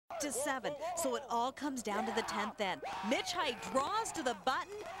8-7. So it all comes down to the 10th end. Mitch Height draws to the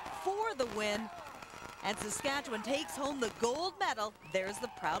button for the win. And Saskatchewan takes home the gold medal. There's the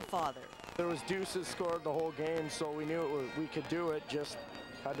proud father. There was deuces scored the whole game, so we knew we could do it. Just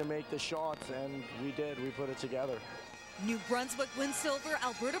had to make the shots, and we did. We put it together. New Brunswick wins silver,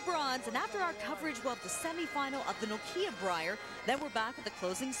 Alberta bronze, and after our coverage, we'll have the semi-final of the Nokia Brier. Then we're back at the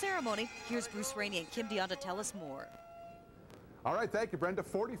closing ceremony. Here's Bruce Rainey and Kim Dion to tell us more. All right, thank you, Brenda.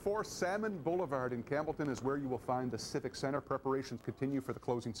 44 Salmon Boulevard in Campbellton is where you will find the Civic Center. Preparations continue for the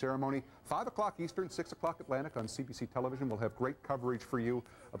closing ceremony. 5 o'clock Eastern, 6 o'clock Atlantic on CBC television. We'll have great coverage for you.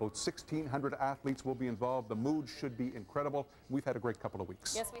 About 1,600 athletes will be involved. The mood should be incredible. We've had a great couple of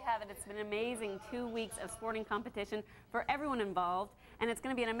weeks. Yes, we have, and it's been an amazing 2 weeks of sporting competition for everyone involved. And it's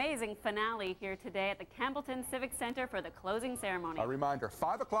going to be an amazing finale here today at the Campbellton Civic Center for the closing ceremony. A reminder,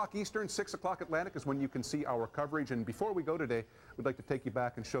 5 o'clock Eastern, 6 o'clock Atlantic is when you can see our coverage. And before we go today, we'd like to take you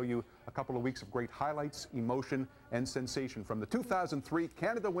back and show you a couple of weeks of great highlights, emotion, and sensation from the 2003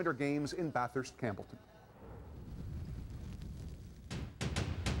 Canada Winter Games in Bathurst, Campbellton.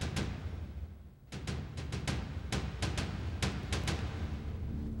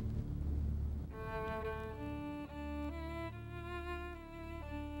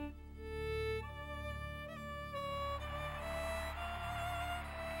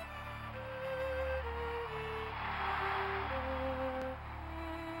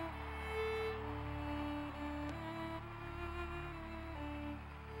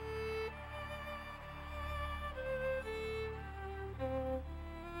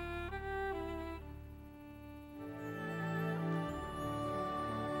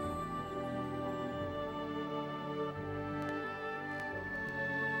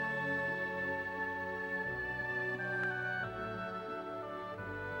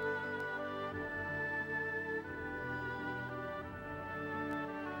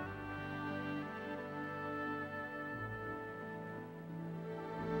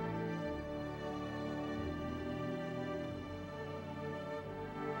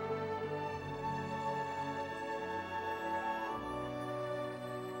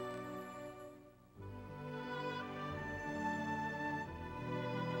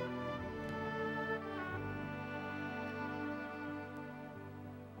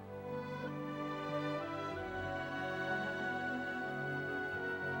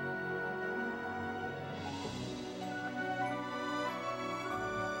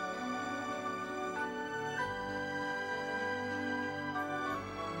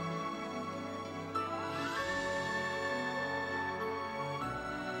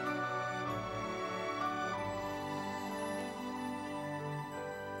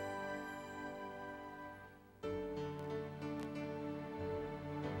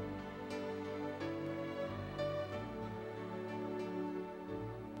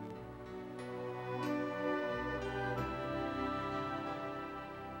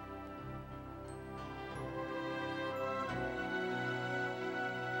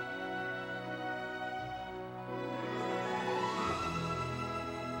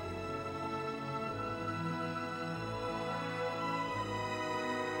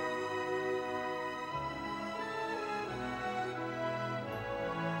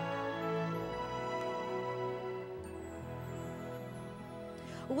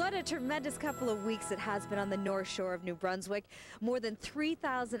 What a tremendous couple of weeks it has been on the North Shore of New Brunswick. More than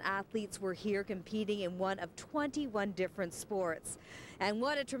 3,000 athletes were here competing in one of 21 different sports. And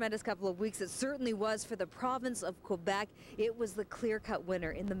what a tremendous couple of weeks it certainly was for the province of Quebec. It was the clear-cut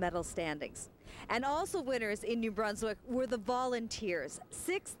winner in the medal standings. And also winners in New Brunswick were the volunteers.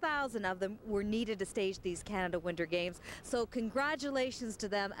 6,000 of them were needed to stage these Canada Winter Games. So congratulations to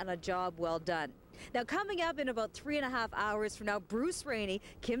them and a job well done. Now, coming up in about 3.5 hours from now, Bruce Rainey,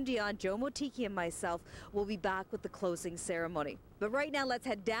 Kim Dion, Joe Motiki, and myself will be back with the closing ceremony. But right now, let's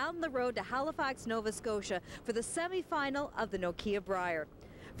head down the road to Halifax, Nova Scotia for the semi-final of the Nokia Brier.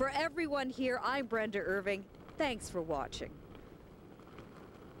 For everyone here, I'm Brenda Irving. Thanks for watching.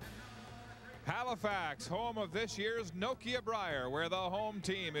 Halifax, home of this year's Nokia Brier, where the home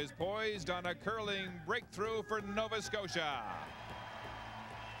team is poised on a curling breakthrough for Nova Scotia.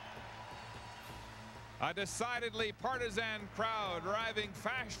 A decidedly partisan crowd arriving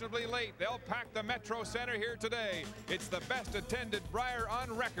fashionably late. They'll pack the Metro Centre here today. It's the best attended Brier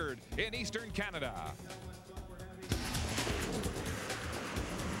on record in Eastern Canada.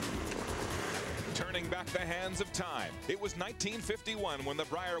 Turning back the hands of time, it was 1951 when the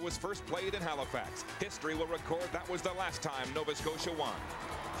Brier was first played in Halifax. History will record that was the last time Nova Scotia won.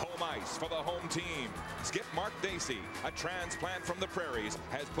 Home ice for the home team. Skip Mark Dacey, a transplant from the prairies,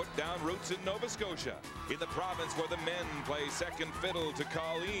 has put down roots in Nova Scotia. In the province where the men play second fiddle to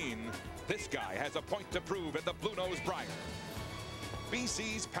Colleen, this guy has a point to prove at the Blue Nose Brier.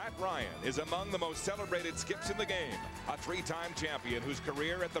 BC's Pat Ryan is among the most celebrated skips in the game, a three-time champion whose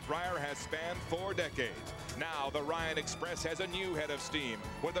career at the Brier has spanned 4 decades. Now the Ryan Express has a new head of steam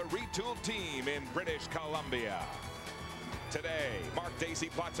with a retooled team in British Columbia. Today, Mark Dacey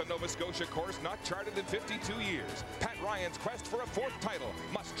plots a Nova Scotia course not charted in 52 years. Pat Ryan's quest for a 4th title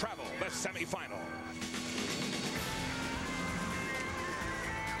must travel the semifinal.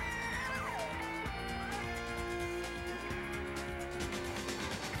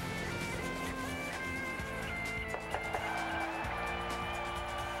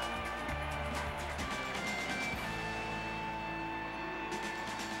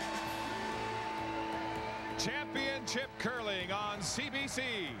 Championship curling on CBC.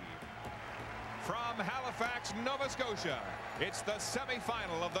 From Halifax, Nova Scotia, it's the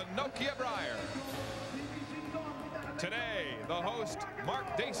semifinal of the Nokia Brier. Today, the host,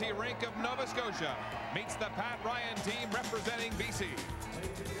 Mark Dacey rink of Nova Scotia, meets the Pat Ryan team representing BC.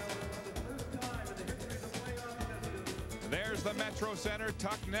 There's the Metro Center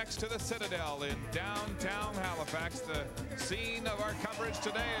tucked next to the Citadel in downtown Halifax. The scene of our coverage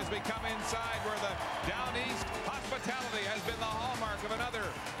today as we come inside where the Down East hospitality has been the hallmark of another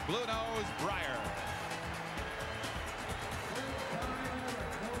Blue Nose Brier.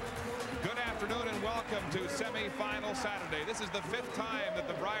 Good afternoon and welcome to semifinal Saturday. This is the 5th time that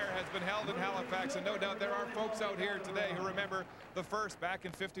the Brier has been held in Halifax, and no doubt there are folks out here today who remember the first back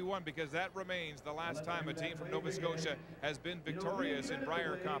in 51, because that remains the last time a team from Nova Scotia has been victorious in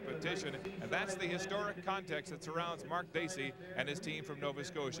Brier competition, and that's the historic context that surrounds Mark Dacey and his team from Nova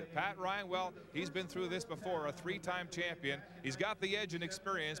Scotia. Pat Ryan, well, he's been through this before, a 3-time champion. He's got the edge and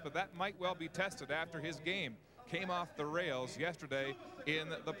experience, but that might well be tested after his game came off the rails yesterday in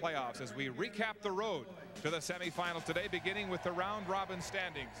the playoffs. As we recap the road to the semifinal today, beginning with the round-robin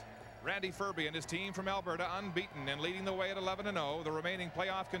standings. Randy Ferbey and his team from Alberta unbeaten and leading the way at 11-0. The remaining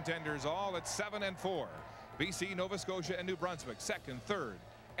playoff contenders all at 7-4. BC, Nova Scotia, and New Brunswick 2nd, 3rd,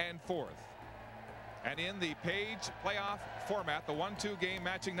 and 4th. And in the Page playoff format, the 1-2 game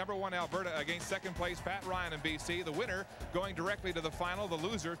matching #1 Alberta against 2nd place Pat Ryan and BC. The winner going directly to the final, the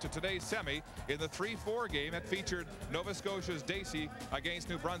loser to today's semi in the 3-4 game that featured Nova Scotia's Dacey against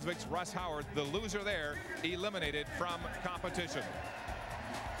New Brunswick's Russ Howard. The loser there eliminated from competition.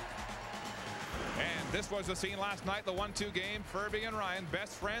 And this was the scene last night, the 1-2 game. Ferbey and Ryan,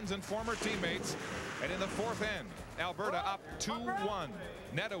 best friends and former teammates. And in the 4th end, Alberta up 2-1.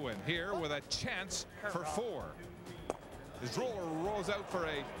 Nedowin here with a chance for 4. His roller rolls out for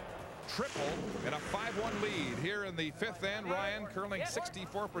a triple and a 5-1 lead here in the 5th end. Ryan curling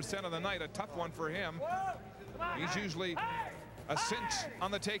 64% of the night, a tough one for him. He's usually a cinch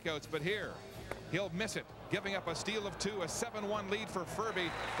on the takeouts, but here he'll miss it, giving up a steal of 2, a 7-1 lead for Ferbey.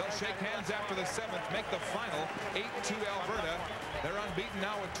 They'll shake hands after the 7th, make the final 8-2 Alberta. They're unbeaten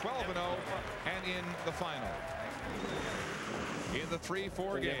now at 12-0 and in the final. In the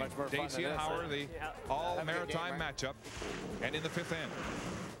 3-4 game, Dacey and Howard, the all-maritime matchup. And in the 5th end,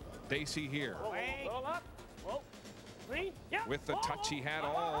 Dacey here with the touch he had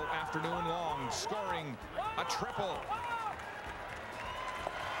all afternoon long, scoring a triple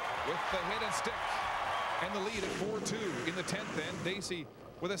with the hit and stick and the lead at 4-2 in the 10th end. Dacey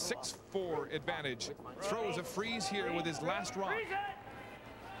with a 6-4 advantage throws a freeze here with his last rock.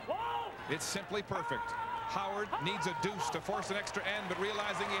 It's simply perfect. Howard needs a deuce to force an extra end, but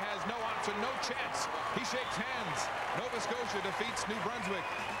realizing he has no option, no chance, he shakes hands. Nova Scotia defeats New Brunswick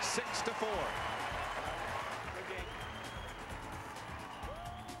 6-4.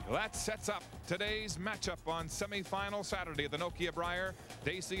 That sets up today's matchup on semifinal Saturday at the Nokia Brier.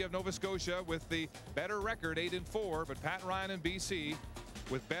 Dacey of Nova Scotia with the better record, 8-4, but Pat Ryan and BC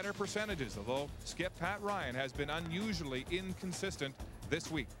with better percentages, although skip Pat Ryan has been unusually inconsistent this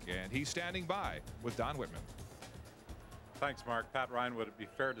week, and he's standing by with Don Whitman. Thanks, Mark. Pat Ryan, would it be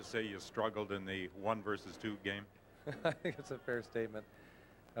fair to say you struggled in the 1 versus 2 game? I think it's a fair statement.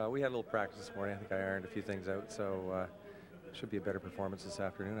 We had a little practice this morning. I think I ironed a few things out, so should be a better performance this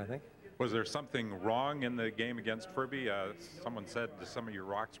afternoon, I think. Was there something wrong in the game against Ferbey? Someone said some of your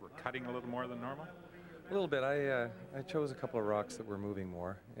rocks were cutting a little more than normal? A little bit. I chose a couple of rocks that were moving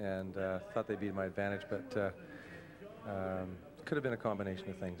more and thought they'd be to my advantage, but could have been a combination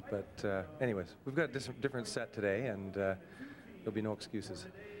of things. But anyways, we've got a different set today, and there'll be no excuses.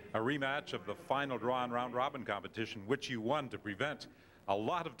 a rematch of the final draw and round-robin competition, which you won to prevent a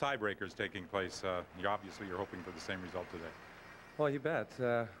lot of tiebreakers taking place. Obviously, you're hoping for the same result today. Well, you bet.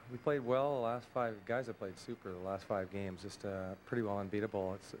 We played well. The last 5 guys have played super the last 5 games. Just pretty well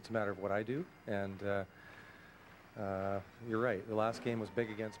unbeatable. It's a matter of what I do. And you're right. The last game was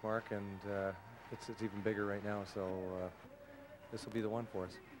big against Mark, and it's even bigger right now. So this will be the one for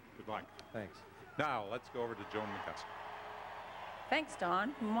us. Good luck. Thanks. Now, let's go over to Joan McCusker. Thanks,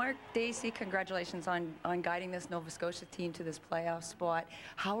 Don. Mark, Dacey, congratulations on guiding this Nova Scotia team to this playoff spot.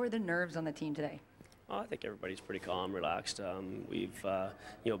 How are the nerves on the team today? Oh, I think everybody's pretty calm, relaxed. We've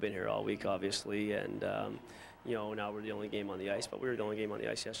been here all week, obviously, and now we're the only game on the ice, but we were the only game on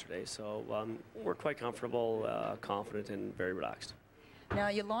the ice yesterday. So we're quite comfortable, confident, and very relaxed. Now,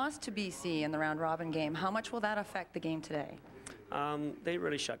 you lost to BC in the round-robin game. How much will that affect the game today? They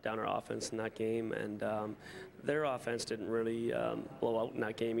really shut down our offense in that game, and their offense didn't really blow out in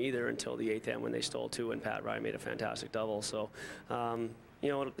that game either until the 8th end when they stole 2 and Pat Ryan made a fantastic double. So,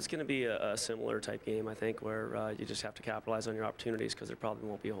 it's going to be a similar type game, I think, where you just have to capitalize on your opportunities because there probably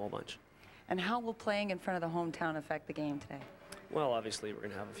won't be a whole bunch. And how will playing in front of the hometown affect the game today? Well, obviously, we're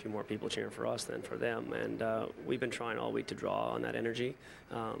going to have a few more people cheering for us than for them, and we've been trying all week to draw on that energy.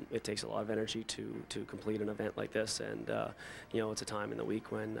 It takes a lot of energy to complete an event like this, and it's a time in the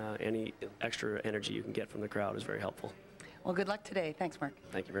week when any extra energy you can get from the crowd is very helpful. Well, good luck today. Thanks, Mark.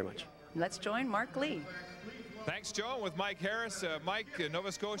 Thank you very much. Let's join Mark Lee. Thanks, Joe, with Mike Harris. Mike,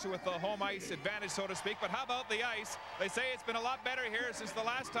 Nova Scotia with the home ice advantage, so to speak. But how about the ice? They say it's been a lot better here since the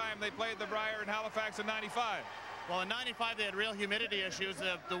last time they played the Brier in Halifax in '95. Well, in '95, they had real humidity issues.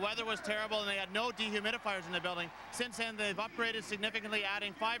 The weather was terrible, and they had no dehumidifiers in the building. Since then, they've upgraded significantly,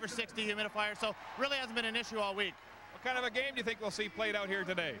 adding 5 or 6 dehumidifiers, so really hasn't been an issue all week. What kind of a game do you think we'll see played out here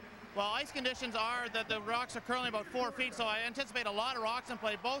today? Well, ice conditions are that the rocks are currently about 4 feet, so I anticipate a lot of rocks in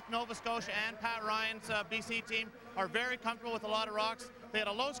play. Both Nova Scotia and Pat Ryan's BC team are very comfortable with a lot of rocks. They had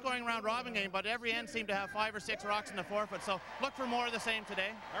a low-scoring round-robin game, but every end seemed to have 5 or 6 rocks in the forefoot, so look for more of the same today.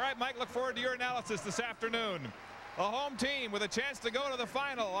 All right, Mike, look forward to your analysis this afternoon. A home team with a chance to go to the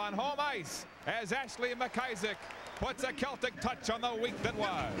final on home ice as Ashley McIsaac puts a Celtic touch on the week that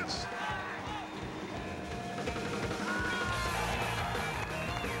was.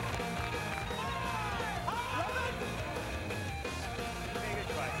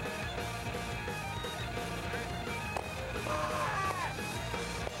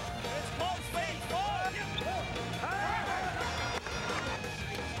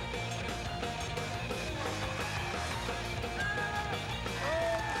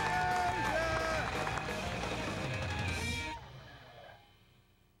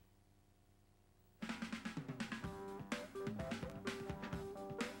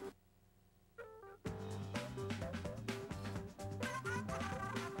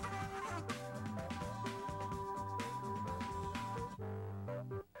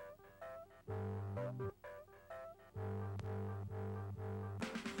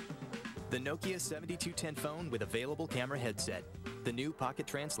 The Nokia 7210 phone with available camera headset. The new Pocket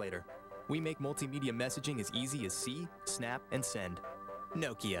Translator. We make multimedia messaging as easy as see, snap, and send.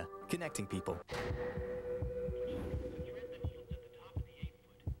 Nokia, connecting people.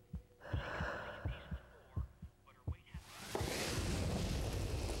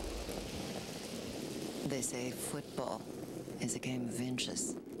 They say football is a game of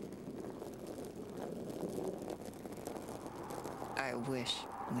inches. I wish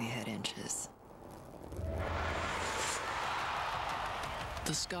we had inches.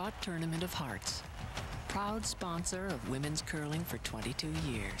 The Scott Tournament of Hearts, proud sponsor of women's curling for 22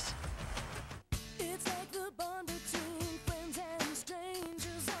 years. It's like the bond between friends and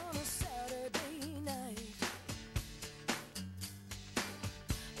strangers on a Saturday night.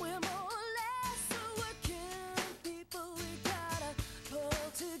 We're more or less a working people, we gotta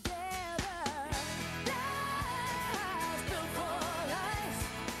pull together. Lives built for life.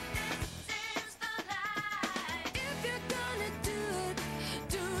 This is the life. If you're gonna do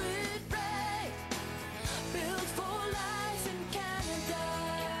it right. Built for life in Canada.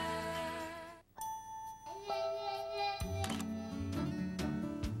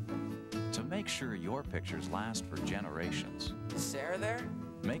 To make sure your pictures last for generations, Sarah there?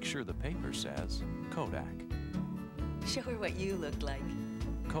 make sure the paper says Kodak. Show her what you look like.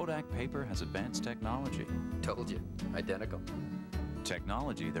 Kodak paper has advanced technology. Told you. Identical.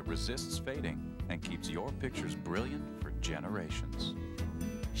 Technology that resists fading and keeps your pictures brilliant for generations.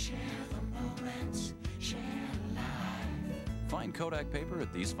 Share the moments, share life. Find Kodak paper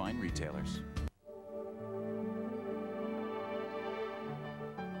at these fine retailers.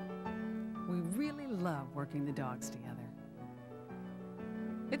 We really love working the dogs together.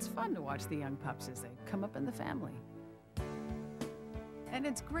 It's fun to watch the young pups as they come up in the family. And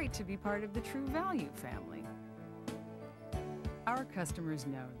it's great to be part of the True Value family. Our customers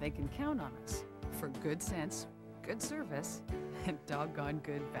know they can count on us for good sense, good service, and doggone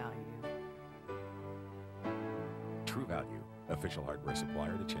good value. True Value, official hardware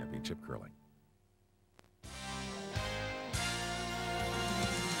supplier to Championship Curling.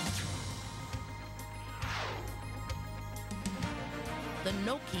 The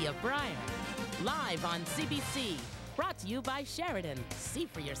Nokia Brier, live on CBC. Brought to you by Sheridan. See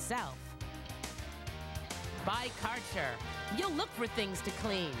for yourself. By Karcher. You'll look for things to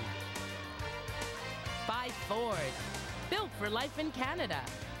clean. By Ford. Built for life in Canada.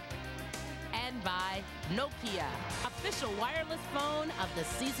 And by Nokia, official wireless phone of the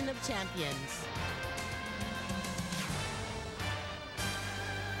Season of Champions.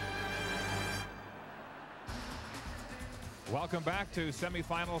 Welcome back to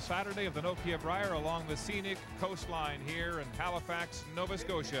semifinal Saturday of the Nokia Brier along the scenic coastline here in Halifax, Nova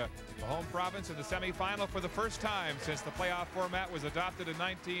Scotia. The home province in the semifinal for the first time since the playoff format was adopted in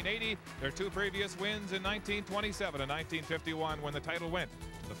 1980. Their two previous wins in 1927 and 1951 when the title went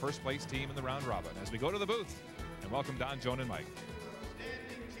to the first place team in the round robin. As we go to the booth and welcome Don, Joan, and Mike.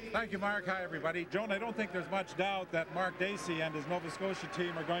 Thank you, Mark. Hi, everybody. Joan, I don't think there's much doubt that Mark Dacey and his Nova Scotia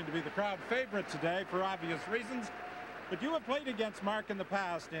team are going to be the crowd favorite today for obvious reasons. But you have played against Mark in the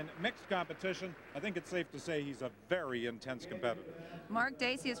past in mixed competition. I think it's safe to say he's a very intense competitor. Mark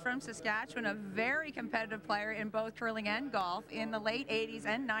Dacey is from Saskatchewan, a very competitive player in both curling and golf in the late 80s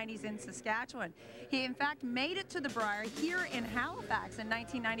and 90s in Saskatchewan. He, in fact, made it to the Brier here in Halifax in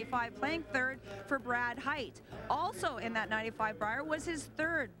 1995, playing third for Brad Height. Also in that 95 Brier was his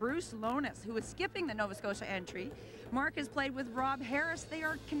third, Bruce Lonis, who was skipping the Nova Scotia entry. Mark has played with Rob Harris. They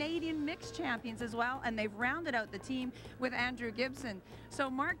are Canadian mixed champions as well, and they've rounded out the team with Andrew Gibson. So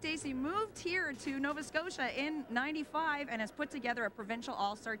Mark Dacey moved here to Nova Scotia in 95 and has put together a provincial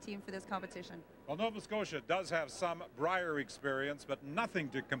all-star team for this competition. Well, Nova Scotia does have some Brier experience, but nothing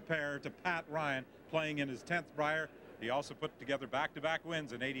to compare to Pat Ryan playing in his 10th Brier. He also put together back-to-back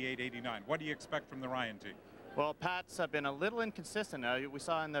wins in 88-89. What do you expect from the Ryan team? Well, Pat's been a little inconsistent. We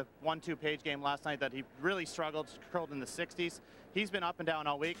saw in the 1-2 page game last night that he really struggled, curled in the 60s. He's been up and down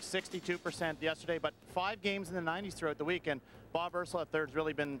all week, 62% yesterday, but 5 games in the 90s throughout the week. And Bob Ursula at third's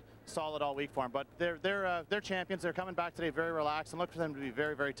really been solid all week for him. But they're champions. They're coming back today very relaxed, and look for them to be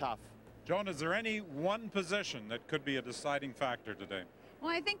very, very tough. Joan, is there any one position that could be a deciding factor today? Well,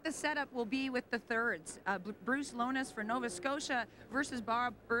 I think the setup will be with the thirds. Bruce Lonis for Nova Scotia versus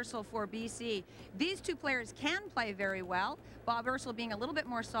Bob Ursel for BC. These two players can play very well. Bob Ursel being a little bit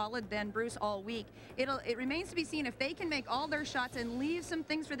more solid than Bruce all week. It remains to be seen if they can make all their shots and leave some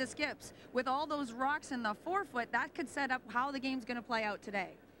things for the skips. With all those rocks in the forefoot, that could set up how the game's going to play out today.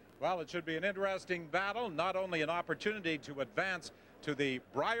 Well, it should be an interesting battle, not only an opportunity to advance to the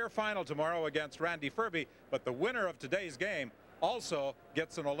Brier final tomorrow against Randy Ferbey, but the winner of today's game also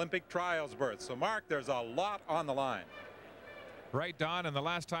gets an Olympic trials berth. So, Mark, there's a lot on the line. Right, Don, and the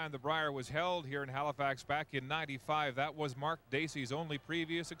last time the Brier was held here in Halifax back in '95, that was Mark Dacey's only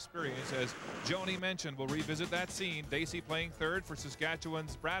previous experience. As Joni mentioned, we'll revisit that scene. Dacey playing third for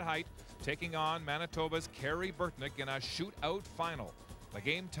Saskatchewan's Brad Height, taking on Manitoba's Kerry Burtnick in a shootout final. The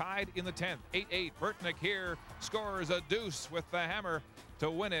game tied in the 10th, 8-8. Burtnick here scores a deuce with the hammer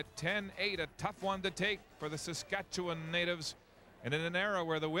to win it 10-8, a tough one to take for the Saskatchewan natives. And in an era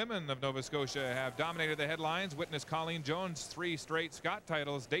where the women of Nova Scotia have dominated the headlines, witness Colleen Jones' 3 straight Scott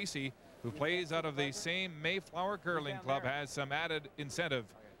titles. Dacey, who plays out of the same Mayflower Curling Club, has some added incentive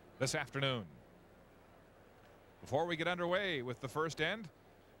this afternoon. Before we get underway with the first end,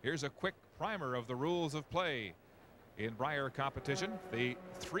 here's a quick primer of the rules of play. In Brier competition, the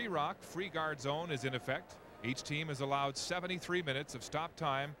 3-rock free guard zone is in effect. Each team is allowed 73 minutes of stop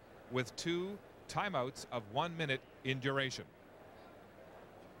time with 2 timeouts of 1 minute in duration.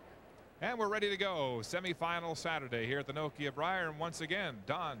 And we're ready to go. Semifinal Saturday here at the Nokia Brier. And once again,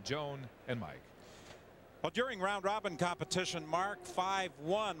 Don, Joan, and Mike. Well, during round robin competition, Mark,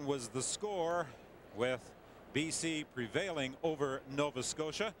 5-1 was the score, with BC prevailing over Nova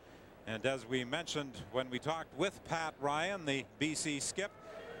Scotia. And as we mentioned when we talked with Pat Ryan, the BC skip,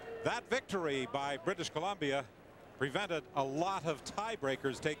 that victory by British Columbia prevented a lot of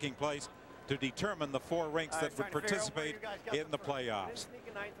tiebreakers taking place to determine the 4 rinks that would participate in the playoffs.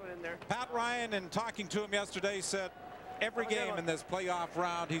 Pat Ryan, in talking to him yesterday, said every game in this playoff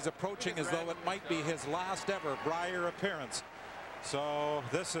round he's approaching as though it might be his last ever Brier appearance. So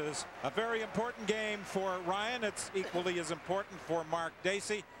this is a very important game for Ryan. It's equally as important for Mark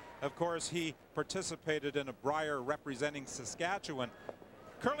Dacey. Of course, he participated in a Brier representing Saskatchewan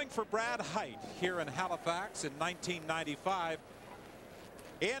Curling for Brad Height here in Halifax in 1995.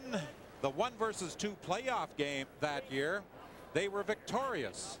 In the 1 versus 2 playoff game that year, they were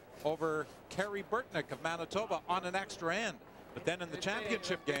victorious over Kerry Burtnick of Manitoba on an extra end. But then in the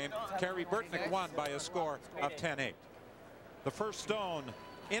championship game, Kerry Burtnick won by a score of 10-8. The first stone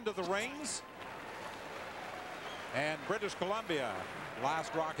into the rings. And British Columbia,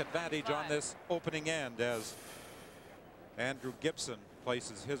 last rock advantage on this opening end as Andrew Gibson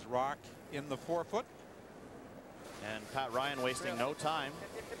places his rock in the 4-foot. And Pat Ryan wasting no time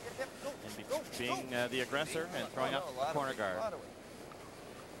and being the aggressor and throwing up corner guard.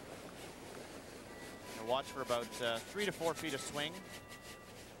 And watch for about 3 to 4 feet of swing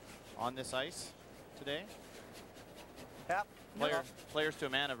on this ice today. Yep. Players to a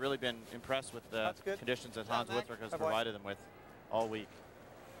man have really been impressed with the conditions that Hans Withrick has provided them with all week.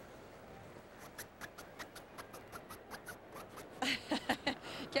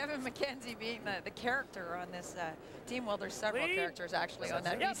 Kevin McKenzie being the character on this team. Well, there's several characters actually on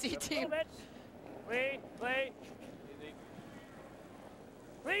that BC team. Play.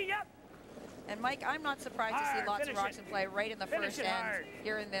 Yep. And Mike, I'm not surprised to see lots of rocks in play right in the first end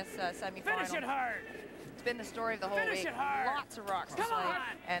here in this semifinal. Finish it hard. It's been the story of the whole week. Lots of rocks in play,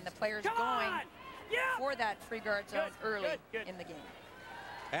 and the players going for that free guard zone early in the game.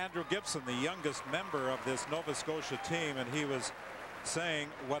 Andrew Gibson, the youngest member of this Nova Scotia team, and he was saying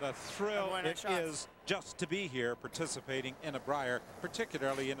what a thrill it is just to be here participating in a Brier,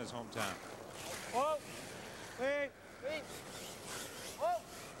 particularly in his hometown. Whoa. Wait. Whoa.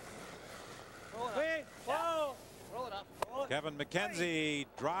 Wait. Whoa. Roll it up. Kevin McKenzie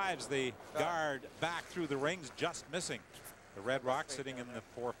drives the guard back through the rings, just missing the red rock sitting in the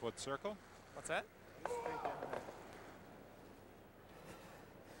 4-foot circle. What's that?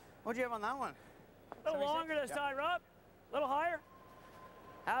 What'd you have on that one? A little longer this time, Rob. A little higher.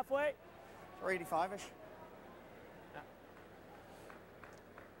 Halfway. Or 85-ish. Yeah.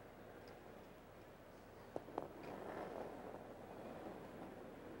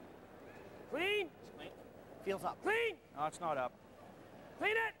 Clean. Feels up. Clean. No, it's not up.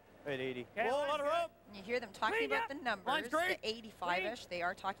 Clean it. At 80. Okay, whoa, let her up. You hear them talking about the numbers, the 85-ish. They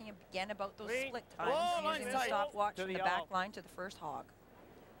are talking again about those split times, using the stopwatch from the back line to the first hog.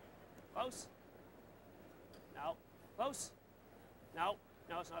 Close. No. Close. No.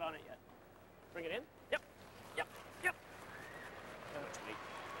 No, it's not on it yet. Bring it in. Yep.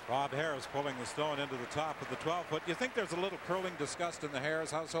 Rob Harris pulling the stone into the top of the 12-foot. You think there's a little curling discussed in the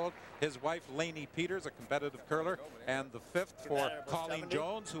Harris household? His wife, Lainey Peters, a competitive curler, and the 5th for Colleen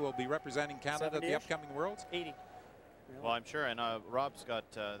Jones, who will be representing Canada at the upcoming Worlds. 80. Well, I'm sure, and Rob's got,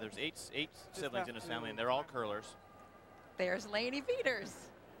 there's eight siblings in his family, and they're all curlers. There's Lainey Peters.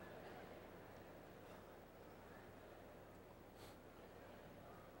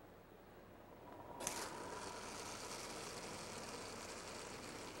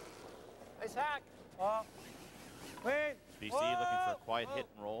 Nice hack. Wait. BC looking for a quiet hit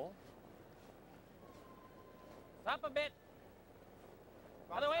and roll. Stop a bit.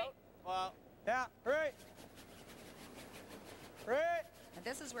 Other way. Well, yeah, right. And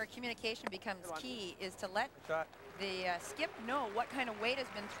this is where communication becomes key, is to let the skip know what kind of weight has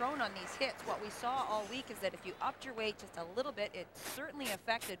been thrown on these hits. What we saw all week is that if you upped your weight just a little bit, it certainly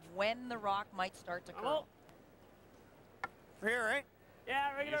affected when the rock might start to curl. For here, right?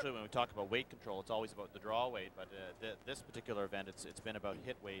 Yeah, regular. Usually when we talk about weight control, it's always about the draw weight, but this particular event, it's been about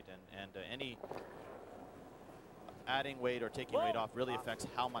hit weight, and any adding weight or taking weight off really affects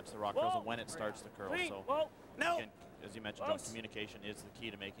how much the rock curls and when it starts to curl. So, again, as you mentioned, John, communication is the key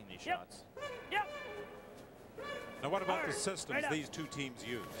to making these shots. Now, what about the systems these two teams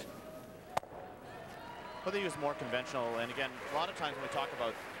use? Well, they use more conventional, and again, a lot of times when we talk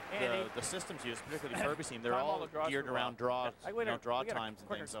about the systems used, particularly Kirby's team, they're all geared around draw times and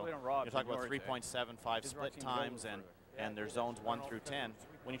things. So you're talking about 3.75 split times, and their zones 1 through 10.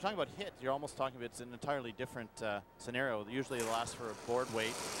 When you're talking about hit, you're almost talking about it's an entirely different scenario. Usually it lasts for a board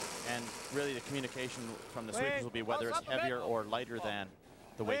weight, and really the communication from the sweepers will be whether it's heavier or lighter than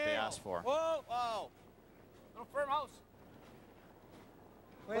the weight they ask for. Whoa! Whoa! Little firm house.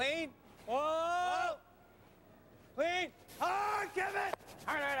 Clean. Whoa! Clean. Hard, Kevin!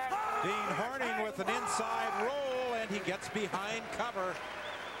 Dean Horning with an inside roll, and he gets behind cover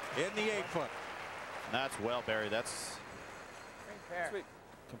in the 8-foot. That's well buried. That's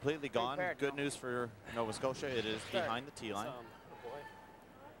completely gone. Good news for Nova Scotia. It is behind the tee line.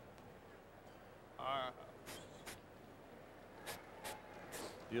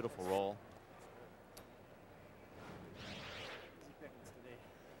 Beautiful roll.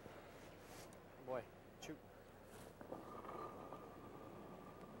 Boy, shoot.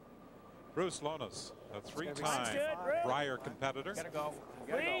 Bruce Lonas, a three-time Brier competitor. Gotta go.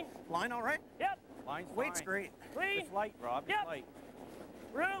 Clean. Line all right? Yep. Line's Weight's fine. great. Clean. It's light, Rob. Yep. It's light.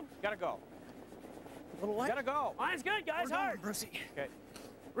 Room. Gotta go. Little light. Gotta go. Line's good, guys. We're Hard. going, Brucey. Okay.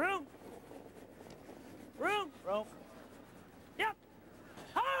 Room. Room. Room. Yep.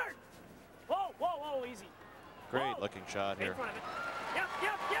 Hard. Whoa, whoa, whoa, easy. Great looking shot In here. front of it. Yep,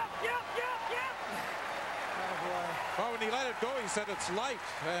 yep, yep, yep, yep, yep. Well, when he let it go, he said it's light,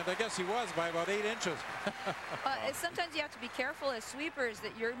 and I guess he was by about 8 inches. Sometimes you have to be careful as sweepers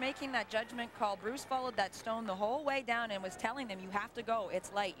that you're making that judgment call. Bruce followed that stone the whole way down and was telling them, you have to go.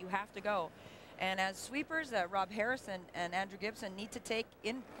 It's light. You have to go. And as sweepers, Rob Harrison and Andrew Gibson need to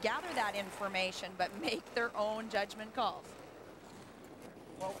gather that information, but make their own judgment calls.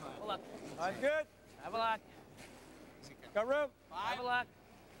 Whoa, hold up. Line's good. Have a look. Got room. Have a look.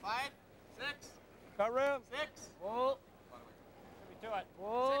 5, 6. Got room. 6. Whoa. Let me do it.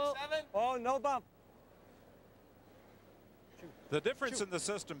 Whoa. 6, 7. Oh, no bump. The difference in the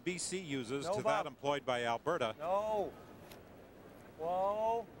system BC uses No to bump. that employed by Alberta. No.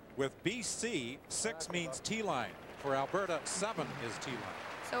 Whoa. With BC, 6 means T-line. For Alberta, 7 is T-line.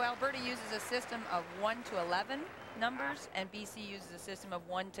 So Alberta uses a system of 1 to 11 numbers, and BC uses a system of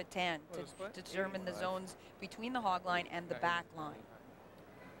 1 to 10 to determine the zones between the hog line and the back line.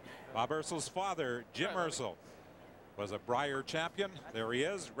 Bob Ursel's father, Jim Ursel, was a Brier champion. There he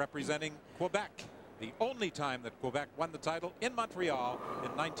is, representing Quebec. The only time that Quebec won the title in Montreal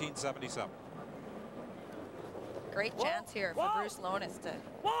in 1977. Great chance here for Bruce Lonas to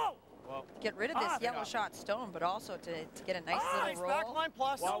get rid of this yellow shot stone, but also to get a nice little roll. Back line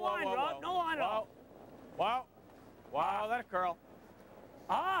plus. No line, Rob. No line at all. Wow. Wow, let it curl.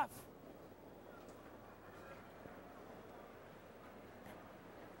 Off.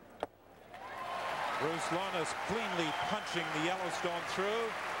 Bruce Lonas cleanly punching the Yellowstone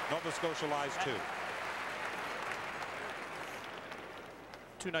through. Nova Scotia lies 2.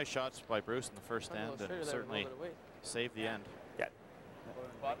 2 nice shots by Bruce in the first end, and certainly saved the end. Yeah.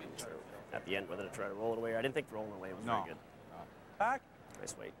 At the end, whether to try to roll it away. I didn't think rolling away was very good. Back.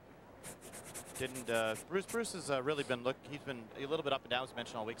 Nice weight. Didn't Bruce has really been he's been a little bit up and down, as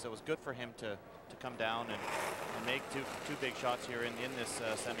mentioned all week, so it was good for him to come down and make two big shots here in this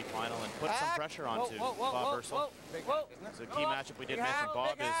semifinal and put some pressure onto Bob Ursel. It's a key matchup we did mention.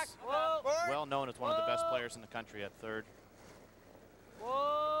 Bob is well known as one of the best players in the country at third.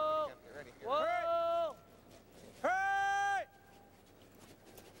 Whoa! Whoa! Hey!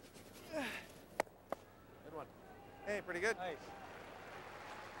 Good one. Hey, pretty good. Nice.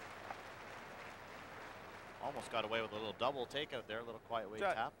 Almost got away with a little double takeout there, a little quiet way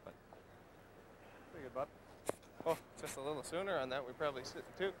tap, but pretty good, bud. Oh, just a little sooner on that. We probably sit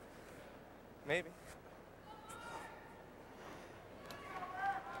in 2. Maybe.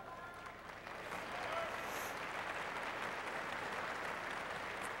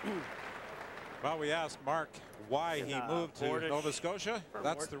 Well, we asked Mark why he moved to Nova Scotia.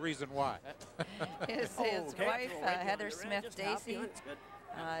 That's the reason why. His wife, Heather Smith Dacey,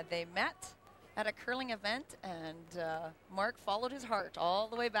 they met at a curling event, and Mark followed his heart all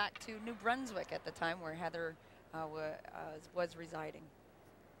the way back to New Brunswick at the time where Heather was residing.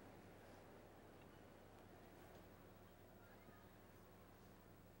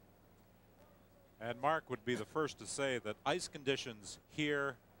 And Mark would be the first to say that ice conditions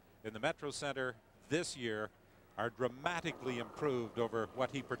here in the Metro Center this year are dramatically improved over what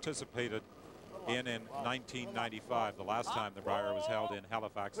he participated in 1995, the last time the Brier was held in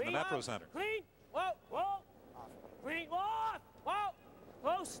Halifax in the Metro Center. Clean. Whoa, whoa. Clean. Whoa. Whoa.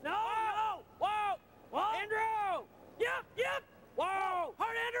 Close. No. No. Whoa. Whoa. Andrew. Yep. Yep. Whoa.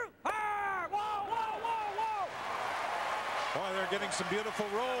 Hard, Andrew. Hard. Whoa, whoa, whoa, whoa. Boy, they're getting some beautiful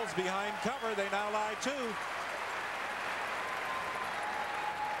rolls behind cover. They now lie 2.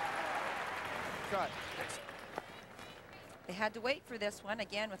 Shot. They had to wait for this one,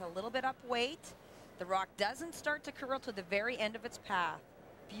 again with a little bit up weight. The rock doesn't start to curl to the very end of its path.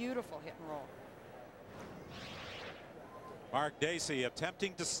 Beautiful hit and roll. Mark Dacey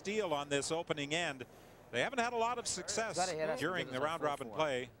attempting to steal on this opening end. They haven't had a lot of success during the round robin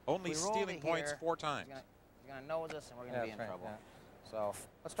play, only stealing points 4 times. He's going to nose us and we're going to be in trouble. Yeah. So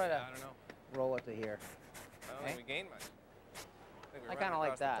let's try to roll it to here. I don't think we gain much. I kind of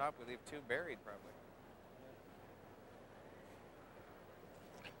like that. Top, we leave 2 buried probably.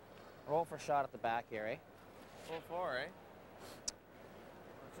 Roll for shot at the back here, eh? Full 4, eh?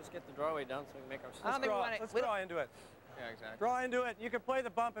 Let's just get the draw weight down so we can make our. Let's draw into it. Yeah, exactly. Draw into it. You can play the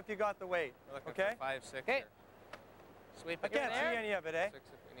bump if you got the weight. Okay? 5, 6. Okay. Sweep it. I can't see any of it, eh?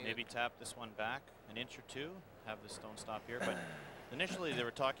 Maybe tap this one back an inch or 2. Have the stone stop here, but Initially, they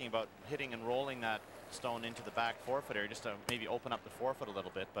were talking about hitting and rolling that stone into the back forefoot area just to maybe open up the forefoot a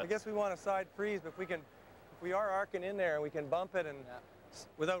little bit. But I guess we want a side freeze, but if we are arcing in there and we can bump it and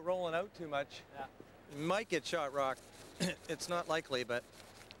without rolling out too much, we might get shot rock. It's not likely, but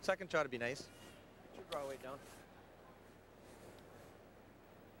second shot would be nice. Should draw weight down.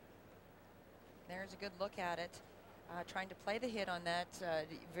 There's a good look at it. Trying to play the hit on that.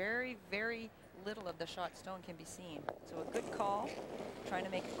 Very, very little of the shot stone can be seen. So a good call. Trying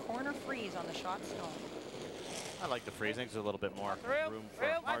to make a corner freeze on the shot stone. I like the freezing. There's a little bit more room for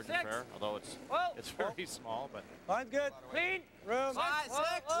margin for error, although it's very small. But mine's good. Clean. Room. 5, 6.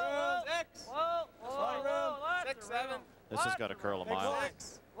 Room. 6. Whoa. 6, 7. This has got to curl a mile.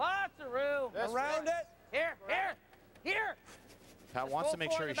 Lots of room. Around it. Here. Pat wants to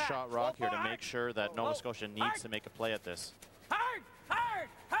make sure he's shot rock here to make sure that Nova Scotia needs to make a play at this. Hard,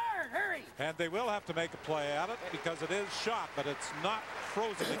 hurry. And they will have to make a play at it because it is shot, but it's not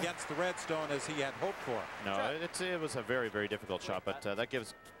frozen against the red stone as he had hoped for. No, it was a very, very difficult shot, but that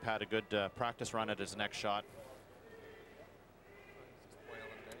gives Pat a good practice run at his next shot.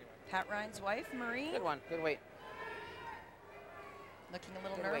 Pat Ryan's wife, Marie. Good one. Good weight. Looking a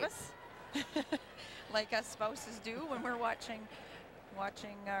little nervous. Like us spouses do when we're watching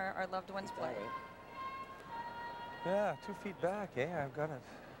our loved ones play. Yeah, 2 feet back, I've got it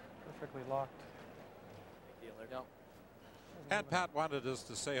perfectly locked. And Pat wanted us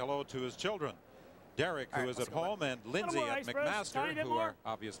to say hello to his children. Derek, who is at home, and Lindsay at McMaster, who are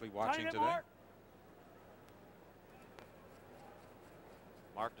obviously watching today.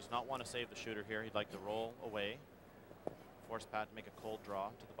 Mark does not want to save the shooter here. He'd like to roll away, force Pat to make a cold draw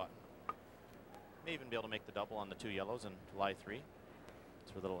to the button. May even be able to make the double on the 2 yellows and lie 3.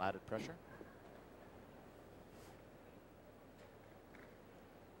 It's for a little added pressure.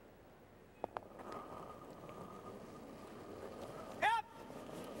 Yep.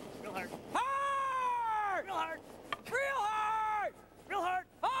 Real hard. Hard. Real hard. Real hard. Real hard.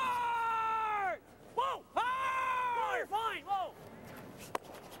 Hard. Whoa. Hard. No, you're fine. Whoa.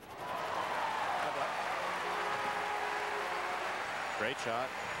 Great shot.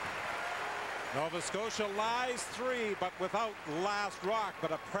 Nova Scotia lies 3, but without last rock,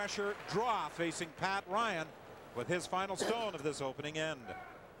 but a pressure draw facing Pat Ryan with his final stone of this opening end.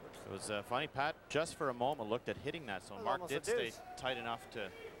 It was funny. Pat just for a moment looked at hitting that stone. Mark did stay tight enough to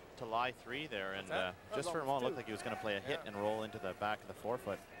lie 3 there, and just for a moment looked like he was going to play a hit and roll into the back of the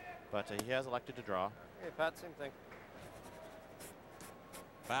forefoot, but he has elected to draw. Hey, Pat, same thing.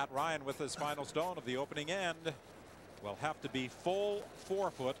 Pat Ryan with his final stone of the opening end will have to be full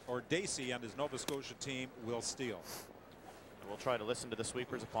forefoot, or Dacey and his Nova Scotia team will steal. We'll try to listen to the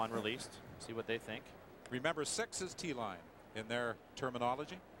sweepers upon release, see what they think. Remember, 6 is T-line in their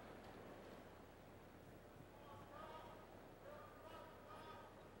terminology.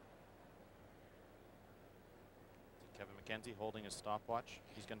 Kevin McKenzie holding his stopwatch.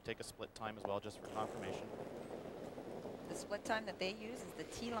 He's going to take a split time as well, just for confirmation. The split time that they use is the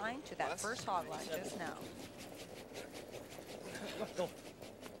T line to that first hog line just now.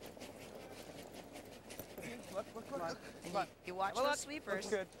 And you watch those sweepers.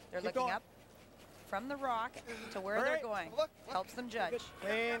 They're looking up from the rock to where they're going. Helps them judge.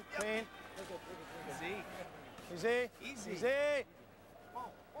 Clean. Easy.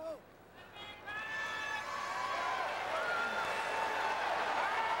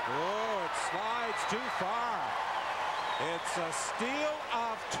 Oh, it slides too far. It's a steal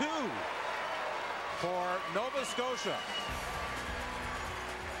of 2 for Nova Scotia.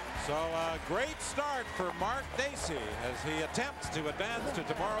 So a great start for Mark Dacey as he attempts to advance to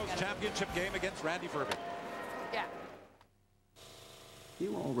tomorrow's championship game against Randy Furby. Yeah.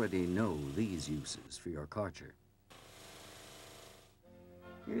 You already know these uses for your Karcher.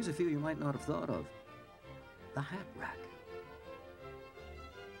 Here's a few you might not have thought of. The hat rack.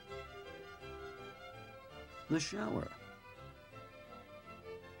 The shower.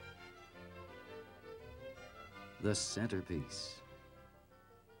 The centerpiece.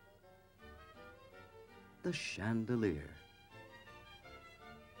 The chandelier.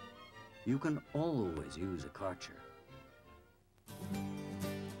 You can always use a Karcher.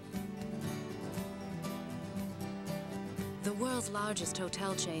 The world's largest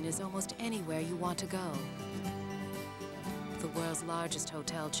hotel chain is almost anywhere you want to go. The world's largest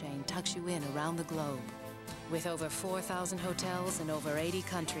hotel chain tucks you in around the globe. With over 4,000 hotels in over 80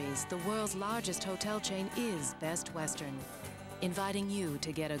 countries, the world's largest hotel chain is Best Western, inviting you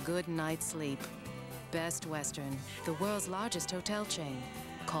to get a good night's sleep. Best Western, the world's largest hotel chain.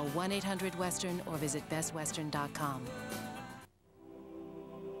 Call 1-800-WESTERN or visit bestwestern.com.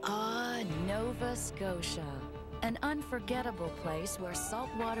 Ah, Nova Scotia. An unforgettable place where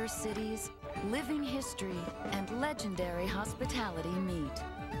saltwater cities, living history, and legendary hospitality meet.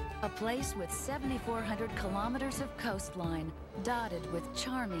 A place with 7,400 kilometers of coastline dotted with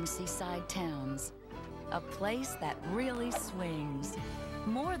charming seaside towns. A place that really swings.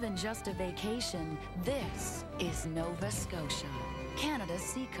 More than just a vacation, this is Nova Scotia, Canada's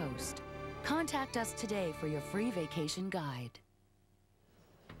seacoast. Contact us today for your free vacation guide.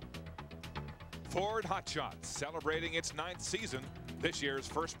 Ford Hot Shots celebrating its 9th season. This year's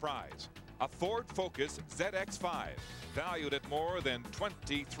first prize, a Ford Focus ZX5, valued at more than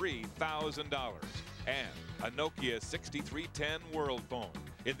 $23,000, and a Nokia 6310 World Phone.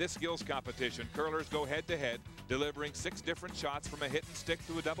 In this skills competition, curlers go head-to-head, delivering 6 different shots from a hit and stick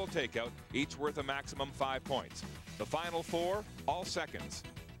to a double takeout, each worth a maximum 5 points. The final 4, all seconds.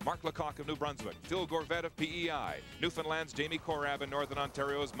 Mark Lecoq of New Brunswick, Phil Gorvet of PEI, Newfoundland's Jamie Corab, and Northern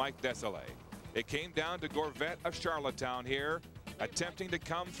Ontario's Mike Desailly. It came down to Gorvet of Charlottetown here, attempting to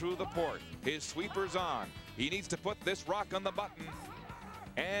come through the port. His sweeper's on. He needs to put this rock on the button,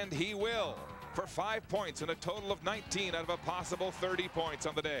 and he will, for 5 points and a total of 19 out of a possible 30 points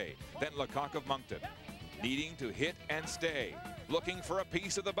on the day. Then Lecoq of Moncton, needing to hit and stay, looking for a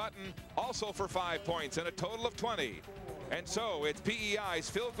piece of the button, also for 5 points and a total of 20. And so it's PEI's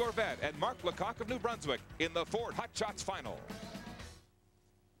Phil Gorvet and Mark Lecoq of New Brunswick in the Ford Hot Shots final.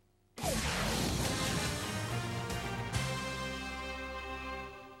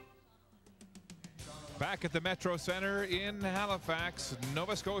 Back at the Metro Center in Halifax,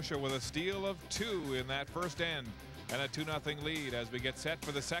 Nova Scotia with a steal of 2 in that first end and a 2-0 lead as we get set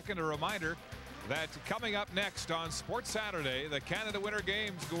for the second. A reminder that coming up next on Sports Saturday, the Canada Winter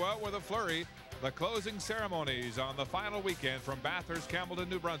Games go out with a flurry. The closing ceremonies on the final weekend from Bathurst, Campbellton,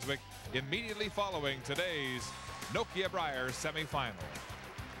 New Brunswick, immediately following today's Nokia Brier semifinal.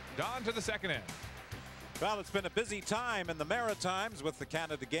 Don to the second end. Well, it's been a busy time in the Maritimes with the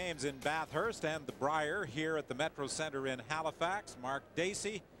Canada Games in Bathurst and the Brier here at the Metro Center in Halifax. Mark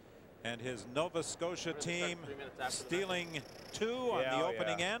Dacey and his Nova Scotia team stealing 2 on the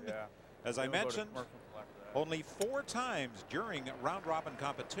opening end. As I mentioned, only 4 times during round-robin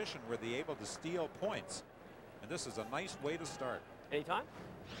competition were they able to steal points. And this is a nice way to start. Anytime?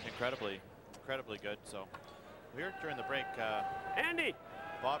 Incredibly good. So we heard during the break, Andy!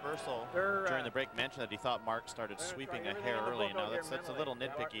 Bob Ursel during the break mentioned that he thought Mark started sweeping a hair early. Now that's a little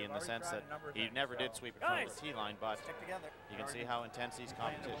nitpicky in the sense that he never did sweep in front of the tee line, but you can see how intense these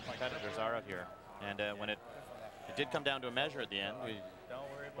competitors are out here. And when it did come down to a measure at the end,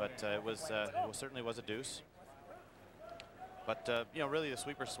 but it certainly was a deuce. But you know, really the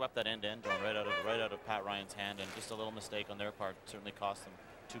sweeper swept that end-to-end drone right out of Pat Ryan's hand, and just a little mistake on their part certainly cost them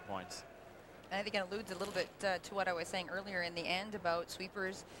 2 points. And I think it alludes a little bit to what I was saying earlier in the end about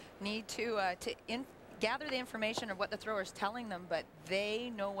sweepers need to gather the information of what the thrower is telling them, but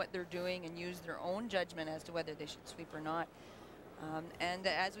they know what they're doing and use their own judgment as to whether they should sweep or not. And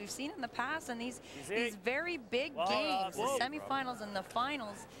as we've seen in the past, in these very big games, the semifinals and the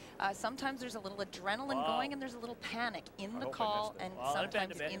finals, sometimes there's a little adrenaline going and there's a little panic in the call and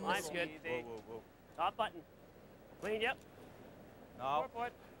sometimes in the sweep. Top button. Clean, yep. No. 4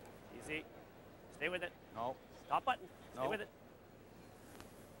 foot. Easy. Stay with it. No. Top button. Stay with it.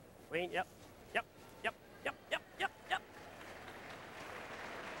 Clean, yep. Yep. Yep. Yep. Yep. Yep. Yep.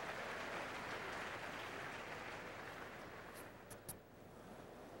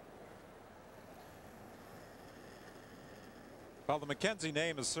 Well, the Mackenzie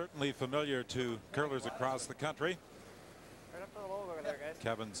name is certainly familiar to curlers across the country. Right up to the logo over there, guys.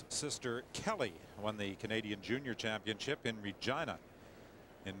 Kevin's sister Kelly won the Canadian Junior Championship in Regina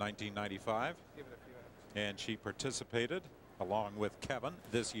in 1995. And she participated, along with Kevin,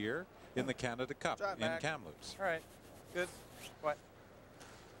 this year in the Canada Cup in Kamloops. All right. Good. What?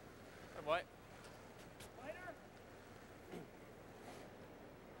 Good boy.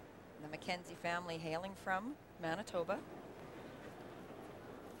 The Mackenzie family hailing from Manitoba.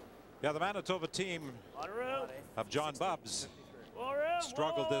 Yeah, the Manitoba team of John Bubbs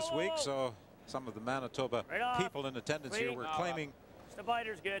struggled this week, so some of the Manitoba people in attendance here were claiming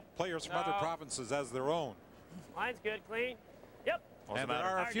players from other provinces as their own. Mine's good, clean. Yep. And there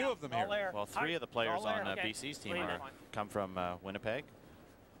are a few of them here. Well, 3 of the players on BC's team come from Winnipeg.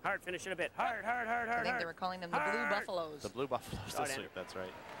 Hard, finish it a bit. Hard, hard, hard, hard. I think they were calling them the Blue Buffaloes. The Blue Buffaloes this week, that's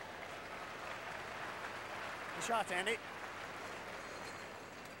right. Good shots, Andy.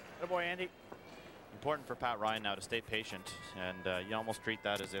 Good boy, Andy. Important for Pat Ryan now to stay patient, and you almost treat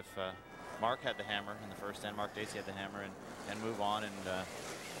that as if Mark had the hammer in the first end, Mark Dacey had the hammer, and move on and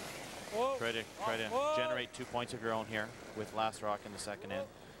try to generate 2 points of your own here with last rock in the second end.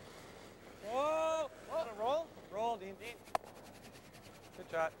 Whoa! Roll. hole, Dean. Good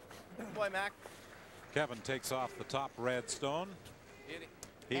shot. Good boy, Mac. Kevin takes off the top red stone. Beauty.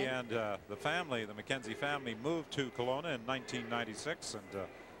 He and the family, the McKenzie family, moved to Kelowna in 1996 and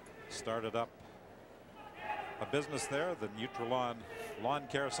started up a business there, the Nutralon Lawn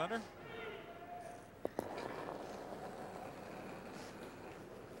Care Center.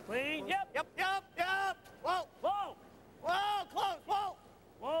 Clean. Yep. Yep. Yep. Yep. Whoa. Whoa. Whoa. Close. Whoa.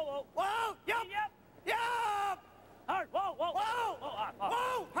 Whoa. Whoa. Whoa. Yep. Yep. Yep. Hard. Whoa. Whoa. Whoa. Whoa. Off, off.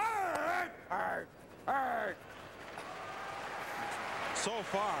 Whoa. Hard. Hard. Hard. So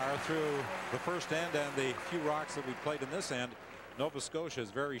far through the first end and the few rocks that we played in this end, Nova Scotia is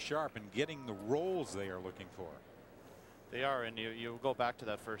very sharp in getting the rolls they are looking for. They are, and you go back to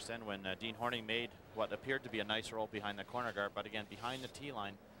that first end when Dean Horning made what appeared to be a nice roll behind the corner guard, but again, behind the tee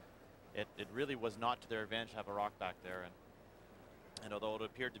line, it really was not to their advantage to have a rock back there. And although it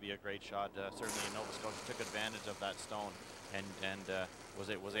appeared to be a great shot, certainly Nova Scotia took advantage of that stone and was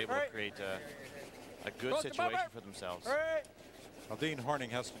able to create a good situation for themselves. Well, Dean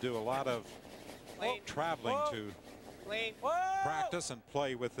Horning has to do a lot of traveling to practice and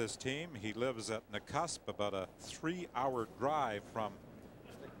play with this team. He lives at Nakusp, about a 3-hour drive from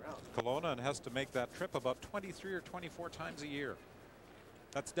Kelowna, and has to make that trip about 23 or 24 times a year.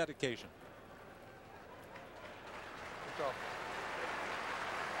 That's dedication. Good go.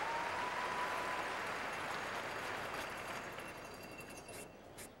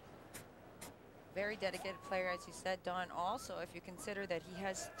 Very dedicated player, as you said, Don. Also, if you consider that he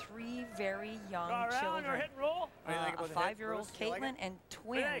has 3 very young children, hit and roll. a 5-year-old Caitlin and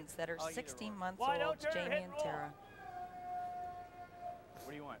twins that are 16 months old, Jamie and Tara.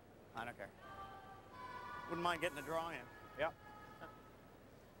 What do you want? I don't care. Wouldn't mind getting a draw in. Yep.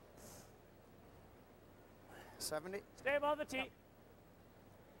 70. Stay above the tee.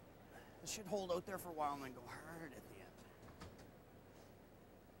 This should hold out there for a while and then go hard at the end.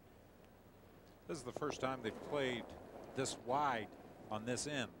 This is the first time they've played this wide on this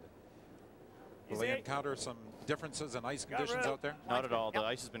end. Will they encounter some differences in ice conditions out there? Not at all. The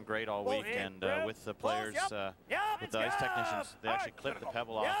ice has been great all week, and with the players, with the ice technicians, they actually clip the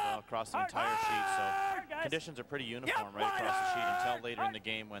pebble off across the entire sheet. So conditions are pretty uniform right across the sheet until later in the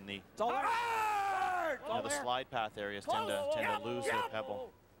game when the the slide path areas tend to lose their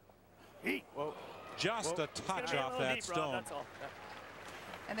pebble. Just a touch off that stone.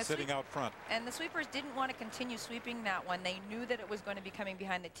 And the sitting out front. And the sweepers didn't want to continue sweeping that one. They knew that it was going to be coming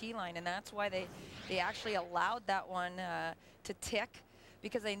behind the tee line, and that's why they actually allowed that one to tick,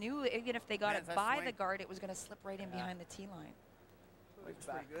 because they knew even if they got it by the guard, it was going to slip right in behind the tee line. Looks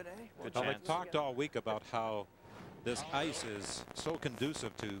pretty good, eh? Good Well, chance. they've talked all week about how this ice is so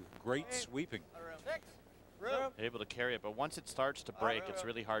conducive to great sweeping. Able to carry it, but once it starts to break, it's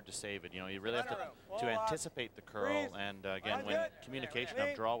really hard to save it. You know, you really have to anticipate the curl, and again, when communication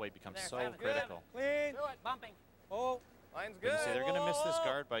of draw weight becomes so critical. Clean. Bumping. Oh, line's good. But you see, they're going to miss this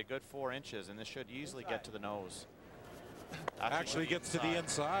guard by a good 4 inches, and this should easily get to the nose. Actually gets to the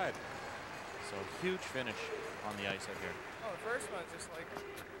inside. So huge finish on the ice out here. Oh, the first one's just like.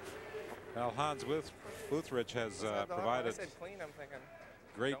 Well, Hans Wuthrich has provided I said clean, I'm thinking.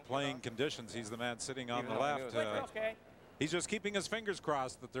 great playing conditions. He's the man sitting on the left. He's just keeping his fingers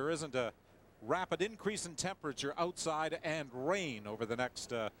crossed that there isn't a rapid increase in temperature outside and rain over the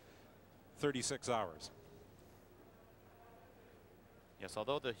next 36 hours. Yes,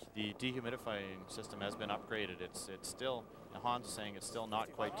 although the dehumidifying system has been upgraded, it's still, Hans is saying it's still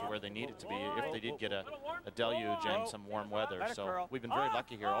not quite to where they need it to be if they did get a deluge and some warm weather. So we've been very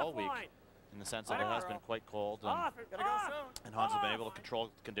lucky here all week, in the sense that it has been quite cold, and Hans has been able to control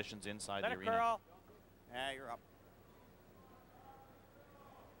conditions inside the arena. Yeah, you're up.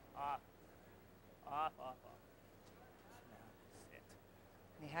 Off.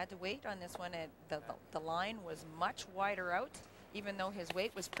 They had to wait on this one. The line was much wider out, even though his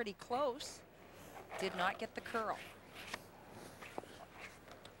weight was pretty close. Did not get the curl.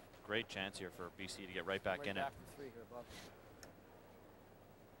 Great chance here for BC to get right back in it.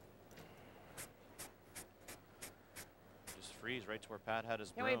 Just freeze right to where Pat had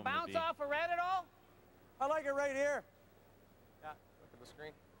his broom. Can we bounce off a red at all? I like it right here. Yeah, look at the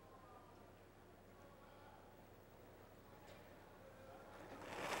screen.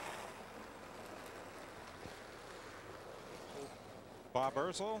 Bob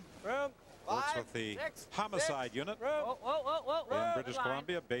Ursel works with the homicide unit in British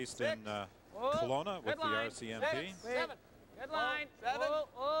Columbia, based in Kelowna with the RCMP. 7. Good line. 7.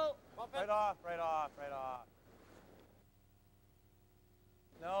 Right off.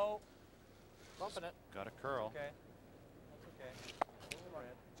 No. Bumping it. Got a curl. Okay. That's okay.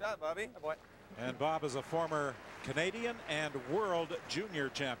 Good job, Bobby. Hi, boy. And Bob is a former Canadian and world junior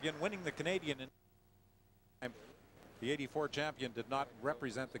champion, winning the Canadian in the '84 champion did not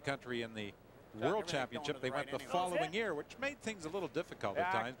represent the country in the World Championship. They went the following year, which made things a little difficult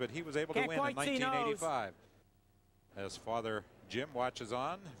at times, but he was able to win in 1985. As Father Jim watches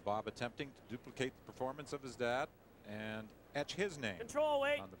on, Bob attempting to duplicate the performance of his dad and etch his name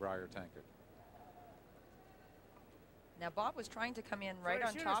on the Brier tankard. Now Bob was trying to come in right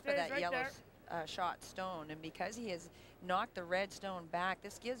on top of that yellow shot stone, and because he has knocked the red stone back,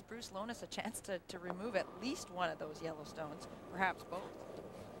 this gives Bruce Lonis a chance to remove at least one of those yellow stones, perhaps both.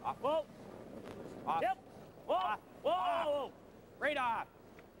 Whoa! Off. Yep. Whoa! Off. Whoa! Off. Right off.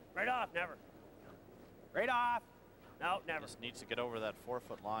 Right off. Never. Right off. No, never. Just needs to get over that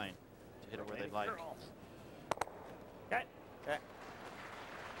 4-foot line to hit it where they'd like. Okay. Okay.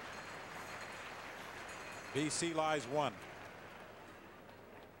 BC lies 1.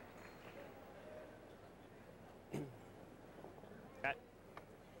 Okay.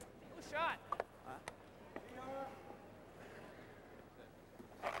 Good shot.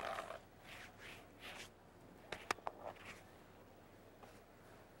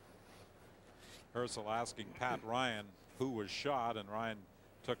 Herschel asking Pat Ryan who was shot, and Ryan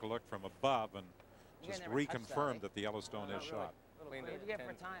took a look from above and just reconfirmed that the Yellowstone is shot. What did you get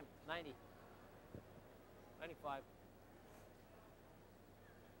for time? 90. 95.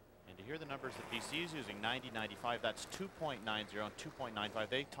 And to hear the numbers that BC is using, 90, 95, that's 2.90 and 2.95.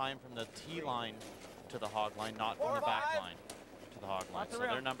 They time from the tee line to the hog line, not from the back line to the hog line. So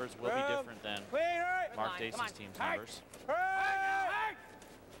their numbers will be different than Mark Dacey's team's numbers. Hard line!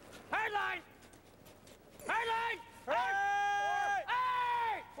 Hard line!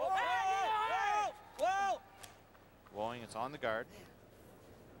 Blowing, it's on the guard.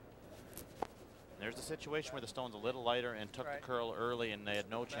 There's the situation where the stone's a little lighter and took the curl early, and they had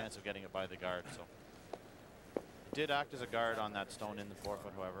no chance of getting it by the guard. So it did act as a guard on that stone in the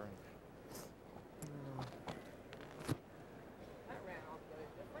 4-foot, however.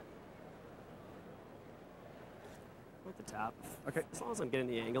 With the tap. Okay. As long as I'm getting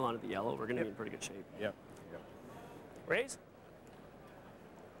the angle onto the yellow, we're going to be in pretty good shape. Yep. Raise.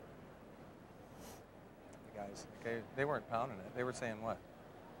 The guys, they weren't pounding it. They were saying what?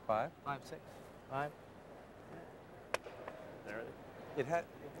 5? 5, 6. 5. There. It had.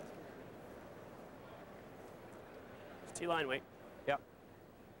 T-line weight. Yep.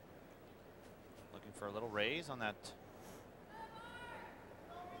 Looking for a little raise on that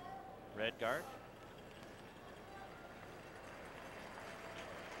red guard.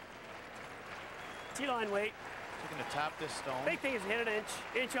 T-line weight. Looking to tap this stone. Big thing is hit an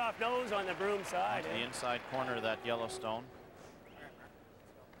inch off nose on the broom side. The inside corner of that yellow stone.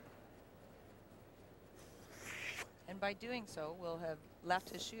 And by doing so, we'll have left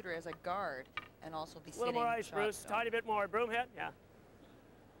his shooter as a guard and also be sitting. A little more ice, shot Bruce. stone. Tiny bit more. Broom head. Yeah.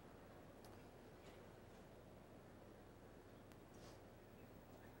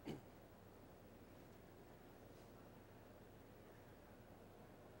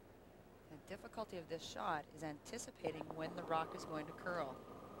 The difficulty of this shot is anticipating when the rock is going to curl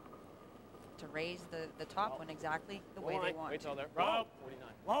to raise the top one exactly the way they want. Wait till there. Row. 49.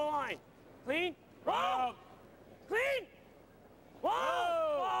 Low line. Clean. Row. Clean. Whoa.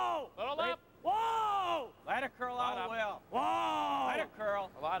 Whoa. Little up. Whoa. Let it curl out well. Whoa. Let it curl.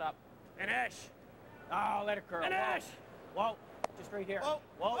 A lot up. Finish. Oh, let it curl. Finish. Whoa. Just right here. Whoa.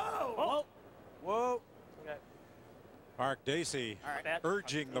 Whoa. Whoa. Whoa. Whoa. Okay. Mark Dacey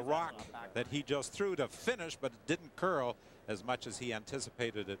urging the rock that he just threw to finish, but it didn't curl as much as he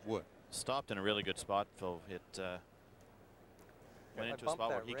anticipated it would. Stopped in a really good spot, Phil. It went into a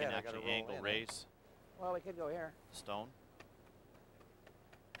spot where he can actually angle raise. Well, we could go here. Stone.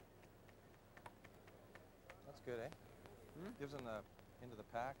 That's good, eh? Gives him the into the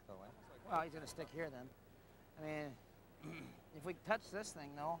pack, though, eh? Well, he's going to stick here then. I mean, if we touch this thing,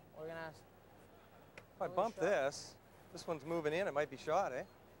 though, we're going to... If I bump this one's moving in, it might be shot, eh?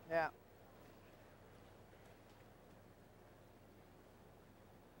 Yeah.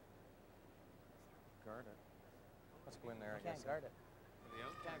 Guard it. Let's go in there, I guess. Can't guard it.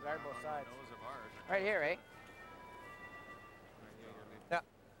 Can't guard both sides. Right here, eh? Yeah.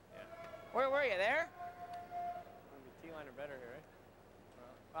 Where were you, there? T-line are better here, eh?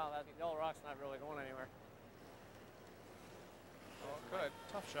 Well, that yellow rock's not really going anywhere. Oh, good.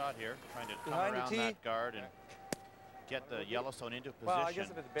 Tough shot here, trying to come Behind the around tee. that guard and get the Yellowstone into Well, I position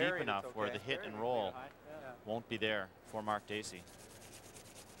guess if it's deep buried, enough it's where okay. the hit and roll won't be there for Mark Dacey.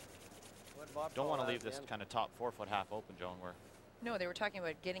 Don't want to leave this kind of top 4-foot half open, Joan, where No, they were talking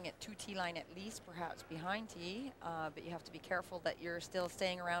about getting it to tee line at least, perhaps behind tee, but you have to be careful that you're still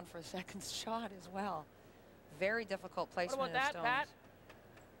staying around for a second shot as well. Very difficult placement What about of that, stones. Pat?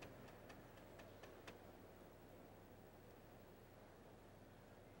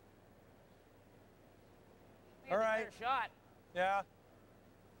 All right. Shot. Yeah.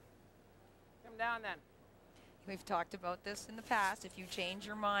 Come down then. We've talked about this in the past. If you change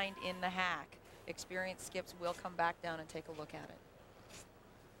your mind in the hack, experienced skips will come back down and take a look at it.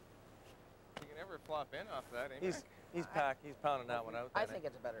 You can never flop in off that. He's pounding that one out. I think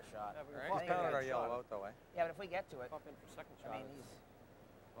it's a better shot. He's pounding our yellow out though, eh? Yeah, but if we get to it, Flop in for second shot. I mean, he's.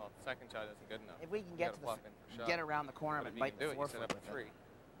 Well, second shot isn't good enough. If we can get to the get around the corner and bite the 4 foot with it,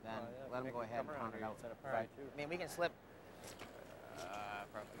 then let him go ahead and pound it out. Right. I mean, we can slip.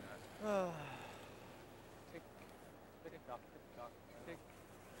 Probably not.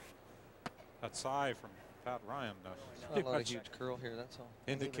 That sigh from Pat Ryan Not a lot of huge curl here, that's all.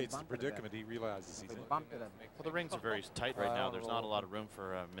 indicates the predicament he realizes he's in. Well, the rings are very tight right now. There's not a lot of room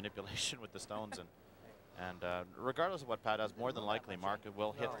for manipulation with the stones, and regardless of what Pat does, more than likely Mark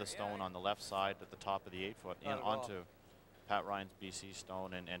will hit the stone on the left side at the top of the 8 foot in onto Pat Ryan's BC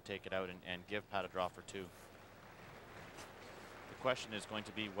stone and take it out and give Pat a draw for 2. The question is going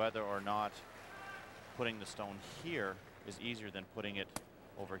to be whether or not putting the stone here is easier than putting it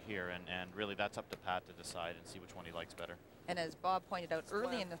over here, and really that's up to Pat to decide and see which one he likes better. And as Bob pointed out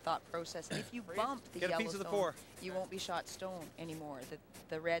early in the thought process, if you bump the yellow stone, you won't be shot stone anymore.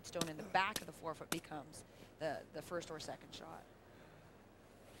 The red stone in the back of the 4 foot becomes the first or second shot.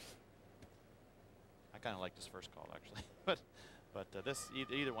 I kind of like this first call actually, but this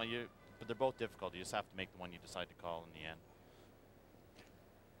either one but they're both difficult. You just have to make the one you decide to call in the end.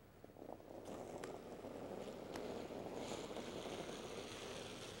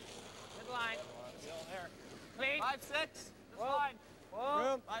 Line. Clean. 5, 6. Line.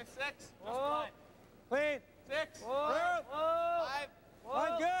 Room. 5, 6. Line. Clean. 6. Room. 5.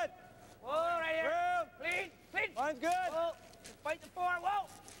 Line good. Whoa, right here. Room. Clean. Clean. Line's good. Whoa. Fight the 4. Whoa.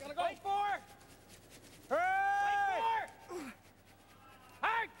 Gotta go. Fight 4. Hooray! Fight 4.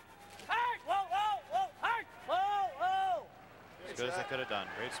 Hard. Hard. Whoa, whoa, whoa. Hard. Whoa, whoa. As good as I could have done.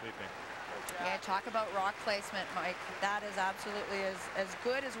 Great sweeping. Yeah, talk about rock placement, Mike. That is absolutely as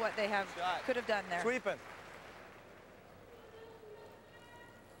good as what they could have done there. Sweeping.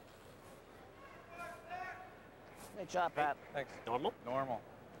 Good shot, Pat. Thanks. Normal? Normal.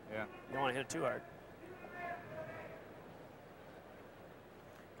 Yeah. You don't want to hit it too hard.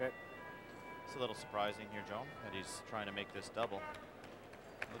 Okay. It's a little surprising here, Joe, that he's trying to make this double.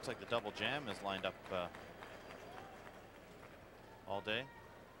 Looks like the double jam is lined up all day.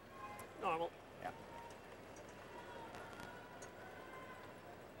 Normal. Yeah.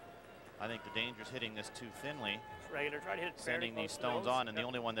 I think the danger is hitting this too thinly. It's regular. Try to hit it Sending these stones on, and the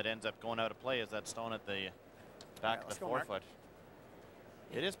only one that ends up going out of play is that stone at the back of the 4 foot.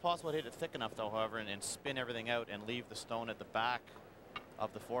 It is possible to hit it thick enough, though, however, and spin everything out and leave the stone at the back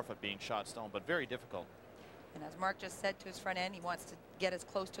of the 4 foot being shot stone, but very difficult. And as Mark just said to his front end, he wants to get as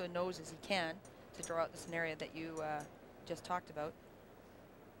close to a nose as he can to draw out the scenario that you just talked about.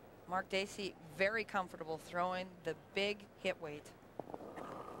 Mark Dacey very comfortable throwing the big hit weight.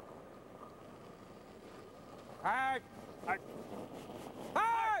 Hard. Hard.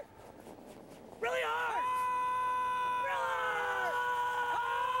 Hard. Really hard.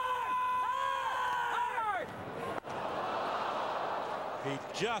 He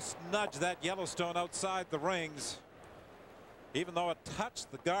just nudged that Yellowstone outside the rings. Even though it touched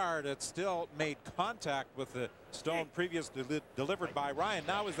the guard, it still made contact with the stone previously delivered by Ryan.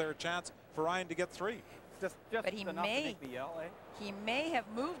 Now is there a chance for Ryan to get 3? Just but he may have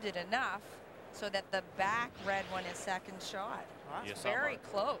moved it enough so that the back red one is second shot. That's very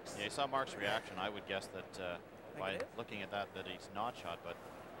close. Yeah, you saw Mark's reaction. I would guess that by looking at that he's not shot, but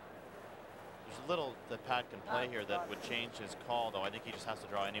there's a little that Pat can play here that would change his call, though. I think he just has to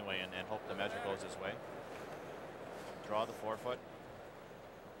draw anyway and hope the measure goes his way. Draw the 4 foot.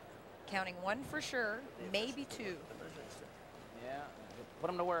 Counting 1 for sure, maybe 2. Yeah, put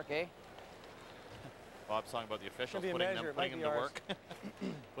him to work, eh? Bob's talking about the officials putting them to work.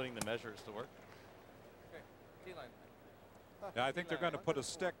 Putting the measures to work. Yeah, I think they're going to put a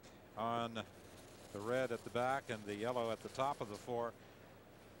stick on the red at the back and the yellow at the top of the 4.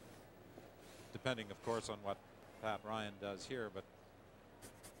 Depending, of course, on what Pat Ryan does here, but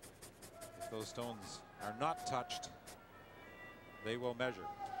if those stones are not touched, they will measure.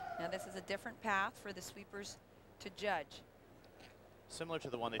 Now this is a different path for the sweepers to judge. Similar to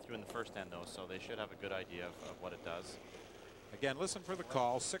the one they threw in the first end, though, so they should have a good idea of what it does. Again, listen for the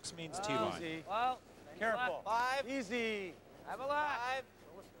call. 6 means T-line. Well, careful. 5. Easy. Have a look. 5.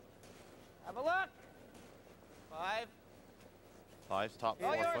 Have a look. 5. 5's top It's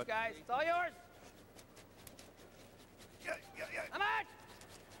all 4 yours, foot. guys. It's all yours. How much?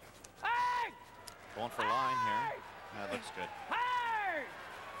 Hey! Going for line here. That looks good. Hey!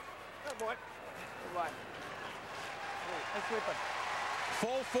 Good boy. Good boy. Let's sweep it.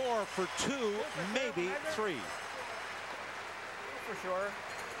 Full 4 for 2, maybe 3. For sure.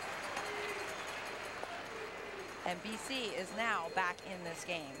 And BC is now back in this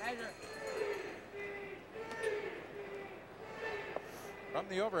game. From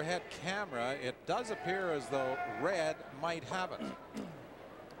the overhead camera, it does appear as though red might have it.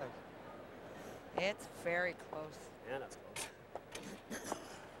 It's very close. Yeah, that's close.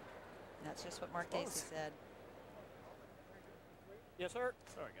 That's just what Mark Dacey said. Yes, sir.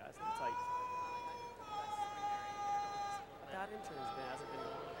 Sorry, guys. I'm tight. That intern's hasn't been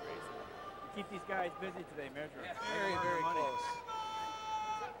going crazy. Keep these guys busy today, measuring. Yeah, very, very close.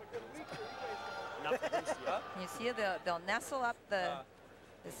 You see, they'll nestle up the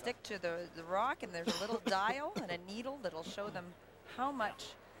stick to the rock, and there's a little dial and a needle that'll show them how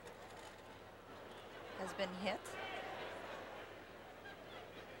much has been hit.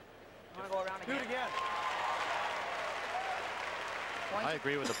 I'm gonna go around again. Do it again. I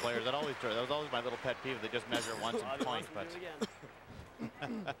agree with the players. That was always my little pet peeve. They just measure once and point, but.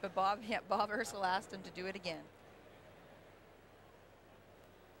 But Bob Ursel asked him to do it again.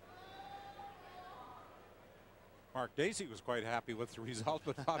 Mark Dacey was quite happy with the result,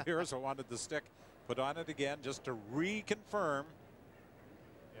 but Bob Ursel wanted the stick put on it again just to reconfirm.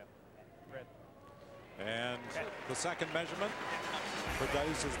 Red. And the second measurement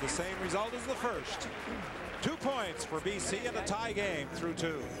produces the same result as the first. 2 points for BC in a tie game through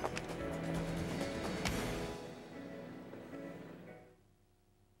 2.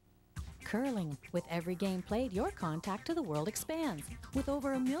 Curling. With every game played, your contact to the world expands. With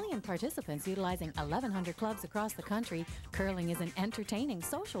over 1 million participants utilizing 1,100 clubs across the country, curling is an entertaining,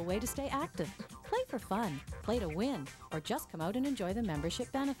 social way to stay active. Play for fun, play to win, or just come out and enjoy the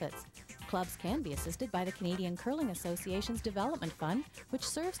membership benefits. Clubs can be assisted by the Canadian Curling Association's Development Fund, which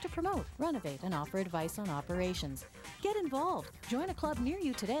serves to promote, renovate, and offer advice on operations. Get involved. Join a club near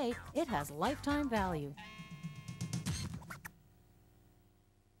you today. It has lifetime value.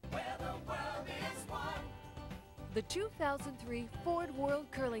 The 2003 Ford World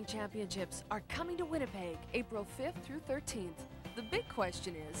Curling Championships are coming to Winnipeg April 5th through 13th. The big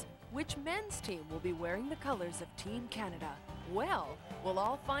question is, which men's team will be wearing the colors of Team Canada? Well, we'll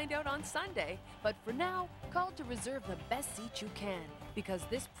all find out on Sunday, but for now, call to reserve the best seat you can, because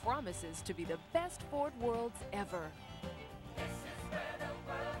this promises to be the best Ford Worlds ever.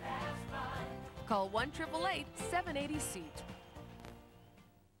 Call 1-888-780-SEAT.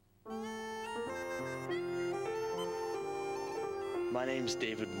 My name's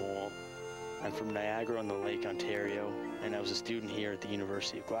David Moll. I'm from Niagara-on-the-Lake, Ontario, and I was a student here at the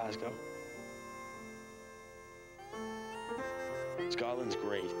University of Glasgow. Scotland's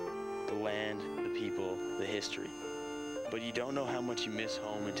great. The land, the people, the history. But you don't know how much you miss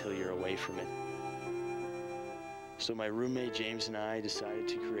home until you're away from it. So my roommate James and I decided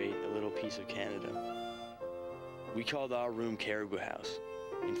to create a little piece of Canada. We called our room Caribou House.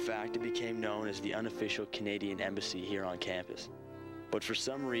 In fact, it became known as the unofficial Canadian embassy here on campus. But for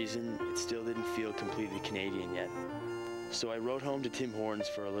some reason, it still didn't feel completely Canadian yet. So I wrote home to Tim Hortons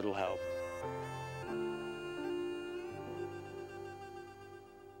for a little help.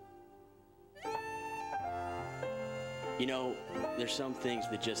 You know, there's some things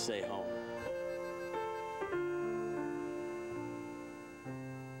that just say home.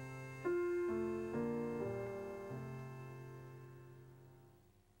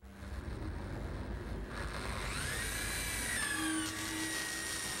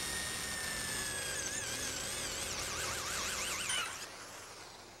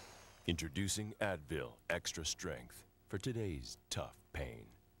 Introducing Advil Extra Strength for today's tough pain.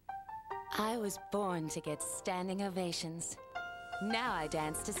 I was born to get standing ovations. Now I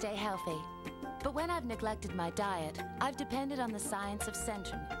dance to stay healthy. But when I've neglected my diet, I've depended on the science of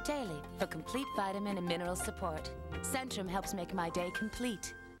Centrum daily for complete vitamin and mineral support. Centrum helps make my day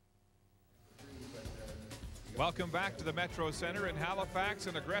complete. Welcome back to the Metro Center in Halifax.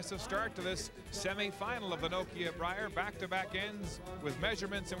 An aggressive start to this semi-final of the Nokia Brier. Back-to-back ends with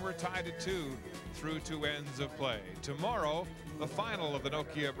measurements, and we're tied at 2 through 2 ends of play. Tomorrow, the final of the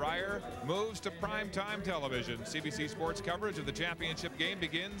Nokia Brier moves to primetime television. CBC Sports coverage of the championship game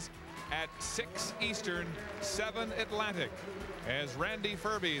begins at 6 Eastern, 7 Atlantic, as Randy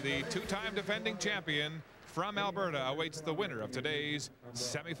Ferbey, the 2-time defending champion from Alberta, awaits the winner of today's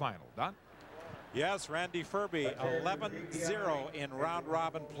semi-final. Don? Yes, Randy Ferbey, 11-0 in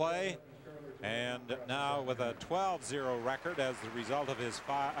round-robin play. And now with a 12-0 record as the result of his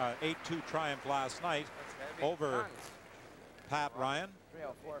 8-2 triumph last night over Pat Ryan.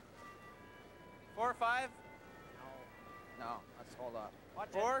 304. 4 or 5? No, let's hold on. Watch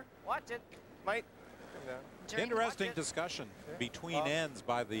 4? It. Watch it. Might. Interesting discussion between ends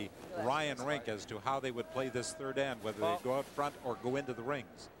by the Ryan rink as to how they would play this third end, whether they go out front or go into the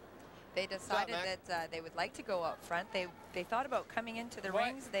rings. They decided that they would like to go up front. They thought about coming into the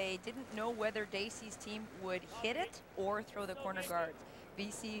rings. They didn't know whether Dacey's team would hit it or throw the corner guards.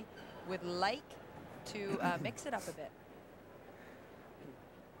 BC would like to mix it up a bit.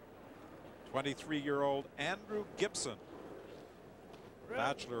 23-year-old Andrew Gibson,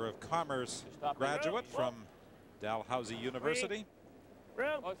 Bachelor of Commerce graduate from Dalhousie University.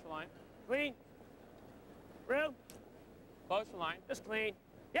 Room. Close the line. Clean. Room. Close the line. Just clean.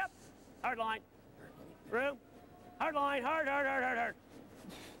 Yep. Hard line. Room. Hard line. Hard, hard, hard, hard, hard.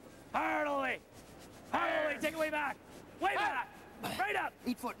 Hard all the way. Hard all the way. Take it way back. Way back. Right up.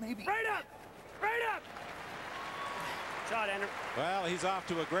 8 foot maybe. Right up. Right up. Shot, Andrew. Well, he's off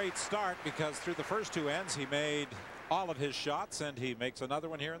to a great start because through the first 2 ends he made all of his shots, and he makes another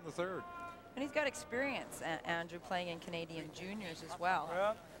one here in the third. And he's got experience, Andrew, playing in Canadian juniors as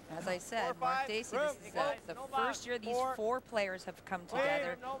well. As I said, Mark Dacey, this is the first year these 4 players have come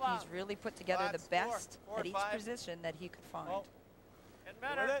together. He's really put together the best at each position that he could find.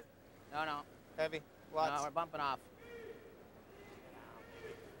 No, no. Heavy. No, we're bumping off.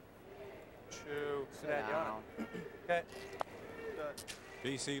 2. Okay.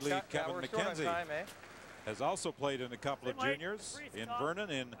 BC lead Kevin McKenzie has also played in a couple of juniors in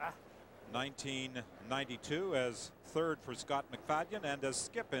Vernon in 1992 as third for Scott McFadden, and as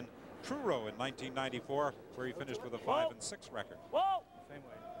skip in Truro in 1994, where he finished with a 5-6 record. Whoa! Same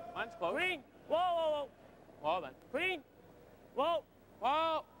way. Mine's close. Clean. Whoa, whoa, whoa. Whoa, then. Clean. Whoa.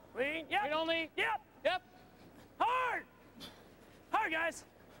 Whoa. Clean. Yep. Clean only. Yep. Yep. Hard. Hard, guys.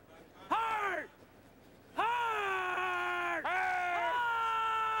 Hard. Hard. Hard.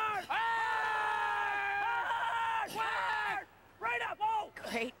 Hard. Hard. Hard. Right up. Oh.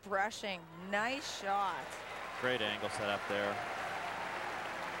 Great brushing. Nice shot. Great angle set up there.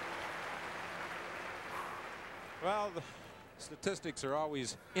 Well, the statistics are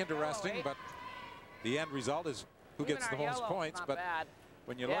always interesting, but the end result is who gets the most points. But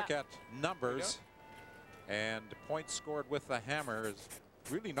when you look at numbers and points scored with the hammer, is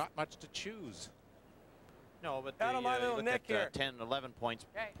really not much to choose. No, but the, look at 10, 11 points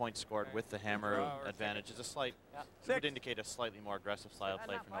scored with the hammer advantage is a slight, would indicate a slightly more aggressive style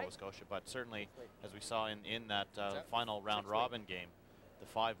play for Nova Scotia. But certainly, as we saw in that final round robin game, the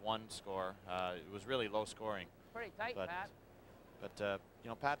 5-1 score, it was really low scoring. Pretty tight, Pat. But you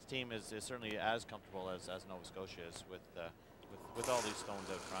know, Pat's team is certainly as comfortable as Nova Scotia is with all these stones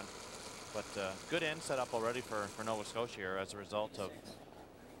out front. But good end set up already for Nova Scotia here as a result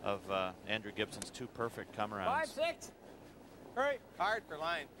of Andrew Gibson's 2 perfect come rounds. 5-6. Hurry. Hard for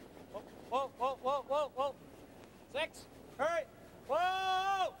line. Whoa, whoa, whoa, whoa, whoa. 6. Hurry.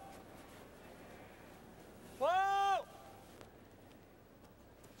 Whoa. Whoa.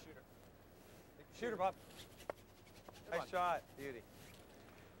 Shooter. Shooter, Bob. Nice shot. Beauty.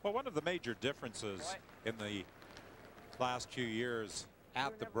 Well, one of the major differences in the last few years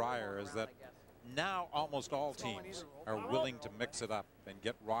at the Brier is that now almost all teams are willing to mix it up and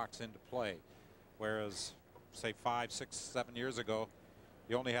get rocks into play, whereas say 5, 6, 7 years ago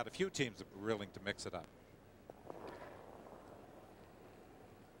you only had a few teams that were willing to mix it up.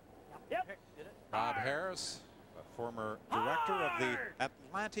 Rob Harris, a former director of the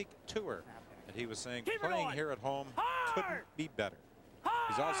Atlantic Tour, and he was saying playing here at home couldn't be better.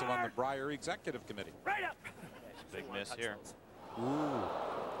 He's also on the Brier Executive Committee. Right up. Big miss here. Ooh,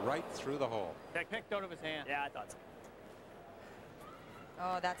 right through the hole. Picked out of his hand. Yeah, I thought so.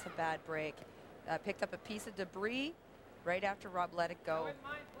 Oh, that's a bad break. Picked up a piece of debris right after Rob let it go.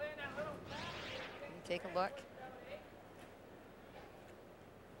 Can you take a look?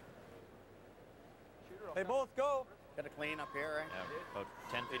 They both go. Got to clean up here, right? Yeah, about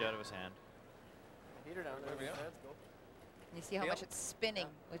 10 feet out of his hand. Heater down there. Let's go. You see how much it's spinning,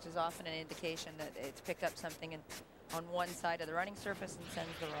 which is often an indication that it's picked up something on one side of the running surface and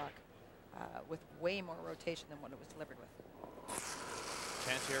sends the rock with way more rotation than what it was delivered with.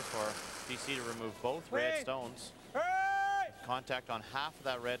 Chance here for BC to remove both red stones. Contact on half of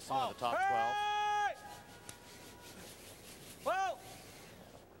that red stone at the top 12. Whoa!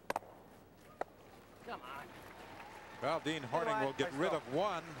 Come on. Well, Dean Horning will get rid of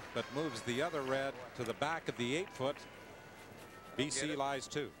one, but moves the other red to the back of the 8-foot. BC lies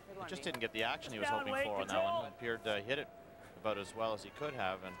 2. He just didn't get the action he was hoping for on that one. It appeared to hit it about as well as he could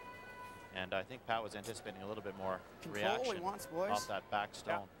have, and I think Pat was anticipating a little bit more reaction off that back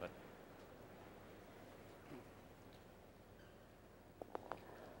stone. But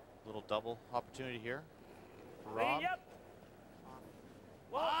little double opportunity here for Rob.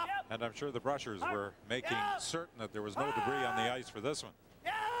 And I'm sure the brushers were making certain that there was no debris on the ice for this one.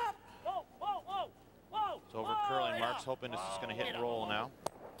 So over curling marks, hoping this is going to hit and roll now.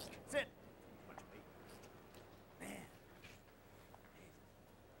 Sit.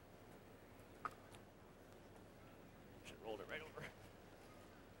 Should roll it right over.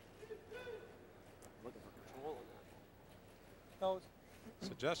 Looking for control on that.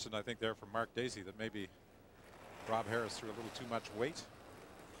 Suggestion, I think, there from Mark Dacey that maybe Rob Harris threw a little too much weight.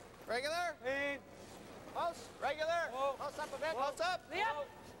 Regular. Clean. Close. Regular. Whoa. Close up a bit. Whoa. Close up. Yep.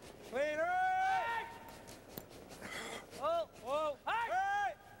 Clean. Whoa. Whoa. Hard.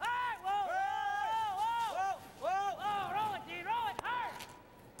 Hey. Hard. Whoa. Whoa. Whoa. Whoa. Roll it, Dean. Roll it hard.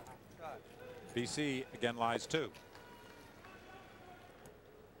 BC again lies 2.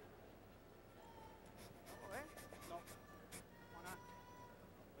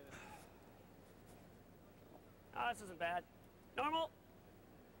 Oh, this isn't bad. Normal.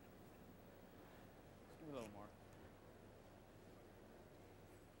 Just give me a little more.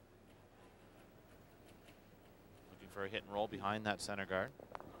 Looking for a hit and roll behind that center guard.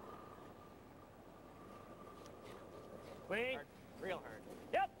 Clean. Hard. Real hard.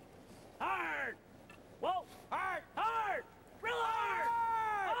 Yep. Hard. Whoa. Hard. Hard. Real hard.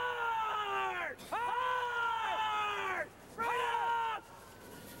 Hard. Hard. Right up.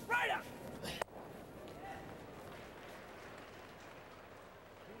 Right up.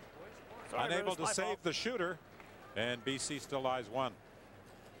 Unable to save the shooter, and BC still lies 1.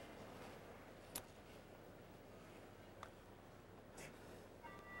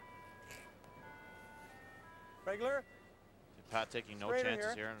 Regular. Pat taking no Straighter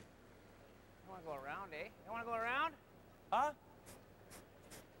chances here. here. You want to go around, eh? You want to go around? Huh?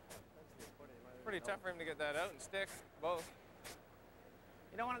 Pretty tough for him to get that out and stick both.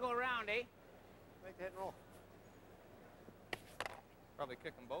 You don't want to go around, eh? Make the hit and roll. Probably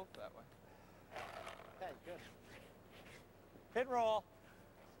kick them both that way. Okay, good. Hit and roll.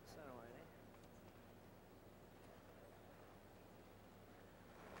 Center line,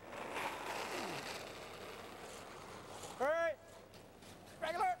 eh? Hurry!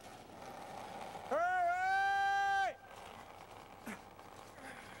 Regular! Hurry!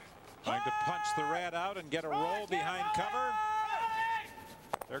 Trying to punch the red out and get a roll behind cover.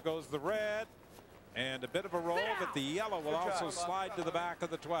 There goes the red. And a bit of a roll, but the yellow will also slide to the back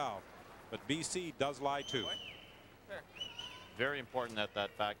of the 12. But BC does lie 2. Very important that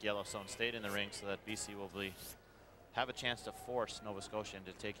that back yellow zone stayed in the ring so that BC will have a chance to force Nova Scotia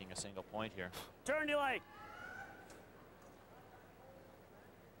into taking a single point here. Turn you like.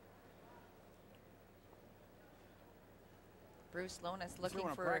 Bruce Lonas looking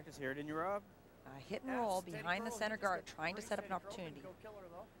for practice here, didn't you, Rob? a hit and roll behind the center guard, trying to set up an opportunity.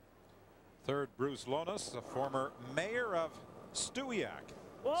 Third, Bruce Lonas, a former mayor of Stewiacke.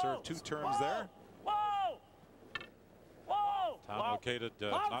 Served 2 terms there. Whoa! Whoa! Town located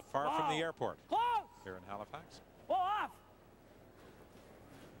not far from the airport here in Halifax. Whoa, off!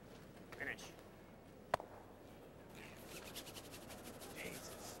 Finish.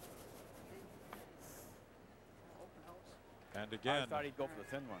 And again, I thought he'd go for the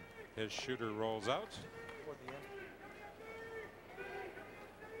thin one. His shooter rolls out.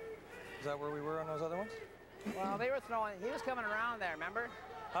 Is that where we were on those other ones? Well, they were throwing. He was coming around there, remember?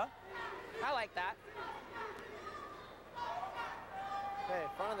 Huh? I like that. Okay,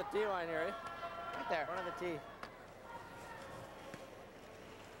 front of the tee line here, eh? Right there. Front of the tee.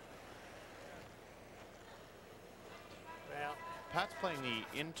 Well, Pat's playing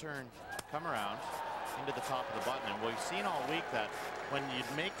the intern come around into the top of the button, and we've seen all week that when you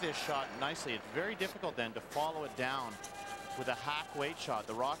make this shot nicely, it's very difficult then to follow it down with a hack weight shot.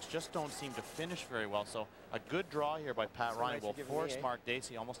 The rocks just don't seem to finish very well. So a good draw here by Pat Ryan will force Mark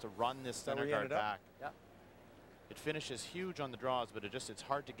Dacey almost to run this center guard back. Yep. It finishes huge on the draws, but it's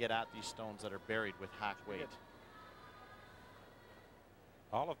hard to get at these stones that are buried with hack weight.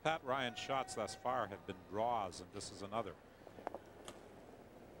 All of Pat Ryan's shots thus far have been draws, and this is another.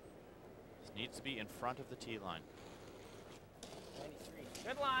 This needs to be in front of the tee line. 93.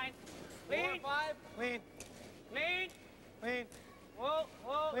 Good line. Clean. 4, 5. Clean. Clean. Clean. Whoa,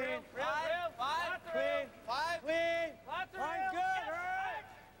 whoa. Clean. Real, 5. Clean. 5. Clean. Lots of Line real. good.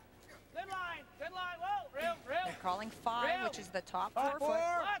 Yes. Good line. Good line. Whoa. Real. They're calling 5, which is the top 4 foot.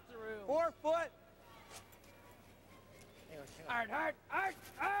 Lots of room. 4 foot. Hard, hard, hard,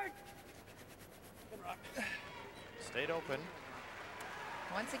 hard. Good rock. Stayed open.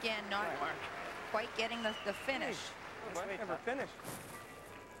 Once again, not quite getting the finish. Never finished.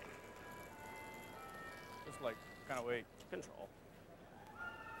 Just like kind of weight control.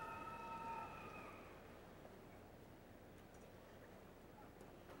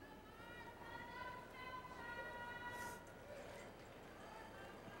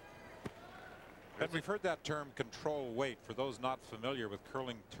 And we've heard that term control weight. For those not familiar with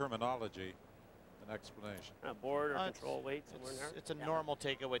curling terminology, an explanation. Board or control weight somewhere in there. It's a normal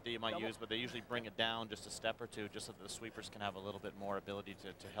takeaway that you might use, but they usually bring it down just a step or two just so that the sweepers can have a little bit more ability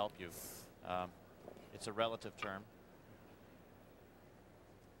to help you. It's a relative term.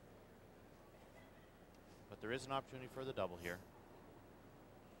 But there is an opportunity for the double here.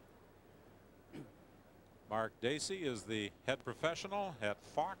 Mark Dacey is the head professional at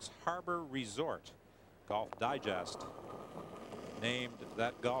Fox Harbor Resort. Golf Digest named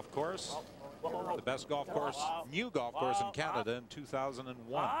that golf course the best golf course, new golf course in Canada in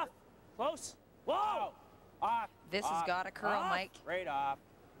 2001. Off. Close. Whoa! Off. This has got to curl, Mike. Right off.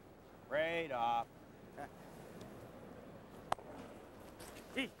 Right off.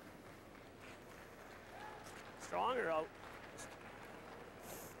 Strong or out?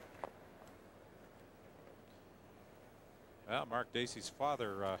 Well, Mark Dacey's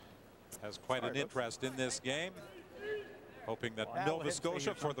father has quite an interest in this game, hoping that Nova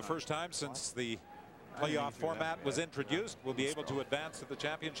Scotia, for the first time since the playoff format was introduced, will be able to advance to the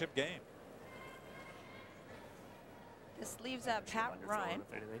championship game. This leaves Pat Ryan.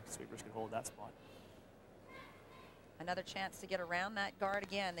 If anything, sweepers can hold that spot. Another chance to get around that guard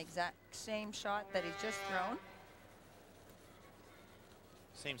again. The exact same shot that he's just thrown.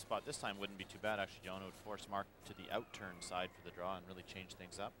 Same spot this time wouldn't be too bad, actually, Joan. It would force Mark to the out-turn side for the draw and really change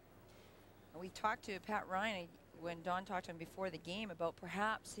things up. We talked to Pat Ryan when Don talked to him before the game about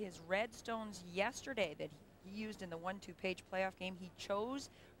perhaps his red stones yesterday that he used in the 1-2 page playoff game. He chose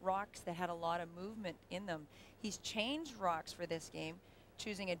rocks that had a lot of movement in them. He's changed rocks for this game,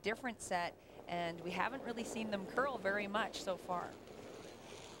 choosing a different set, and we haven't really seen them curl very much so far.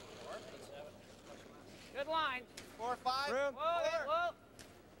 Good line. 4, 5. Room. Whoa.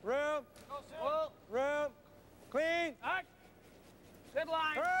 Room. Room. Clean. Hard. Good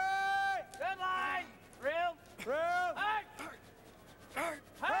line. Hurry. Good line. Room. Room. Hard. Hard.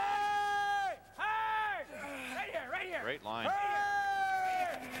 Hard. Hard. Right here. Right here. Great line.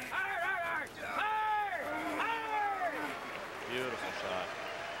 Hard. Hard. Hard. Hard. Beautiful shot.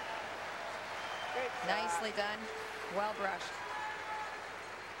 Nicely done. Well brushed.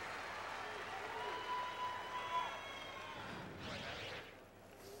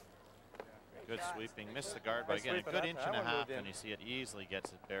 Good sweeping. Missed the guard, but again, a good inch and a half, and you see it easily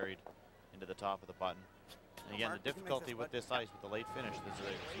gets it buried into the top of the button. And again, the difficulty with this ice, with the late finish, there's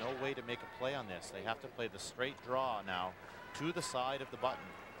no way to make a play on this. They have to play the straight draw now to the side of the button.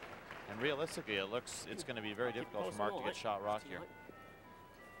 And realistically, it's going to be very difficult for Mark to get shot rock here.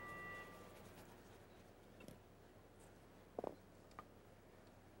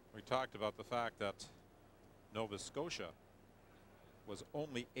 We talked about the fact that Nova Scotia was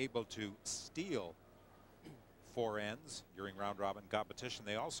only able to steal 4 ends during round robin competition.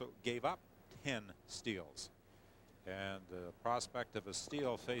 They also gave up 10 steals. And the prospect of a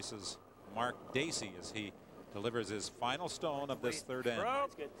steal faces Mark Dacey as he delivers his final stone of this third end.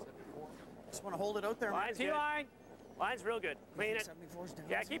 Just want to hold it out there. Line's T-line. Line's real good. Clean it.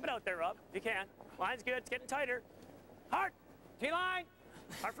 Yeah, keep it out there, Rob, if you can. Line's good. It's getting tighter. Hard. T-line.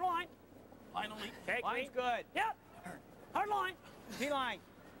 Hard for line. Finally. Okay, Line's good. Yep. Hard line. T-line.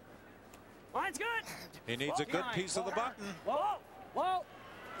 Line's good. He needs a good piece of the button. Whoa. Whoa.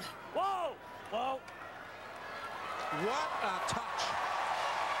 Whoa. Whoa. What a touch.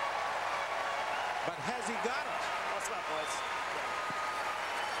 But has he got it? What's up, boys?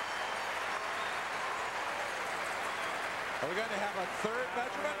 Are we going to have a third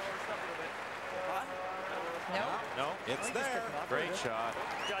measurement? No. No. It's there. Great shot.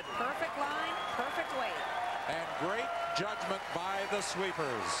 Perfect line, perfect weight. And great judgment by the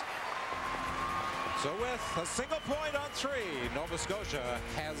sweepers. So with a single point on 3, Nova Scotia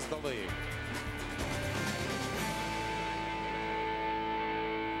has the lead.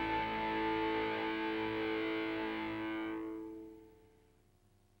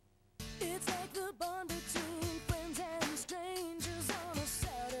 It's like the bond between friends and strangers on a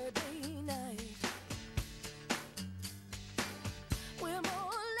Saturday night. We're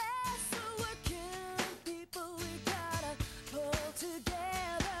more or less a working people. We gotta pull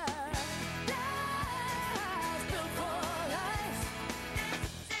together. Lives built for life.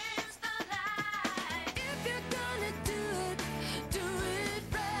 This is the life. If you're gonna do it,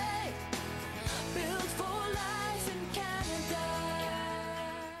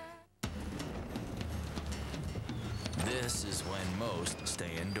 This is when most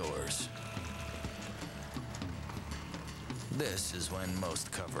stay indoors. This is when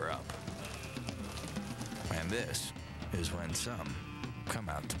most cover up. And this is when some come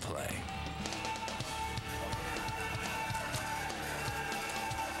out to play.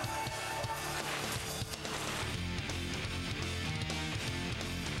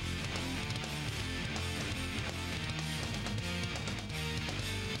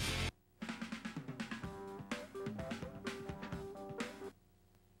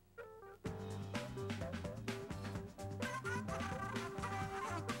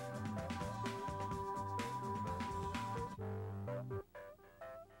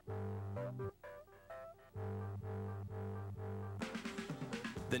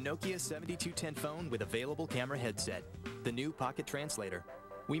 The Nokia 7210 phone with available camera headset. The new Pocket Translator.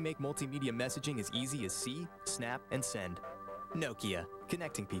 We make multimedia messaging as easy as see, snap, and send. Nokia,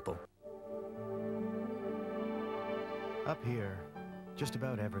 connecting people. Up here, just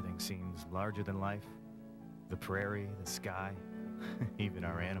about everything seems larger than life. The prairie, the sky, even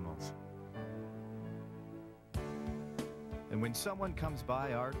our animals. And when someone comes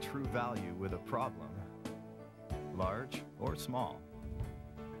by our true value with a problem, large or small,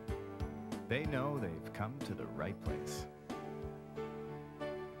 they know they've come to the right place.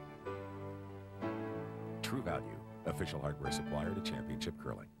 True Value, official hardware supplier to Championship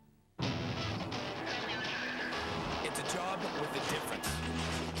Curling. It's a job with a difference.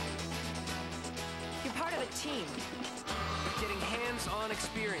 You're part of a team. You're getting hands-on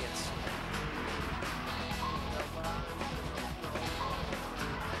experience.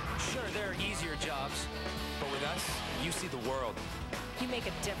 Sure, there are easier jobs, but with us, you see the world. You make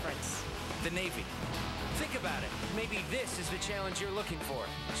a difference. The Navy. Think about it. Maybe this is the challenge you're looking for.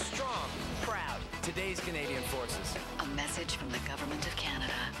 Strong, proud. Today's Canadian Forces. A message from the Government of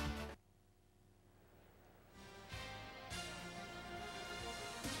Canada.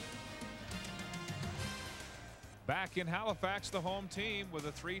 Back in Halifax, the home team with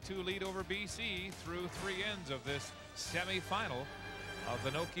a 3-2 lead over BC through 3 ends of this semi-final of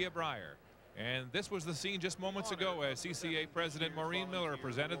the Nokia Brier. And this was the scene just moments ago as CCA President Maureen Miller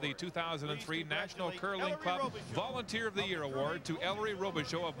presented the 2003 National Curling Club Volunteer of the Year Award to Ellery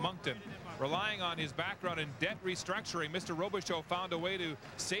Robichaud of Moncton. Relying on his background in debt restructuring, Mr. Robichaud found a way to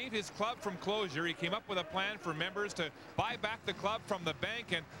save his club from closure. He came up with a plan for members to buy back the club from the bank,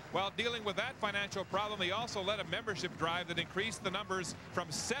 and while dealing with that financial problem, he also led a membership drive that increased the numbers from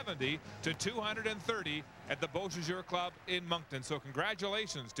 70 to 230 at the Beausejour Club in Moncton. So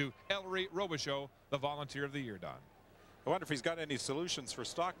congratulations to Ellery Robichaud, the Volunteer of the Year, Don. I wonder if he's got any solutions for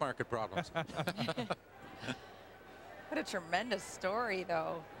stock market problems. What a tremendous story,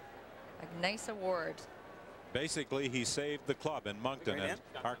 though. A nice award. Basically, he saved the club in Moncton, and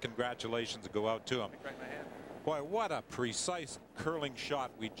our congratulations go out to him. Boy, what a precise curling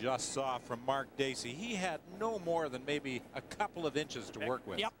shot we just saw from Mark Dacey. He had no more than maybe a couple of inches to work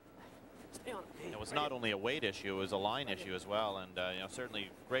with. Yep. It was not only a weight issue, it was a line issue as well, and you know,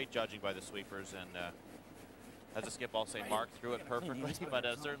 certainly great judging by the sweepers. And as a skip, I'll say Mark threw it perfectly, but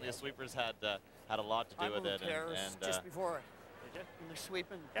certainly the sweepers had a lot to do with it. And just before when they're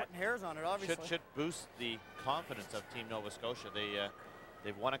sweeping, putting hairs on it, obviously. Should boost the confidence of Team Nova Scotia.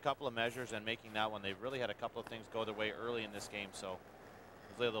 They've won a couple of measures, and making that one, they've really had a couple of things go their way early in this game. So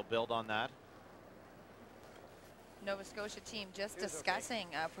hopefully they'll build on that. Nova Scotia team just discussing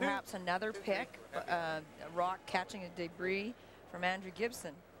perhaps another pick, a rock catching a debris from Andrew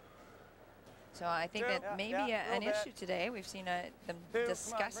Gibson. So I think that may be an issue today. We've seen them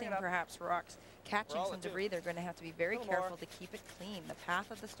discussing perhaps rocks catching some debris. They're going to have to be very careful to keep it clean. The path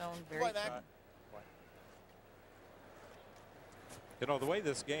of the stone very clean. You know, the way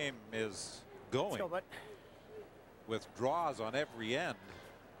this game is going, with draws on every end,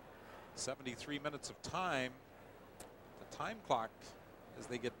 73 minutes of time, the time clock as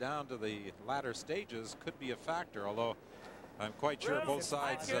they get down to the latter stages could be a factor, although I'm quite sure both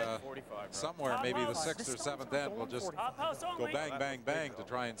sides somewhere, maybe the 6th or 7th end, will just go bang, bang, bang to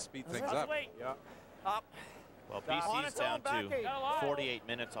try and speed things up. Well, BC's down to 48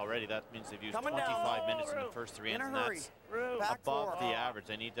 minutes already. That means they've used 25 minutes in the first 3 ends, and that's above the average.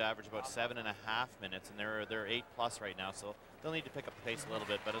 They need to average about 7.5 minutes, and they're 8+ right now, so they'll need to pick up the pace a little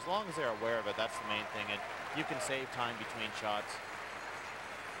bit. But as long as they're aware of it, that's the main thing, and you can save time between shots.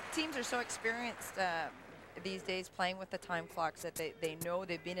 Teams are so experienced these days playing with the time clocks that they know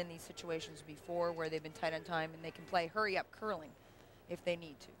they've been in these situations before where they've been tight on time, and they can play hurry-up curling if they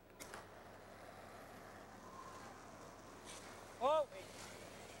need to. Whoa!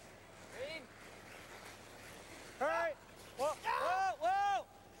 Green! All right! Whoa! Whoa! Whoa!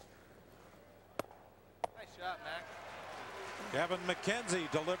 Nice shot, Mac. Kevin McKenzie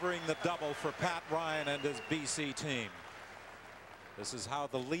delivering the double for Pat Ryan and his BC team. This is how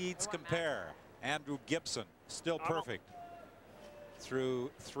the leads compare. Andrew Gibson still perfect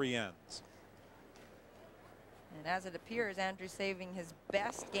through 3 ends. And as it appears, Andrew's saving his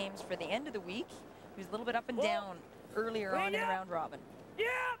best games for the end of the week. He was a little bit up and down earlier on in the round robin. Yeah.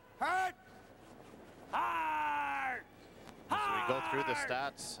 Hard. Hard. So we go through the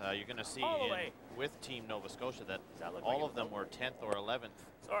stats. You're going to see with Team Nova Scotia that all of them were 10th or 11th.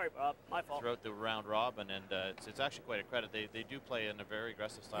 Sorry, Bob. My fault. Throughout the round robin, and it's actually quite a credit. They do play in a very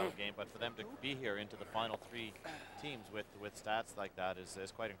aggressive style of game, but for them to be here into the final 3 teams with stats like that is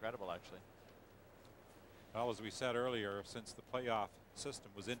quite incredible, actually. Well, as we said earlier, since the playoff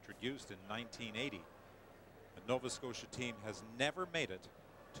system was introduced in 1980, the Nova Scotia team has never made it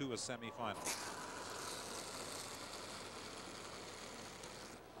to a semifinal.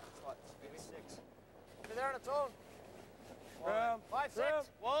 Maybe 6. Over there on its own. 5,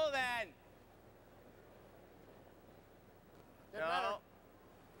 6. Whoa, then. No.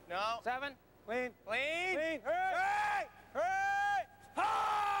 No. 7. Clean. Clean. Clean. Hurry. Hurry.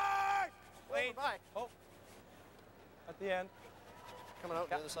 Hard. Clean. Oh. At the end. Coming out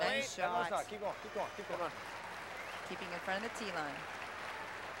the other side. Nice shot. Keep going. Keep going. Keep going. Keeping in front of the tee line.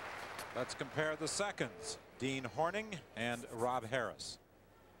 Let's compare the seconds. Dean Horning and Rob Harris.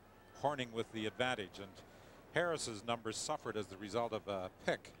 Horning with the advantage, and Harris's numbers suffered as the result of a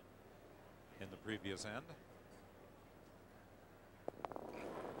pick in the previous end.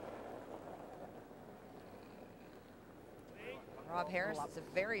 Rob Harris is a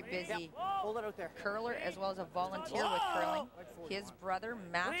very busy curler as well as a volunteer with curling. His brother,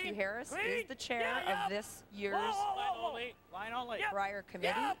 Matthew Harris, is the chair of this year's Brier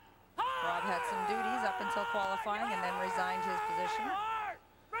Committee. Rob had some duties up until qualifying and then resigned his position.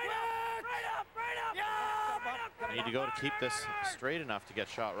 You need to go to keep this straight enough to get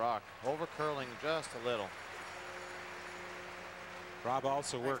shot rock. Over curling just a little. Rob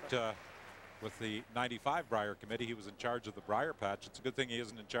also worked with the 95 Brier Committee. He was in charge of the Brier patch. It's a good thing he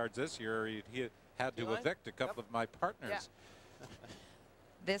isn't in charge this year. He had to evict a couple of my partners.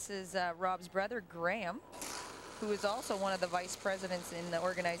 This is Rob's brother, Graham, who is also one of the vice presidents in the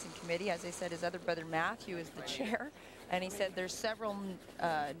organizing committee. As I said, his other brother, Matthew, is the chair. And he said there's several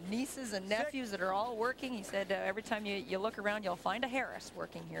nieces and nephews that are all working. He said every time you look around, you'll find a Harris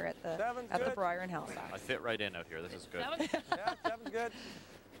working here at the Brier in Halifax. I fit right in out here. This is good. Yeah, 7's good.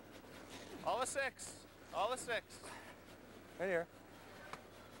 All the 6. All the 6. Right here.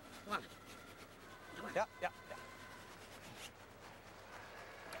 Come on. Yeah.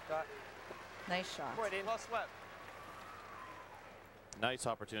 Shot. Nice shot. Close sweat. Nice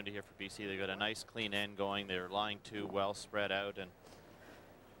opportunity here for BC. They got a nice clean end going. They're lying 2 well spread out, and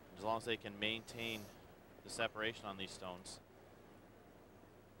as long as they can maintain the separation on these stones,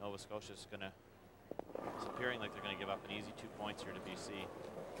 Nova Scotia's gonna. It's appearing like they're gonna give up an easy 2 points here to BC.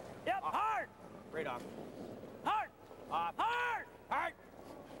 Yep, hard. Right off. Hard. Hard. Hard.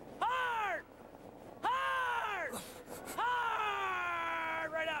 Hard. Hard.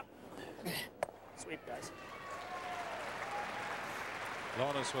 Hard. Right up. Sweep, guys.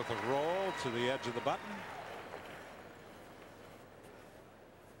 Lonis with a roll to the edge of the button.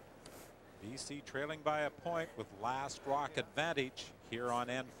 BC trailing by a point with last rock advantage here on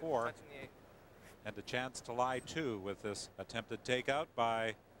N4. And a chance to lie 2 with this attempted takeout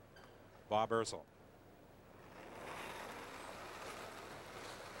by Bob Ursel.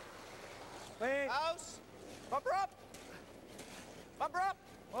 Clean. House. Bumper up. Bumper up.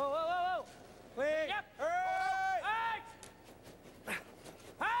 Whoa, whoa, whoa, whoa. Clean. Yep. Hurry.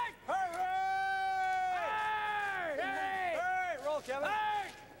 Hurry. Roll, Kevin.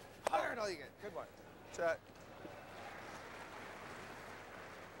 Hard. All you get. Good one. Set.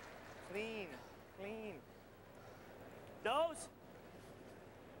 Clean. Clean. Nose.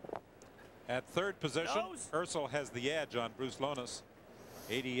 At third position, Nose. Ursel has the edge on Bruce Lonis,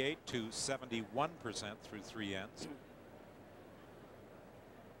 88 to 71% through 3 ends.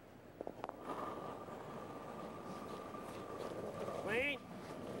 Clean.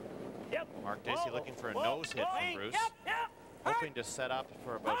 Yep. Mark Dacey looking for a nose hit from Bruce. Yep. Hoping to set up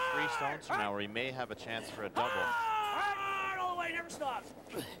for about 3 stones from now where he may have a chance for a double. Hard. All the way. Never stops.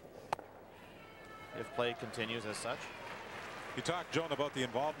 If play continues as such. You talked, Joan, about the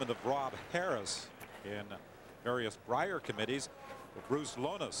involvement of Rob Harris in various Brier committees. Well, Bruce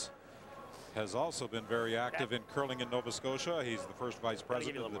Lonis has also been very active in curling in Nova Scotia. He's the first vice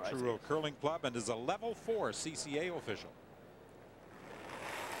president of the Truro Curling Club and is a level 4 CCA official.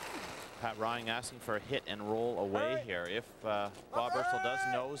 Pat Ryan asking for a hit and roll away here. If Bob Ursel does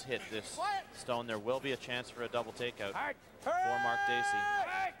nose hit this stone, there will be a chance for a double takeout for Mark Dacey.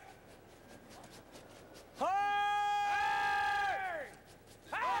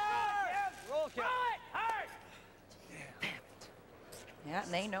 Yeah,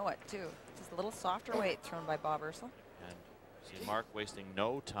 and they know it too. It's a little softer weight thrown by Bob Ursel. And see Mark wasting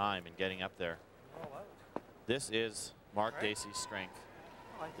no time in getting up there. This is Mark Dacey's strength.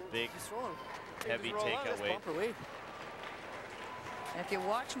 The big, heavy takeout weight. And if you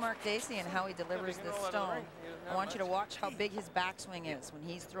watch Mark Dacey and how he delivers this stone, I want you to watch how big his backswing is when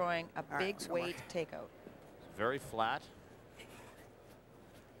he's throwing a big weight takeout. Very flat.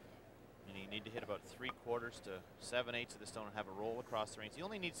 And you need to hit about 3/4 to 7/8 of the stone and have a roll across the rings. He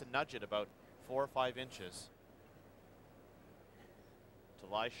only needs to nudge it about 4 or 5 inches to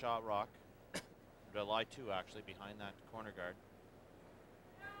lie shot rock. To lie 2 actually behind that corner guard.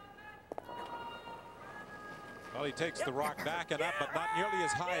 Well, he takes the rock back and up, but not nearly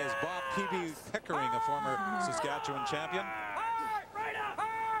as high as Bob P.B. Pickering, a former Saskatchewan champion.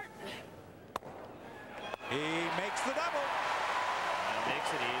 He makes the double. And makes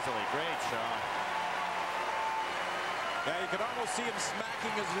it easily. Great shot. Yeah, you could almost see him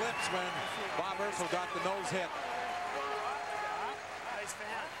smacking his lips when Bob Ursel got the nose hit. Nice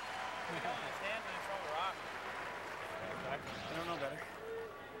fan. Stand when you throw the rock. I don't know better.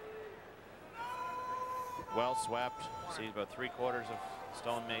 Well swept. See about 3/4 of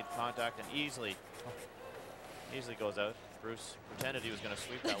stone made contact and easily goes out. Bruce pretended he was going to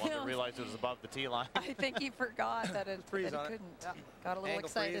sweep that one, but realized it was above the tee line. I think he forgot that it couldn't. Yeah. Got a little Angle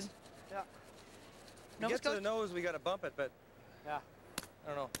excited. freeze. Yeah. To get to the nose, we got to bump it, but yeah, I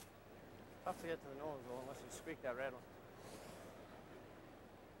don't know. Tough to get to the nose though, unless you squeak that red one.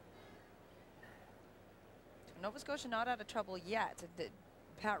 Nova Scotia not out of trouble yet.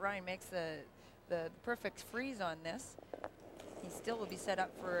 Pat Ryan makes the perfect freeze on this. He still will be set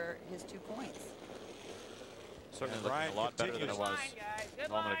up for his 2 points. Certainly looking a lot better than it was a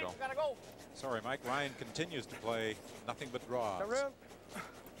moment ago. Go. Sorry, Mike. Ryan continues to play nothing but draws. Got room.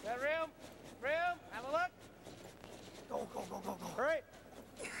 Got room. Room. Have a look. Go, go, go, go, go. All right.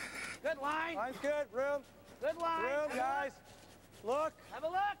 Good line. Line's good. Room. Good line. Room, guys. Look. Have a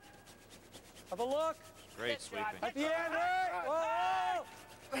look. Have a look. Great sweeping. At the end, right? Whoa, whoa.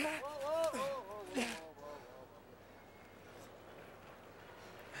 Whoa, whoa, whoa, whoa, whoa.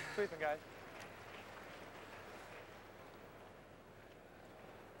 Sweeping, guys.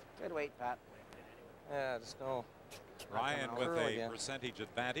 Good weight, Pat. Yeah, just no. Ryan with a percentage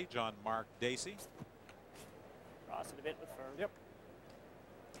advantage on Mark Dacey. Cross it a bit with firm. Yep.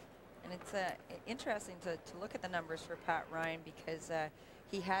 And it's interesting to look at the numbers for Pat Ryan because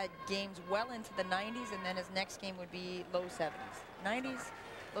he had games well into the 90s, and then his next game would be low 70s. 90s,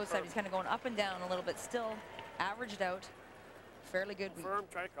 low 70s, kind of going up and down a little bit, still averaged out. Fairly good week. Firm,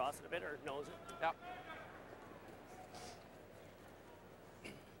 try to cross it a bit or nose it. Yep.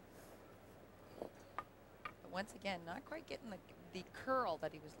 But once again, not quite getting the curl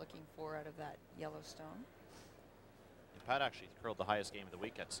that he was looking for out of that Yellowstone. Pat actually curled the highest game of the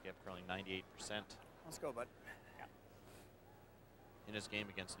week at Skip, curling 98%. Let's go, bud. Yeah. In his game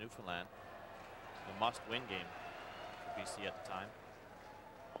against Newfoundland. The must-win game for BC at the time.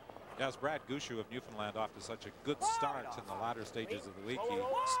 Yes, Brad Gushu of Newfoundland off to such a good start in the latter stages of the week. He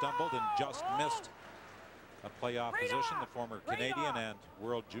stumbled and just missed a playoff position, the former Canadian and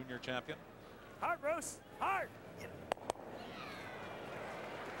world junior champion. Hard, Bruce. Hard.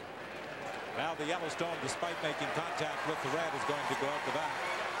 Now the Yellowstone, despite making contact with the red, is going to go out the back.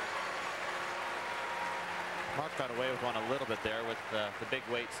 Mark got away with one a little bit there with the big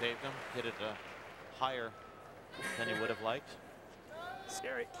weight saved him. Hit it higher than he would have liked.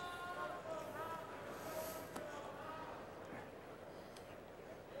 Scary.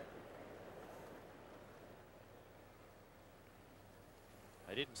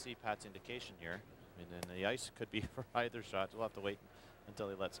 I didn't see Pat's indication here. I mean, then the ice could be for either shot. We'll have to wait until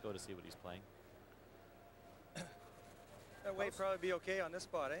he lets go to see what he's playing. That weight probably be okay on this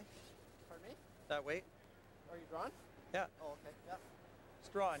spot, eh? Pardon me? That weight? Are you drawn? Yeah. Oh, okay. Yeah. It's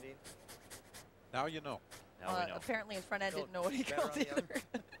drawn, Dean. Now you know. Now we know. Apparently his front end didn't know what he called either.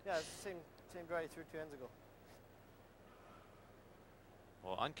 Yeah, it's the same draw you threw 2 ends ago.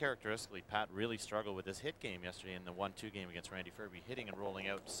 Well, uncharacteristically, Pat really struggled with his hit game yesterday in the 1-2 game against Randy Ferbey, hitting and rolling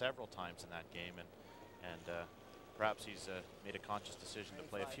out several times in that game, and perhaps he's made a conscious decision to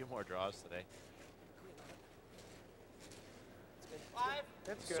play a few more draws today.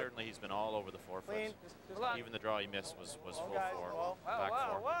 That's good. Certainly, he's been all over the forefoot. Clean. Even the draw he missed was full guys. four, Whoa. back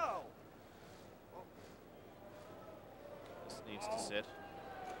Whoa, four. whoa. This needs to sit.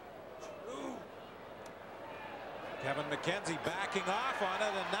 Kevin McKenzie backing off on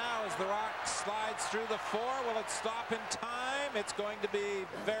it, and now as the rock slides through the 4, will it stop in time? It's going to be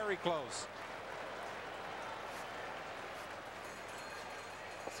very close.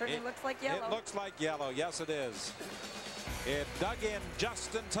 Certainly looks like yellow. It looks like yellow. Yes, it is. It dug in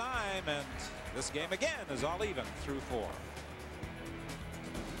just in time, and this game again is all even through 4.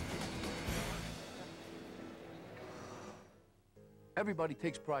 Everybody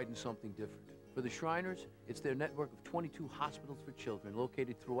takes pride in something different. For the Shriners, it's their network of 22 hospitals for children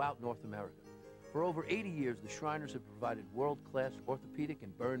located throughout North America. For over 80 years, the Shriners have provided world-class orthopedic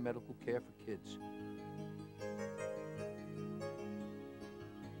and burn medical care for kids.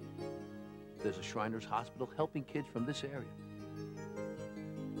 There's a Shriners Hospital helping kids from this area.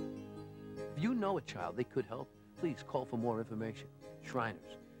 If you know a child they could help, please call for more information.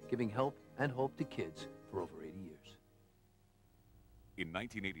 Shriners, giving help and hope to kids for over 80 years. In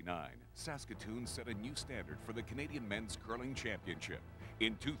 1989, Saskatoon set a new standard for the Canadian Men's Curling Championship.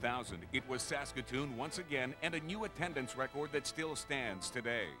 In 2000, it was Saskatoon once again, and a new attendance record that still stands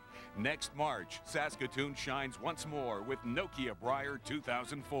today. Next March, Saskatoon shines once more with Nokia Brier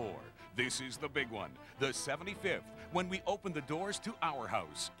 2004. This is the big one, the 75th, when we open the doors to our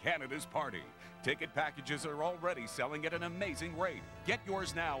house, Canada's Party. Ticket packages are already selling at an amazing rate. Get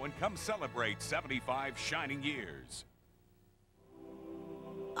yours now and come celebrate 75 shining years.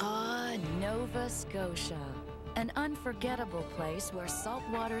 Ah, Nova Scotia. An unforgettable place where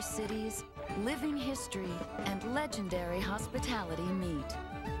saltwater cities, living history, and legendary hospitality meet.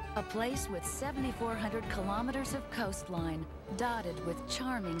 A place with 7,400 kilometers of coastline dotted with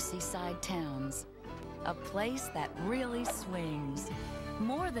charming seaside towns. A place that really swings.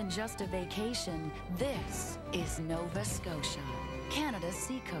 More than just a vacation, this is Nova Scotia, Canada's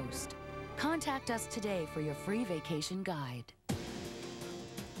seacoast. Contact us today for your free vacation guide.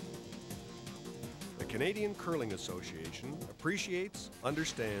 The Canadian Curling Association appreciates,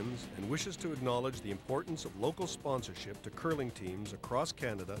 understands, and wishes to acknowledge the importance of local sponsorship to curling teams across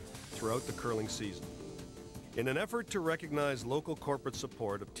Canada throughout the curling season. In an effort to recognize local corporate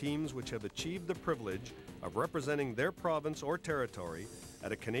support of teams which have achieved the privilege of representing their province or territory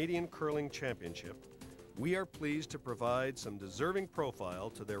at a Canadian Curling Championship, we are pleased to provide some deserving profile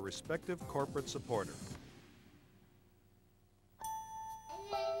to their respective corporate supporter.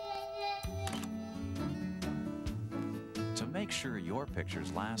 To make sure your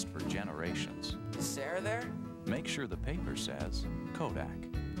pictures last for generations, Is Sarah there? make sure the paper says Kodak.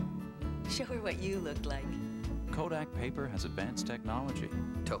 Show her what you look like. Kodak paper has advanced technology.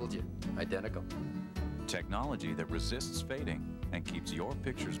 Told you, identical. Technology that resists fading and keeps your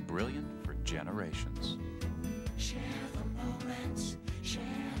pictures brilliant for generations. Share the moments, share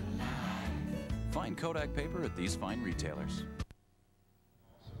life. Find Kodak paper at these fine retailers.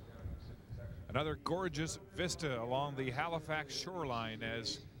 Another gorgeous vista along the Halifax shoreline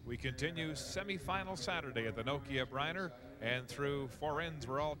as we continue semifinal Saturday at the Nokia Brier, and through 4 ends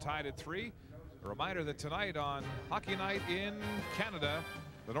we're all tied at 3. A reminder that tonight on Hockey Night in Canada,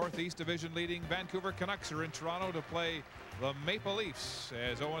 the Northeast Division leading Vancouver Canucks are in Toronto to play the Maple Leafs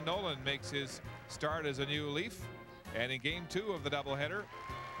as Owen Nolan makes his start as a new Leaf. And in game 2 of the doubleheader,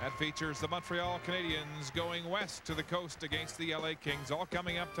 that features the Montreal Canadiens going west to the coast against the LA Kings, all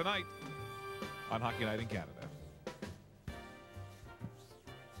coming up tonight on Hockey Night in Canada.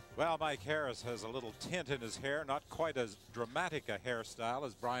 Well, Mike Harris has a little tint in his hair, not quite as dramatic a hairstyle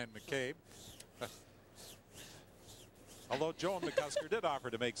as Brian McCabe. Although Joan McCusker did offer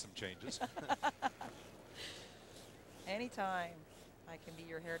to make some changes. Anytime I can be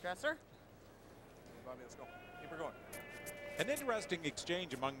your hairdresser. Bobby, let's go. Keep her going. An interesting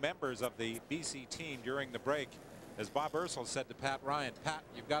exchange among members of the BC team during the break, as Bob Ursel said to Pat Ryan, Pat,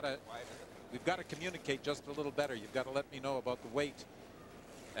 we've got to communicate just a little better. You've got to let me know about the weight,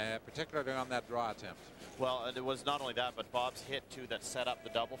 particularly on that draw attempt. Well, it was not only that, but Bob's hit too that set up the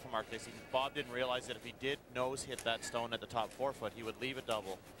double for Mark Dacey. Bob didn't realize that if he did nose hit that stone at the top 4 foot, he would leave a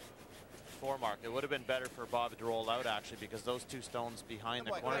double for Mark. It would have been better for Bob to roll out actually, because those 2 stones behind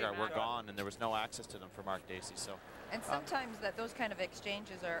the corner guard were gone and there was no access to them for Mark Dacey. So. And sometimes those kind of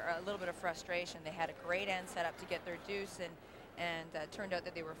exchanges are a little bit of frustration. They had a great end set up to get their deuce, and turned out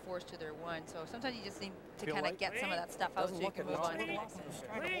that they were forced to their 1. So sometimes you just need to kind of get some of that stuff out so you can move on to the next one.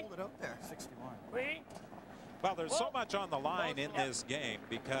 Trying to hold it out there. 61. Well, there's so much on the line in this game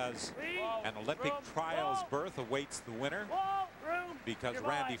because an Olympic trials berth awaits the winner, because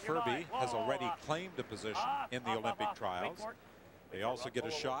Randy Furby has already claimed a position in the Olympic trials. They also get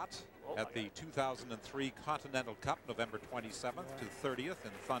a shot at the 2003 Continental Cup, November 27th to 30th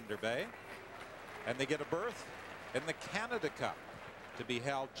in Thunder Bay. And they get a berth in the Canada Cup to be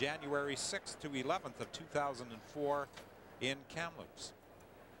held January 6th to 11th of 2004 in Kamloops.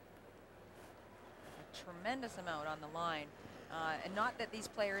 A tremendous amount on the line. And not that these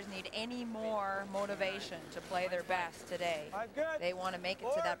players need any more motivation to play their best today. They want to make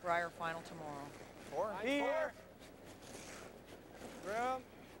it to that Brier final tomorrow. Be here. Room.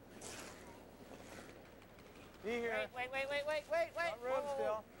 Be here. Wait. Not room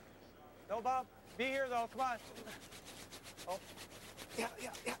still. No, Bob. Be here, though. Come on. Oh. Yeah.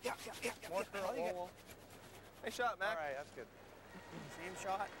 More curl. Nice shot, Mac. All right, that's good. Same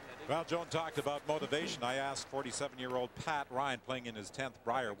shot. Well, Joan talked about motivation. I asked 47-year-old Pat Ryan, playing in his 10th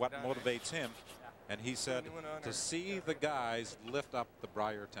Brier, what motivates him. And he said to see the guys lift up the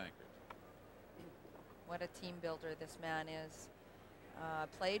Brier tankard. What a team builder this man is.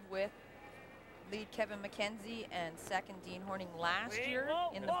 Played with lead Kevin McKenzie and second Dean Horning last year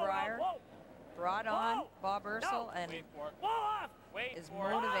in the Brier. Brought on Bob Ursel and is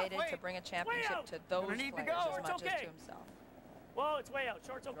motivated to bring a championship to those players as much as to himself. Whoa, it's way out.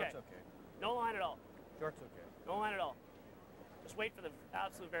 Short's okay. Short's okay. No line at all. Short's okay. No line at all. Just wait for the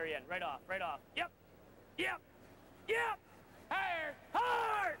absolute very end. Right off. Yep.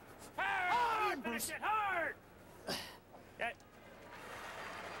 Hard. Finish it hard. Okay.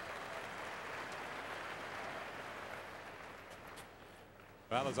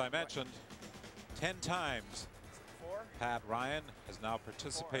 Well, as I mentioned, 10 times Pat Ryan has now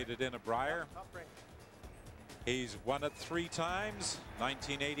participated in a Brier. He's won it 3 times,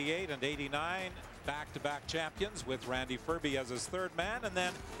 1988 and 89, back-to-back champions with Randy Ferbey as his third man. And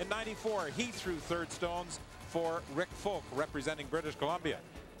then in 94, he threw third stones for Rick Folk, representing British Columbia.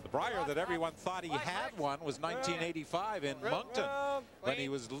 The Brier that everyone thought he had won was 1985 in Moncton, when he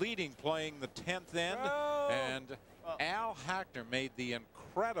was leading, playing the 10th end. And Al Hackner made the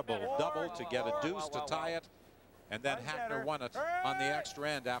incredible double to get a deuce to tie it. And then Hackner won it on the extra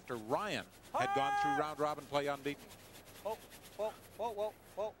end after Ryan had gone through round robin play unbeaten. Whoa.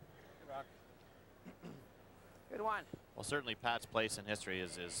 Good one. Well, certainly Pat's place in history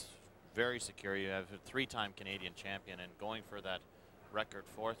is very secure. You have a 3-time Canadian champion and going for that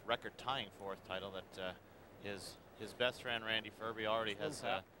record-tying fourth title that his best friend Randy Ferbey already has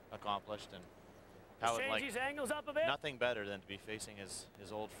accomplished. And Pat would like these angles up a bit. nothing better than to be facing his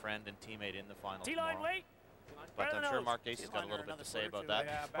old friend and teammate in the final T-line, tomorrow. wait. But I'm sure Mark Dacey's got a little bit to say about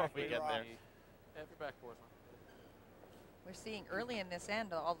that before we get there. We're seeing early in this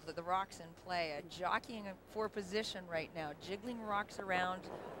end all the rocks in play, jockeying for position right now, jiggling rocks around,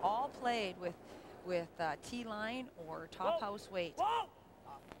 all played with T-line or top house weight. Whoa!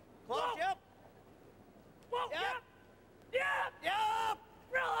 Close, yep. Whoa! Yep!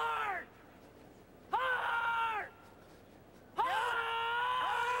 Real hard!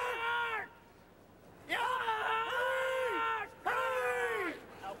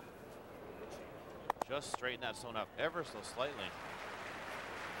 Just straighten that stone up ever so slightly.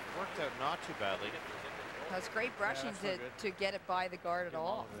 Worked out not too badly. That's great brushing to get it by the guard at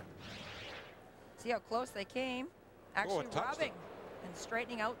all. See how close they came. Actually rubbing and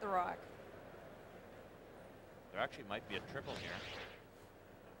straightening out the rock. There actually might be a triple here.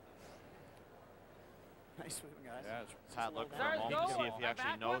 Nice sweeping, guys. Pat look for a moment to see if he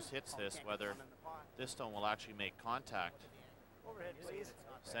actually hits this, whether this stone will actually make contact. Overhead, please.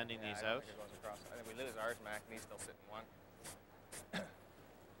 Sending these out. I think we lose ours, Mac, and he's still sitting one.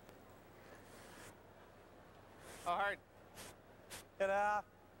 Hard. Get off.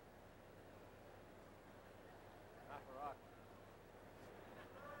 Half a rock.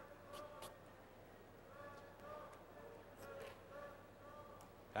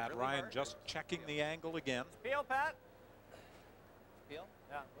 Pat Ryan just checking the angle again. Peel, Pat. Peel?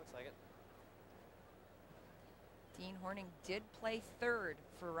 Yeah, looks like it. Dean Horning did play third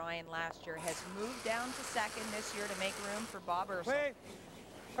for Ryan last year, has moved down to second this year to make room for Bob Ursel. Hey!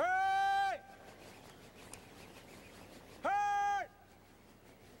 Hey! Hey!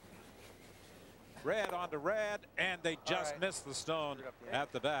 Red onto red, and they just missed the stone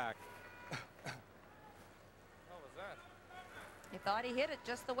at the back. What was that? He thought he hit it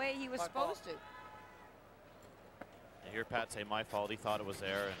just the way he was supposed to. I hear Pat say, my fault, he thought it was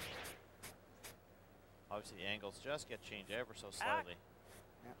there. And obviously the angles just get changed ever so slightly.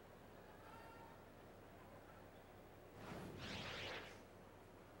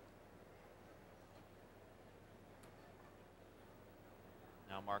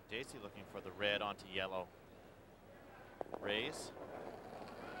 Now Mark Dacey looking for the red onto yellow. Raise.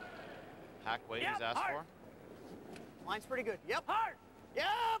 Hack weight he's asked for. Line's pretty good. Yep. Hard. Yep.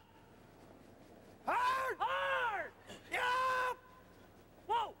 Hard. Yep.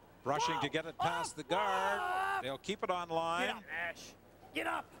 Whoa. Brushing to get it past the guard. They'll keep it on line. Get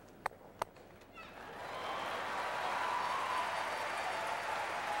up.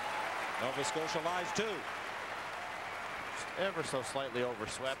 Nova Scotia lies 2. Just ever so slightly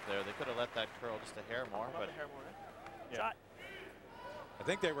overswept there. They could have let that curl just a hair more, but Yeah. Shot. I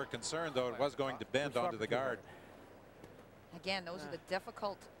think they were concerned, though, it was going to bend onto the guard. Again, those are the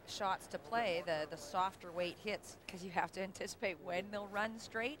difficult shots to play, the softer weight hits, because you have to anticipate when they'll run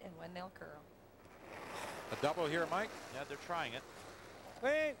straight and when they'll curl. A double here, Mike? Yeah, they're trying it.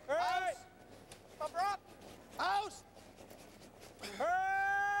 Clean. House. Bumper up. House.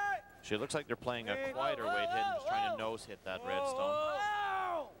 She looks like they're playing a quieter weight hit and just trying to nose hit that red stone.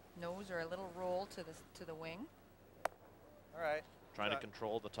 Nose or a little roll to the wing. All right. Trying to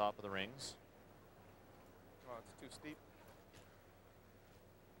control the top of the rings. Oh, it's too steep.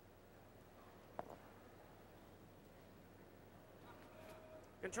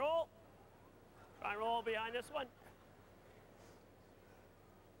 Control. Try and roll behind this one.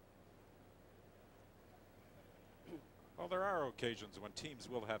 Well, there are occasions when teams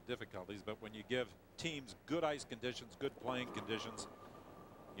will have difficulties, but when you give teams good ice conditions, good playing conditions,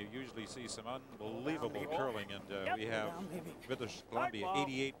 you usually see some unbelievable curling, and we have British Columbia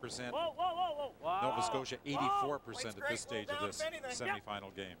 88%, Nova Scotia 84% at this stage of this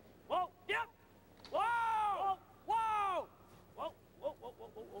semifinal game. Whoa, yep. Whoa, whoa, whoa, whoa, whoa,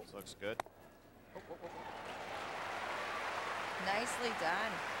 whoa. This looks good. Nicely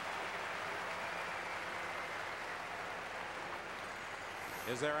done.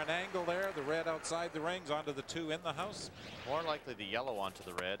 Is there an angle there? The red outside the rings onto the 2 in the house? More likely the yellow onto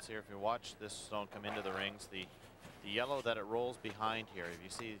the reds here. If you watch this stone come into the rings, the yellow that it rolls behind here, if you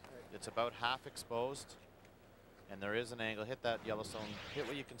see it's about half exposed and there is an angle, hit that yellow stone, hit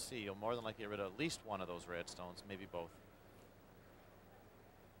what you can see. You'll more than likely get rid of at least one of those red stones, maybe both.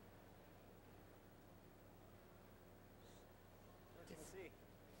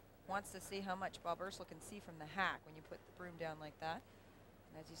 Wants to see how much Bob Ursel can see from the hack when you put the broom down like that.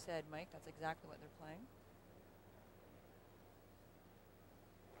 And as you said, Mike, that's exactly what they're playing.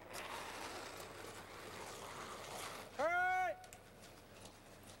 Hey!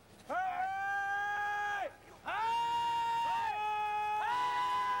 Hey! Hey!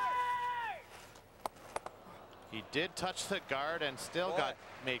 He did touch the guard and still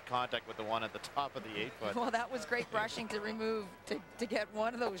made contact with the one at the top of the 8-foot. Well, that was great brushing to remove to get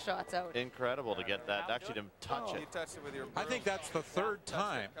one of those shots out. Incredible to get that, actually to touch it. You touched it with your I think that's the third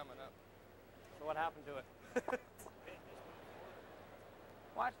time. So what happened to it?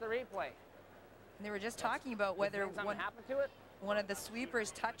 Watch the replay. And they were just talking about whether one of the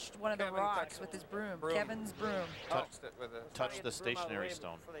sweepers touched one of the rocks with his broom. Kevin's broom. Touched the stationary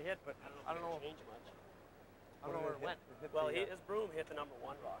stone. For the hit, but I don't know. I don't know where it went. Well, his broom hit the #1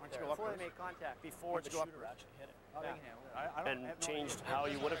 rock there before they made contact, before the shooter actually hit it. And changed how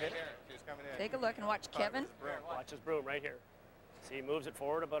you would have hit it. Take a look and watch Kevin. Watch his broom right here. See, he moves it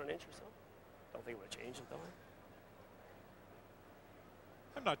forward about an inch or so. Don't think it would have changed it though.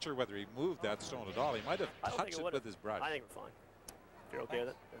 I'm not sure whether he moved that stone at all. He might have touched it with his brush. I think we're fine. If you're okay with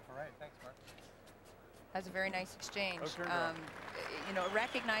it. All right, thanks, Mark. That's a very nice exchange. You know,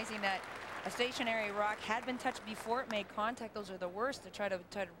 recognizing that a stationary rock had been touched before it made contact. Those are the worst to try to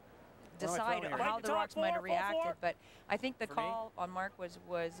decide how the rocks might have reacted. But I think the call on Mark was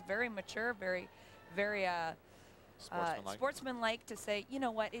very mature, very sportsmanlike to say, you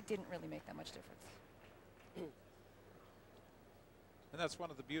know what, it didn't really make that much difference. And that's one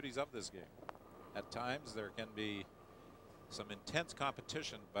of the beauties of this game. At times there can be some intense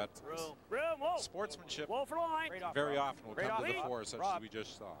competition, but sportsmanship very often will come to the fore, such as we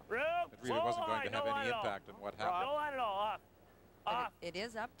just saw. It really wasn't going to have any impact on what happened. Don't line it all off. It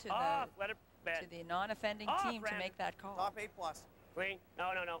is up to the non-offending team to make that call. Top 8+. Clean.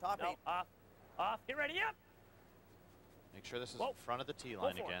 No. Top 8. Off. Get ready. Yep. Make sure this is in front of the tee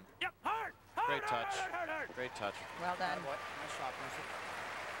line again. Yep. Hard. Great touch. Hard. Great touch. Well done. Nice shot, Mercer.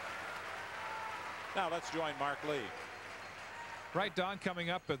 Now let's join Mark Lee. Right, Don, coming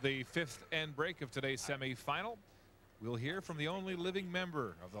up at the 5th end break of today's semifinal, we'll hear from the only living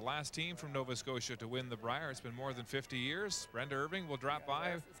member of the last team from Nova Scotia to win the Brier. It's been more than 50 years. Brenda Irving will drop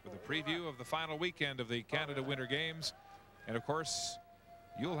by with a preview of the final weekend of the Canada Winter Games. And of course,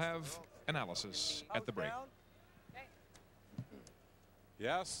 you'll have analysis at the break.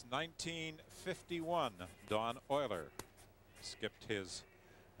 Yes, 1951, Don Euler skipped his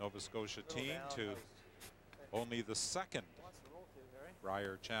Nova Scotia team to only the second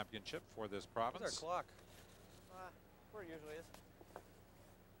Brier championship for this province. Where's our clock? Where it usually is.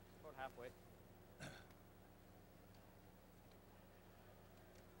 About halfway.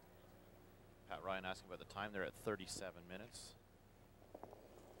 Pat Ryan asking about the time. They're at 37 minutes.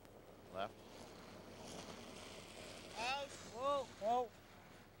 Left. Whoa, whoa,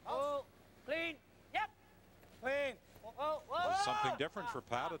 whoa, clean, yep, clean. Whoa, whoa. Something different for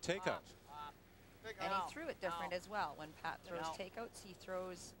Pat, a takeout. And he threw it different as well. When Pat throws takeouts, he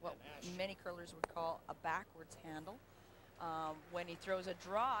throws what many curlers would call a backwards handle. When he throws a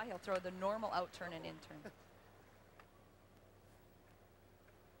draw, he'll throw the normal out turn and in turn.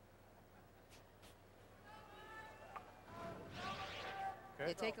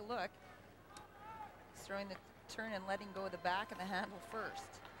 You take a look. He's throwing the turn and letting go of the back of the handle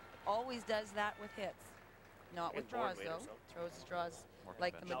first. Always does that with hits. Not with draws, though. Throws his draws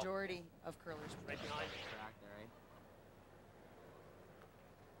like the majority of curlers. Right behind. Right.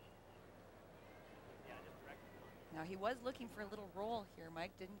 Now, he was looking for a little roll here,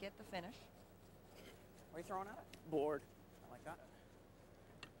 Mike. Didn't get the finish. What are you throwing at it? Board. I like that.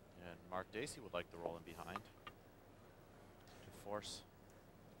 And Mark Dacey would like the roll in behind to force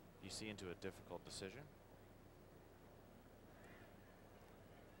BC into a difficult decision.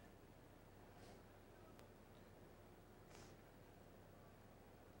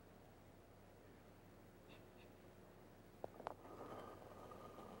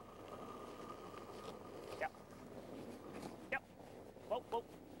 Whoa, whoa,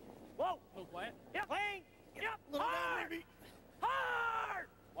 whoa. A little quiet. Yep. Clean. Yep. Little Hard. down, maybe. Hard.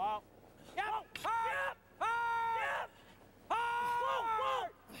 Wow. Yep. Hard. Yep. Hard. Yep. Hard. Whoa,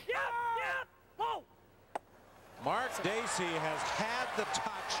 whoa. Yep. Yep. Whoa. Mark Dacey has had the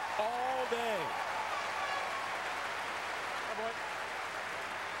touch all day. Oh, boy.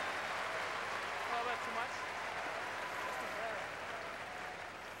 A little bit too much.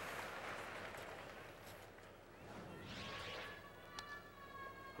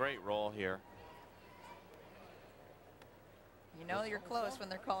 Great roll here. You know you're close when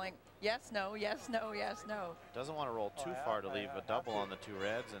they're calling yes, no, yes, no, yes, no. Doesn't want to roll too far to leave a double on the two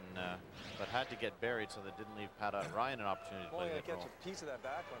reds, and but had to get buried so that didn't leave Pat Ryan an opportunity to play the hit roll. Catch a piece of that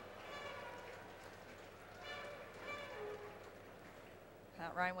back one.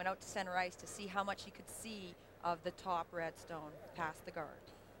 Pat Ryan went out to center ice to see how much he could see of the top red stone past the guard.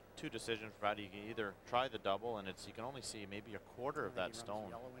 Two decisions for Pat. You can either try the double, and you can only see maybe a quarter of that stone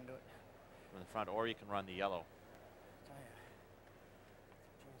from the front, or you can run the yellow.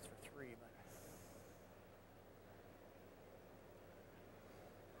 Chance for 3, but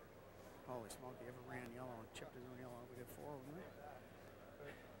holy smoke! He ever ran yellow and chipped his own yellow? We did 4, wouldn't we?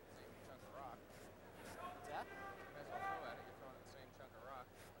 What's that? Might as well throw at it. You're throwing the same chunk of rock.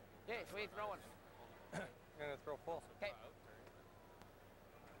 Yeah, so what are you throwing? I'm gonna throw full. Okay.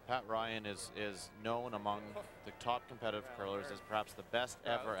 Pat Ryan is known among the top competitive curlers as perhaps the best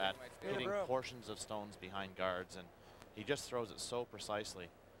ever at hitting portions of stones behind guards, and he just throws it so precisely.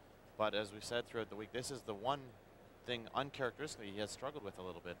 But as we said throughout the week, this is the one thing uncharacteristically he has struggled with a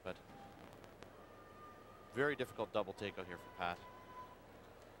little bit, but very difficult double takeout here for Pat.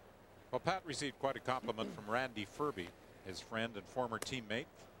 Well, Pat received quite a compliment from Randy Furby, his friend and former teammate,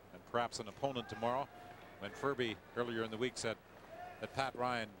 and perhaps an opponent tomorrow, when Furby earlier in the week said that Pat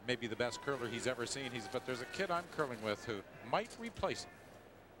Ryan may be the best curler he's ever seen. But there's a kid I'm curling with who might replace him.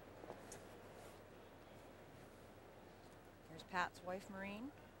 Here's Pat's wife, Maureen.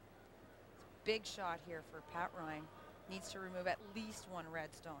 Big shot here for Pat Ryan. Needs to remove at least one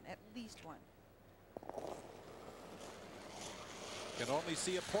red stone, at least one. Can only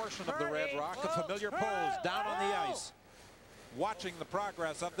see a portion of the red rock, a familiar pose down on the ice. Watching the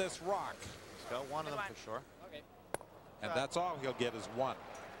progress of this rock. He's got one of them for sure. Okay. And that's all he'll get is one.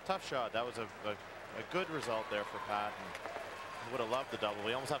 Tough shot. That was a good result there for Pat. And he would have loved the double.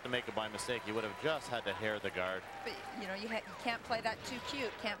 We almost have to make it by mistake. He would have just had to hair the guard. But you know, you can't play that too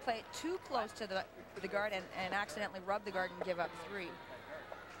cute. Can't play it too close to the guard and accidentally rub the guard and give up 3.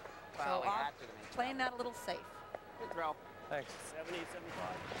 Well, so playing that a little safe. Good throw. Thanks. 70, 75.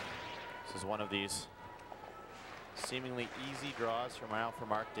 This is one of these seemingly easy draws for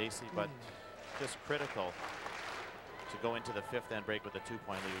Mark Dacey, but just critical to go into the 5th end break with a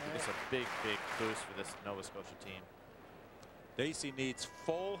 2-point lead. It's a big, big boost for this Nova Scotia team. Dacey needs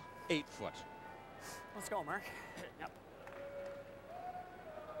full 8-foot. Let's go, Mark. Yep.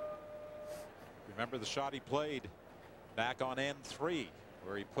 Remember the shot he played back on N3,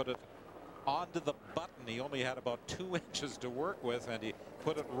 where he put it onto the button. He only had about 2 inches to work with, and he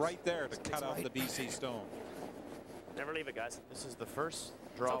put it right there to cut out the BC stone. Never leave it, guys. This is the first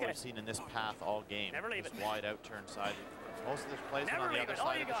draw we've seen in this path all game. Never leave it. Wide out turn side. Most of this plays Never on the other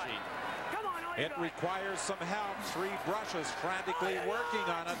side of the sheet. Come on, all you It got. requires some help. 3 brushes frantically working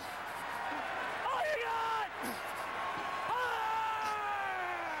on it. All you got.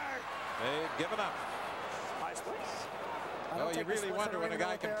 Hard. They've given up. Nice place. Oh, you really wonder when a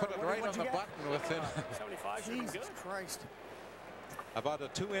guy can put it right on the button within 75. Jesus Christ. about a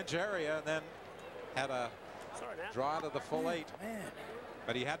 2-inch area, and then had a draw to the full 8. Man.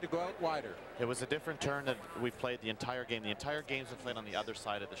 But he had to go out wider. It was a different turn that we've played the entire game. The entire game's been played on the other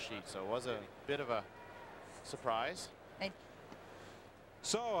side of the sheet, so it was a bit of a surprise.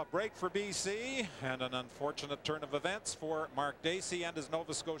 So a break for BC and an unfortunate turn of events for Mark Dacey and his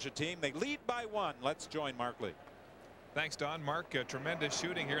Nova Scotia team. They lead by 1. Let's join Mark Lee. Thanks, Don. Mark, tremendous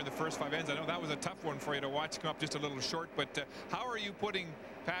shooting here in the first 5 ends. I know that was a tough one for you to watch, come up just a little short, but how are you putting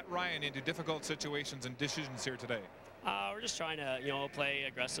Pat Ryan into difficult situations and decisions here today? We're just trying to, play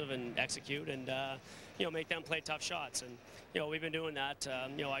aggressive and execute and, make them play tough shots. And, we've been doing that.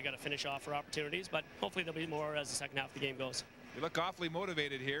 I got to finish off for opportunities, but hopefully there'll be more as the second half of the game goes. You look awfully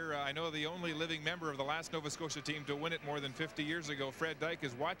motivated here. I know the only living member of the last Nova Scotia team to win it more than 50 years ago, Fred Dyke,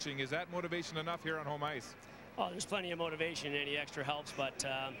 is watching. Is that motivation enough here on home ice? Oh, there's plenty of motivation. Any extra helps, but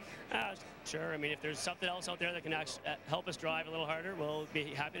sure. I mean, if there's something else out there that can help us drive a little harder, we'll be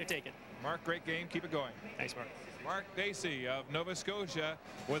happy to take it. Mark, great game. Keep it going. Thanks, Mark. Mark Dacey of Nova Scotia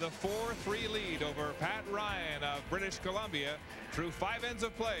with a 4-3 lead over Pat Ryan of British Columbia through 5 ends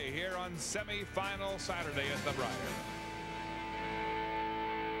of play here on semi-final Saturday at the Brier.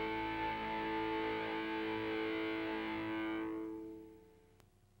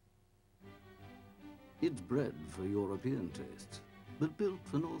 It's bred for European tastes, but built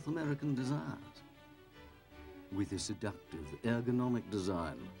for North American desires. With a seductive, ergonomic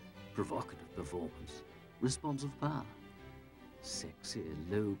design, provocative performance, responsive power, sexy,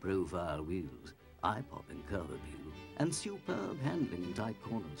 low-profile wheels, eye-popping curb appeal, and superb handling in tight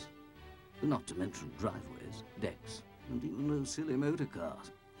corners. Not to mention driveways, decks, and even those silly motor cars.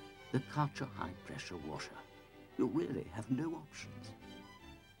 The Karcher high-pressure washer. You really have no options.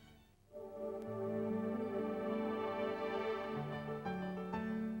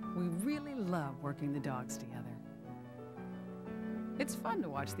 We really love working the dogs together. It's fun to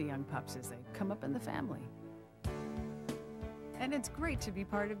watch the young pups as they come up in the family. And it's great to be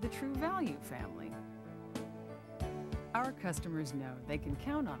part of the True Value family. Our customers know they can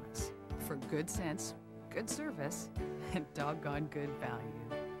count on us for good sense, good service, and doggone good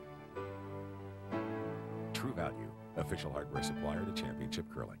value. True Value, official hardware supplier to Championship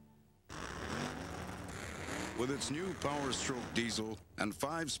Curling. With its new Power Stroke diesel and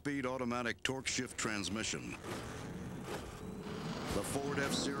 5-speed automatic torque shift transmission, the Ford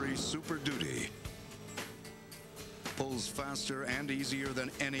F-Series Super Duty pulls faster and easier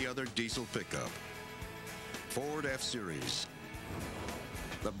than any other diesel pickup. Ford F-Series,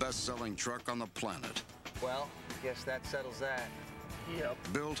 the best-selling truck on the planet. Well, I guess that settles that. Yep.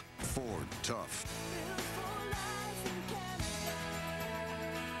 Built Ford tough.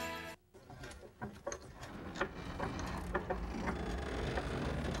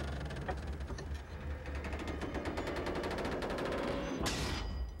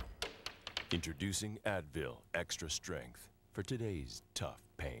 Introducing Advil Extra Strength for today's tough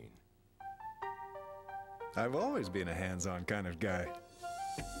pain. I've always been a hands-on kind of guy.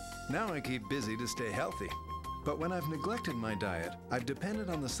 Now I keep busy to stay healthy. But when I've neglected my diet, I've depended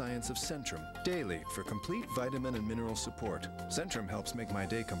on the science of Centrum daily for complete vitamin and mineral support. Centrum helps make my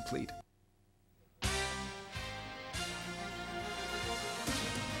day complete.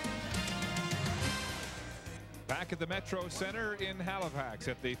 Back at the Metro Center in Halifax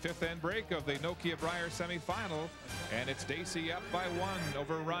at the 5th end break of the Nokia Brier semifinal, and it's Dacey up by 1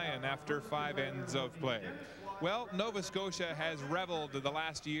 over Ryan after 5 ends of play. Well, Nova Scotia has reveled the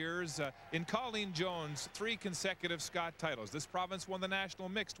last years in Colleen Jones' 3 consecutive Scott titles. This province won the national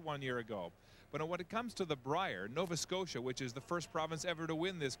mixed 1 year ago. But when it comes to the Brier, Nova Scotia, which is the first province ever to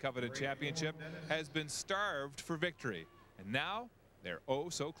win this coveted championship, has been starved for victory. And now they're oh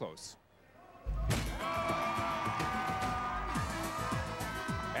so close.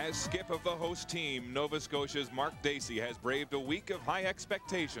 As skip of the host team, Nova Scotia's Mark Dacey has braved a week of high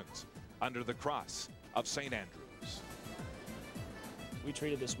expectations under the cross of St. Andrews. We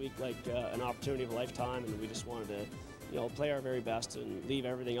treated this week like an opportunity of a lifetime, and we just wanted to, play our very best and leave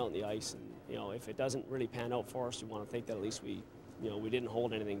everything out on the ice. And if it doesn't really pan out for us, we want to think that at least we didn't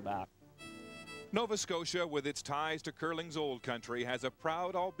hold anything back. Nova Scotia, with its ties to curling's old country, has a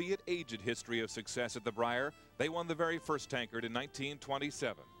proud, albeit aged, history of success at the Brier. They won the very first tankard in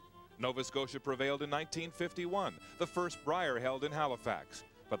 1927. Nova Scotia prevailed in 1951, the first Brier held in Halifax,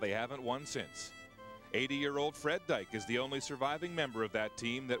 but they haven't won since. 80-year-old Fred Dyke is the only surviving member of that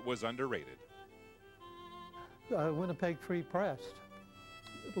team that was underrated. Winnipeg Free Press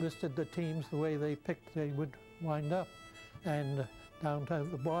listed the teams the way they picked they would wind up, and down to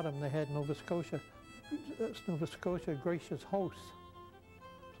the bottom they had Nova Scotia Nova Scotia gracious hosts,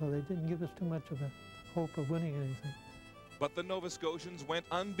 so they didn't give us too much of a hope of winning anything. But the Nova Scotians went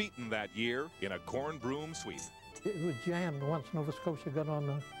unbeaten that year in a corn broom sweep. It was jammed once Nova Scotia got on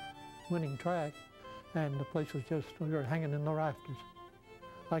the winning track, and the place was just, we were hanging in the rafters.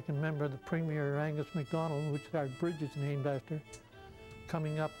 I can remember the Premier Angus MacDonald, which our bridge is named after,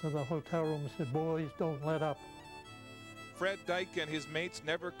 coming up to the hotel room and said, "Boys, don't let up." Fred Dyke and his mates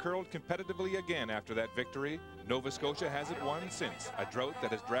never curled competitively again after that victory. Nova Scotia hasn't won since, a drought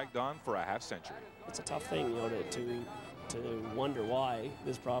that has dragged on for a half-century. It's a tough thing, you know, to wonder why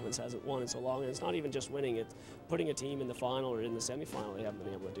this province hasn't won in so long. And it's not even just winning, it's putting a team in the final or in the semifinal they haven't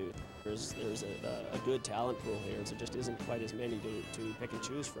been able to do. There's a good talent pool here, and so just isn't quite as many to pick and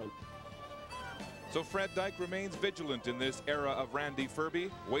choose from. So Fred Dyke remains vigilant in this era of Randy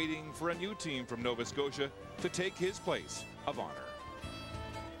Ferbey, waiting for a new team from Nova Scotia to take his place of honor.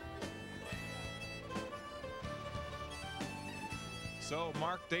 So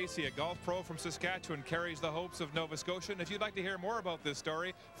Mark Dacey, a golf pro from Saskatchewan, carries the hopes of Nova Scotia. And if you'd like to hear more about this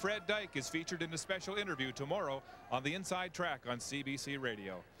story, Fred Dyke is featured in a special interview tomorrow on the Inside Track on CBC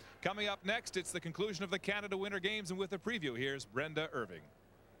Radio. Coming up next, it's the conclusion of the Canada Winter Games, and with a preview, here's Brenda Irving.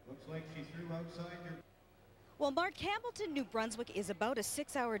 Looks like she threw outside your... Well, Mark, Campbellton, New Brunswick is about a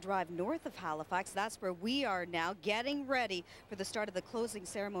 6-hour drive north of Halifax. That's where we are now, getting ready for the start of the closing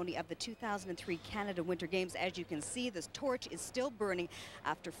ceremony of the 2003 Canada Winter Games. As you can see, this torch is still burning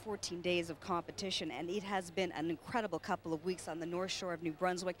after 14 days of competition, and it has been an incredible couple of weeks on the north shore of New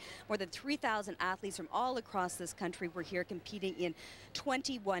Brunswick. More than 3,000 athletes from all across this country were here competing in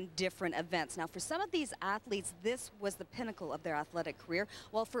 21 different events. Now, for some of these athletes, this was the pinnacle of their athletic career,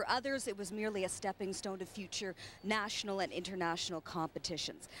 while for others, it was merely a stepping stone to future national and international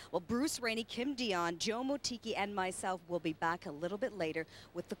competitions. Well, Bruce Rainey, Kim Dion, Joe Motiki, and myself will be back a little bit later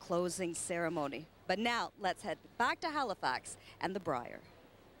with the closing ceremony. But now, let's head back to Halifax and the Brier.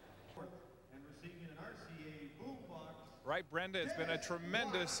 Right, Brenda, it's been a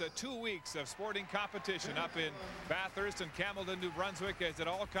tremendous 2 weeks of sporting competition up in Bathurst and Campbellton, New Brunswick, as it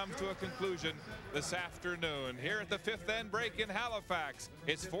all comes to a conclusion this afternoon. Here at the fifth end break in Halifax,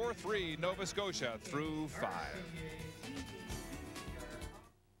 it's 4-3 Nova Scotia through 5.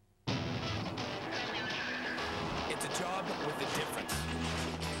 It's a job with a difference.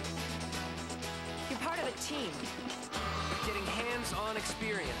 You're part of a team. Getting hands-on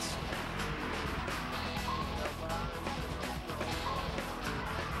experience.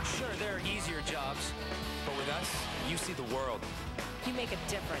 Sure, there are easier jobs, but with us, you see the world. You make a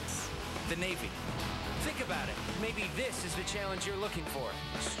difference. The Navy. Think about it. Maybe this is the challenge you're looking for.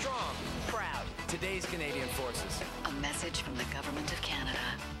 Strong. Proud. Today's Canadian Forces. A message from the Government of Canada.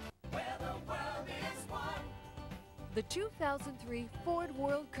 The 2003 Ford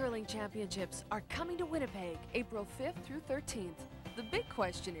World Curling Championships are coming to Winnipeg, April 5th through 13th. The big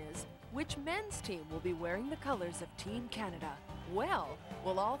question is, which men's team will be wearing the colors of Team Canada? Well,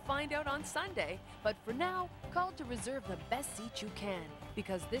 we'll all find out on Sunday, but for now, call to reserve the best seat you can,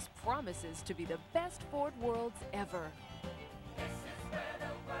 because this promises to be the best Ford Worlds ever.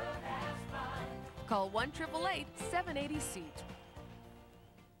 Call 1-888-780-SEAT.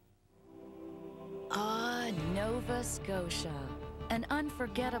 Ah, Nova Scotia. An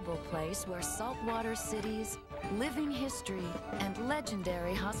unforgettable place where saltwater cities, living history, and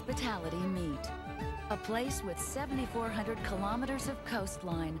legendary hospitality meet. A place with 7,400 kilometers of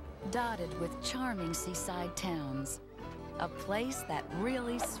coastline, dotted with charming seaside towns. A place that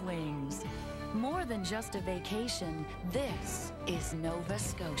really swings. More than just a vacation, this is Nova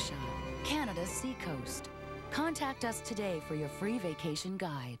Scotia, Canada's seacoast. Contact us today for your free vacation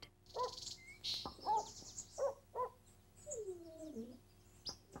guide.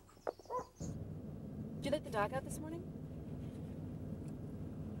 Did you let the dog out this morning?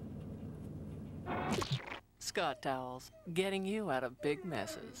 Scott Towels, getting you out of big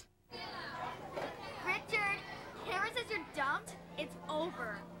messes. Richard, Hammer says you're dumped. It's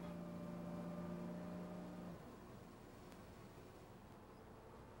over.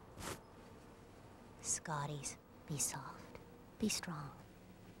 Scotties, be soft. Be strong.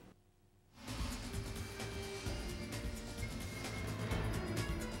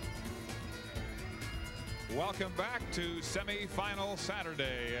 Welcome back to semi-final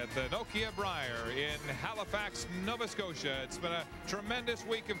Saturday at the Nokia Brier in Halifax, Nova Scotia. It's been a tremendous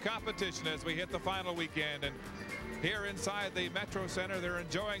week of competition as we hit the final weekend. And here inside the Metro Center, they're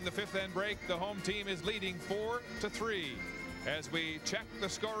enjoying the fifth end break. The home team is leading 4-3. As we check the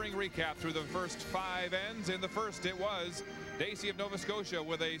scoring recap through the first 5 ends. In the first, it was Dacey of Nova Scotia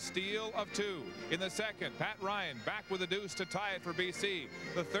with a steal of 2. In the second, Pat Ryan back with a deuce to tie it for BC.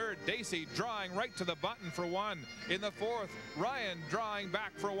 The third, Dacey drawing right to the button for 1. In the fourth, Ryan drawing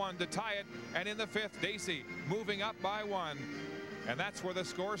back for 1 to tie it. And in the fifth, Dacey moving up by 1. And that's where the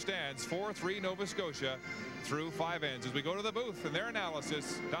score stands, 4-3 Nova Scotia through 5 ends. As we go to the booth and their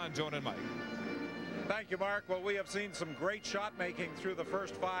analysis, Don, Joan, and Mike. Thank you, Mark. Well, we have seen some great shot making through the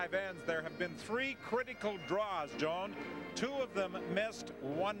first 5 ends. There have been 3 critical draws, Joan. 2 of them missed,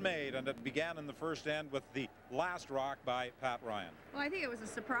 1 made, and it began in the first end with the last rock by Pat Ryan. Well, I think it was a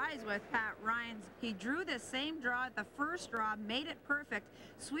surprise with Pat Ryan's. He drew this same draw at the first draw, made it perfect.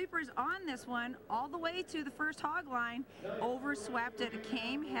 Sweepers on this one all the way to the first hog line, overswept it,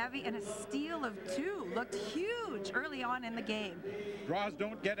 came heavy, and a steal of 2. Looked huge early on in the game. Draws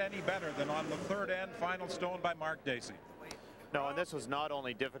don't get any better than on the third end, final stone by Mark Dacey. No, and this was not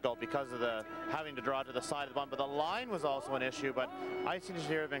only difficult because of the having to draw to the side of the button, but the line was also an issue. But icing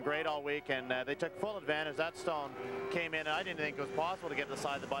here have been great all week, and they took full advantage. That stone came in, and I didn't think it was possible to get to the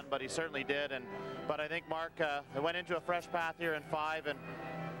side of the button, but he certainly did. But I think Mark went into a fresh path here in 5, and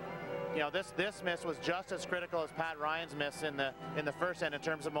you know, this miss was just as critical as Pat Ryan's miss in the first end in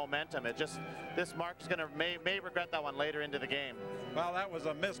terms of momentum. This Mark's going to may regret that one later into the game. Well, that was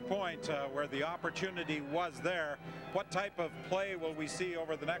a missed point where the opportunity was there. What type of play will we see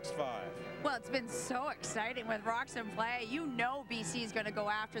over the next 5? Well, it's been so exciting with rocks in play. You know BC is going to go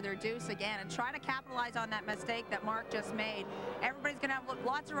after their deuce again and try to capitalize on that mistake that Mark just made. Everybody's going to have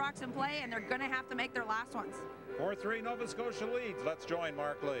lots of rocks in play, and they're going to have to make their last ones. 4-3 Nova Scotia leads. Let's join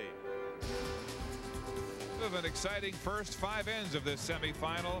Mark Lee. Of an exciting first 5 ends of this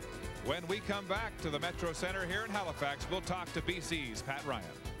semifinal. When we come back to the Metro Center here in Halifax, we'll talk to BC's Pat Ryan.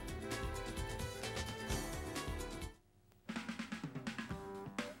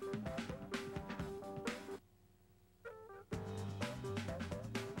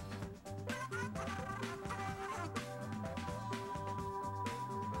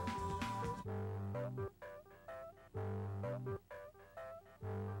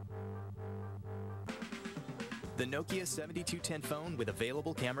 The Nokia 7210 phone with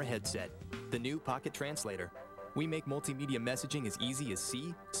available camera headset. The new Pocket Translator. We make multimedia messaging as easy as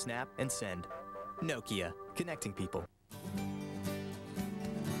see, snap, and send. Nokia, connecting people.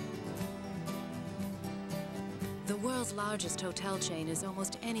 The world's largest hotel chain is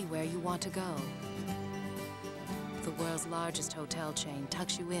almost anywhere you want to go. The world's largest hotel chain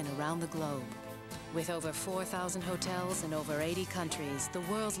tucks you in around the globe. With over 4,000 hotels in over 80 countries, the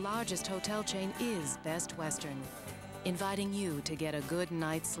world's largest hotel chain is Best Western, inviting you to get a good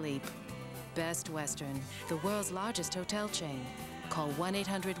night's sleep. Best Western, the world's largest hotel chain. Call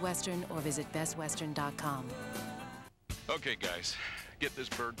 1-800-WESTERN or visit bestwestern.com. Okay, guys, get this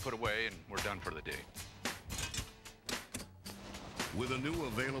bird put away and we're done for the day. With a new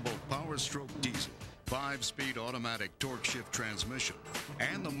available Power Stroke diesel, 5-speed automatic torque shift transmission,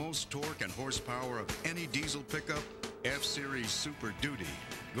 and the most torque and horsepower of any diesel pickup, F-Series Super Duty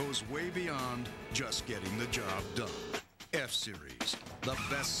goes way beyond just getting the job done. F-Series, the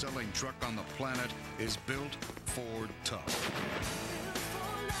best-selling truck on the planet, is built Ford tough.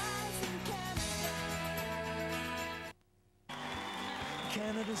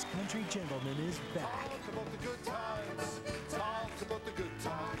 Canada's Country Gentleman is back.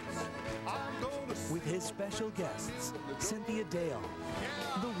 With his special guests, Cynthia Dale,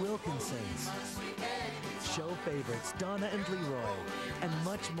 the Wilkinsons, show favorites Donna and Leroy, and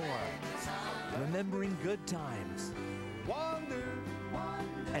much more. Remembering good times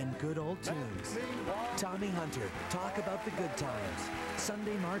and good old tunes. Tommy Hunter, Talk About the Good Times.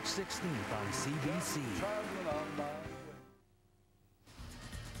 Sunday, March 16th on CBC.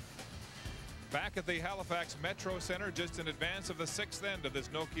 Back at the Halifax Metro Center, just in advance of the 6th end of this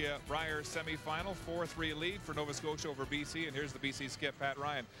Nokia Brier Semifinal, 4-3 lead for Nova Scotia over BC, and here's the BC skip, Pat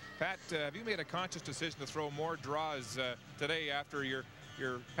Ryan. Pat, have you made a conscious decision to throw more draws today after your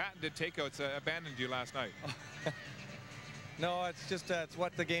patented takeouts abandoned you last night? No, it's just it's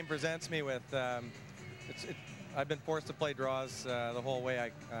what the game presents me with. I've been forced to play draws the whole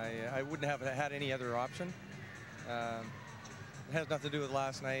way. I wouldn't have had any other option. It has nothing to do with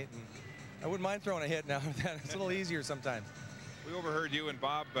last night. And I wouldn't mind throwing a hit now and then. It's a little easier sometimes. We overheard you and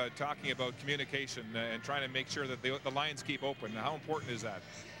Bob talking about communication and trying to make sure that the lines keep open. How important is that?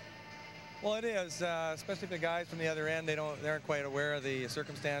 Well, it is, especially if the guys from the other end, they aren't quite aware of the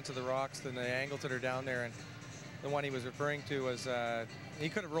circumstance of the rocks and the angles that are down there. And the one he was referring to was he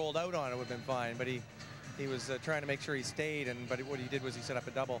could have rolled out on it, would have been fine, but he was trying to make sure he stayed. But what he did was he set up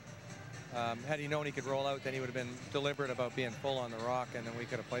a double. Had he known he could roll out, then he would have been deliberate about being full on the rock, and then we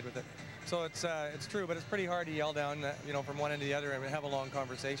could have played with it. So it's true, but it's pretty hard to yell down, you know, from one end to the other and have a long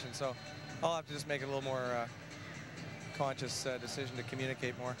conversation. So I'll have to just make it a little more conscious decision to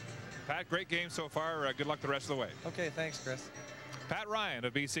communicate more. Pat, great game so far. Good luck the rest of the way. Okay, thanks, Chris. Pat Ryan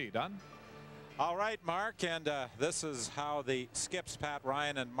of BC. Done? All right, Mark, and this is how the skips Pat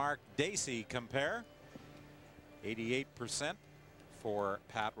Ryan and Mark Dacey compare. 88% for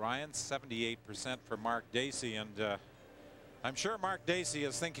Pat Ryan, 78% for Mark Dacey, and I'm sure Mark Dacey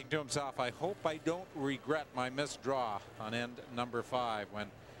is thinking to himself, I hope I don't regret my missed draw on end number 5 when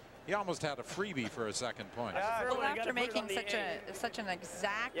he almost had a freebie for a second point. Well, after making such an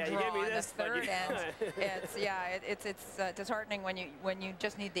exact draw on the third end, it's disheartening when you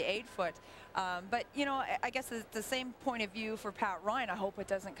just need the 8-foot. But you know, I guess it's the same point of view for Pat Ryan. I hope it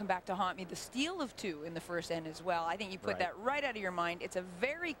doesn't come back to haunt me. The steal of 2 in the first end as well. I think you put that right out of your mind. It's a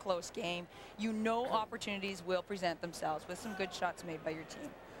very close game. You know, opportunities will present themselves with some good shots made by your team.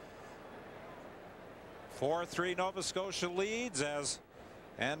 4-3 Nova Scotia leads as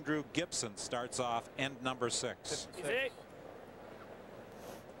Andrew Gibson starts off end number 6. Easy.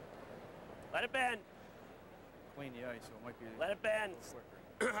 Let it bend. Clean the ice, so it might be. Let it bend. Stay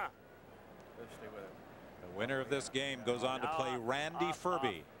with it. The winner of this game goes on to play Randy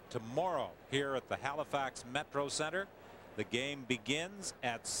Furby tomorrow here at the Halifax Metro Center. The game begins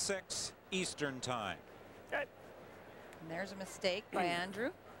at 6 Eastern Time. Okay. And there's a mistake by Andrew.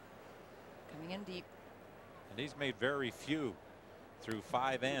 Coming in deep. And he's made very few through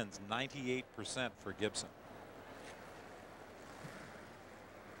 5 ends, 98% for Gibson.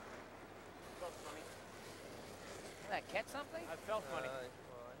 Did that catch something? I felt funny.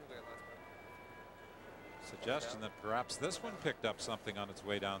 Suggestion that perhaps this one picked up something on its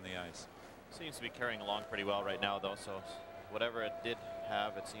way down the ice. Seems to be carrying along pretty well right now, though, so whatever it did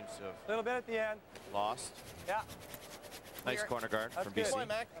have, it seems to have A little bit at the end. lost. Yeah. Nice corner guard from BC.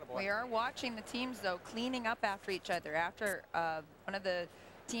 We are watching the teams, though, cleaning up after each other. After one of the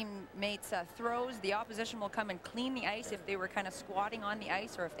teammates throws, the opposition will come and clean the ice if they were kind of squatting on the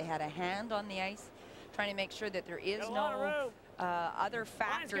ice or if they had a hand on the ice, trying to make sure that there is no other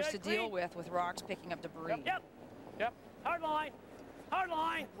factors to deal with rocks picking up debris. Yep. Hard line. Hard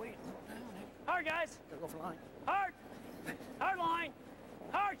line. Wait. Hard, guys. Gotta go for line. Hard. Hard line.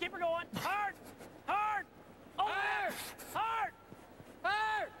 Hard. Keep her going. Hard. Hard. Over there. Hard.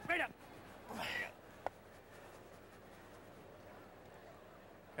 Hard. Straight up.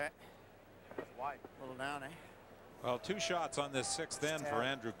 Okay. Wide. A little down, eh? Well, 2 shots on this 6th end for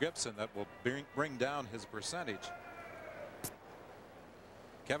Andrew Gibson that will bring down his percentage.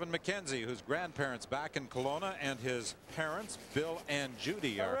 Kevin McKenzie, whose grandparents back in Kelowna, and his parents, Bill and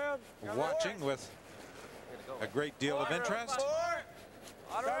Judy, are watching with a great deal of interest.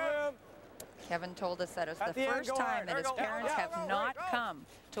 Kevin told us that it's the first time that his parents have not come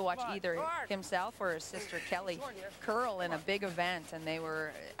to watch either himself or his sister Kelly curl in a big event, and they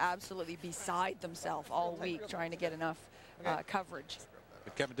were absolutely beside themselves all week trying to get enough coverage.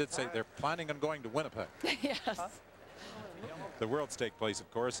 But Kevin did say they're planning on going to Winnipeg. Yes. The Worlds take place, of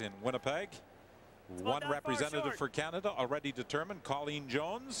course, in Winnipeg. One representative for Canada already determined, Colleen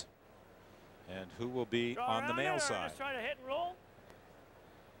Jones. And who will be on the male side? Just try to hit and roll.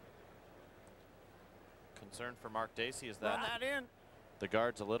 Concern for Mark Dacey is that, Run that in. the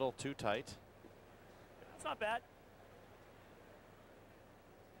guard's a little too tight. That's not bad.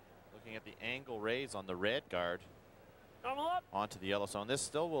 Looking at the angle raise on the red guard Normal up. onto the yellow zone. This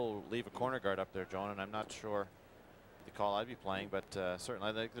still will leave a corner guard up there, John, and I'm not sure the call I'd be playing, but certainly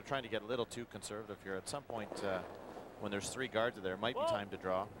I think they're trying to get a little too conservative here. At some point, when there's 3 guards there, it might be time to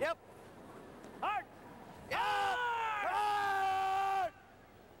draw. Yep. Hard.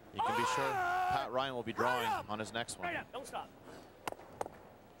 You can be sure Pat Ryan will be drawing on his next one. Right up. Don't stop.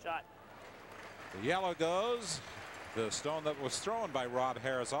 Shot. The yellow goes. The stone that was thrown by Rob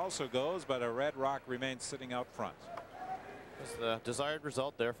Harris also goes, but a red rock remains sitting out front. That's the desired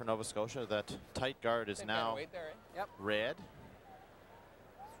result there for Nova Scotia. That tight guard is now red.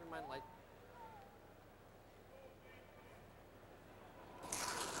 Just remind light.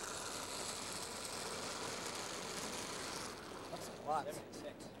 That's a lot.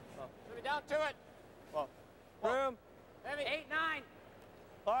 76. Put me down to it. Room. Heavy. 8, 9.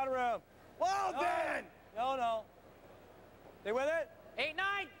 Lot of room. Well then. No. Stay with it. 8,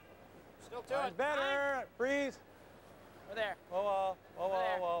 9. Still to it. Better. 9. Freeze. We're there. Whoa. We're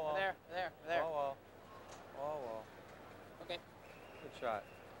there. Whoa. Okay. Good shot.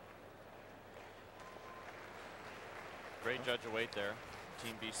 Great judge of weight there,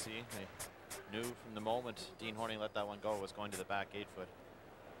 Team BC. They knew from the moment Dean Horning let that one go was going to the back 8-foot.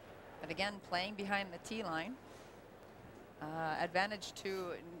 But again, playing behind the tee line. Advantage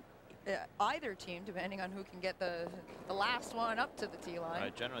to either team, depending on who can get the last one up to the tee line.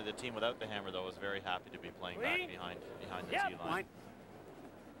 Right, generally the team without the hammer, though, is very happy to be playing back behind the tee line.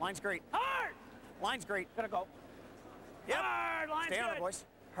 Line's great. Hard! Line's great. Gotta go. Yep. Hard! Line's Stay good. on it, boys.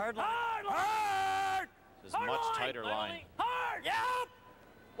 Hard line. Hard! Hard! This is a much tighter line. Hard! Yep!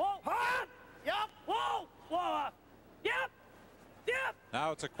 Whoa! Hard! Yep! Whoa! Whoa! Yep! Yep!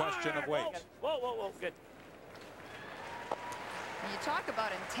 Now it's a question of weight. Whoa, whoa, whoa, good. When you talk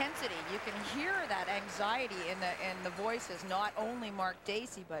about intensity, you can hear that anxiety in the voices, not only Mark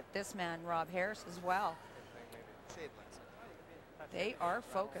Dacey, but this man, Rob Harris, as well. They are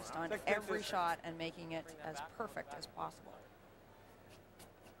focused on every shot and making it as perfect as possible.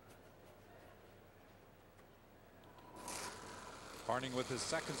 Harning with his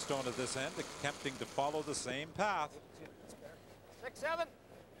second stone at this end, attempting to follow the same path. 6, 7.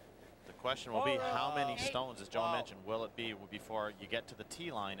 The question will be how many stones, as Joe mentioned, will it be before you get to the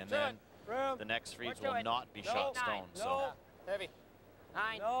tee line, and then the next freeze will not be shot stones. So Heavy.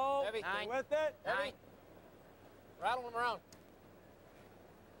 9. No. Heavy. 9. With it. Heavy. Rattle them around.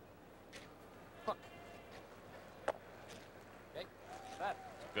 Hook. Okay.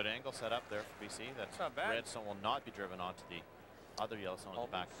 good angle set up there for BC. That's not bad. Redstone will not be driven onto the other Yellowstone at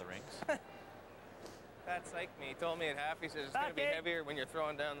the back of the rings. Pat psyched me. He told me at half, he says it's going to be heavier when you're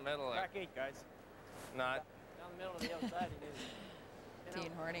throwing down the middle. Back 8, guys. Not. Down the middle of the outside, it is.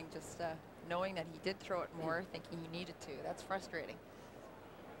 Dean Horning just knowing that he did throw it more, thinking he needed to. That's frustrating.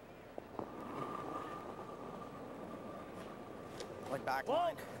 Like back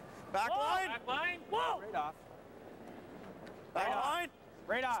line. Back line. Back line. Whoa. Right off. Back line.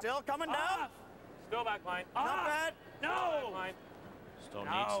 Right off. Still coming down. Still back line. Not bad. No. Back line. Stone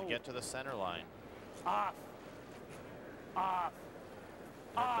needs to get to the center line. Off. Off.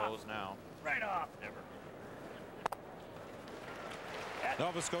 There it goes now. Right off. Never.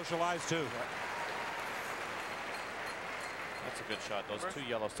 Nova Scotia lies too. That's a good shot. Those two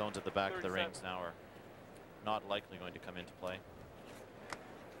Yellowstones at the back of the rings now are not likely going to come into play.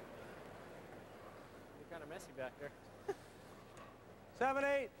 You're kind of messy back there. 7,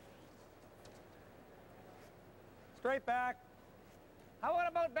 8. Straight back. How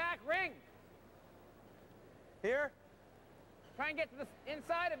about back ring? Here. Try and get to the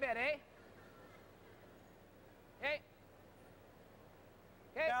inside a bit, eh? Okay.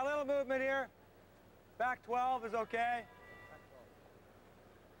 Okay. Yeah, a little movement here. Back 12 is okay.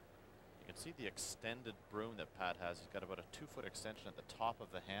 You can see the extended broom that Pat has. He's got about a 2-foot extension at the top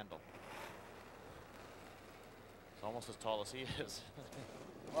of the handle. It's almost as tall as he is.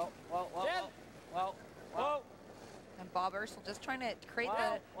 Whoa. And Bob Ursel just trying to create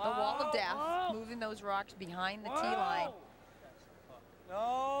the wall of death, moving those rocks behind the tee line.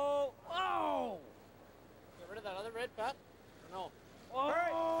 No. Whoa. Get rid of that other red, Pat? No.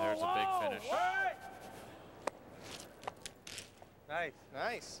 There's a big finish. Nice.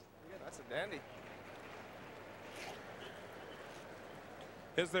 Nice. That's a dandy.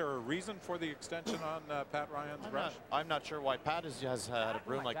 Is there a reason for the extension on Pat Ryan's brush? I'm not sure why. Pat has had a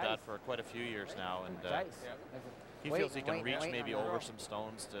broom like that for quite a few years now, and he feels he can reach maybe over some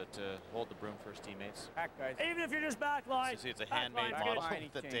stones to hold the broom for his teammates. Back, guys. Even if you're just back line. You see, it's a handmade model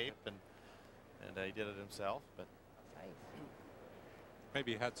with the tape, and he did it himself. But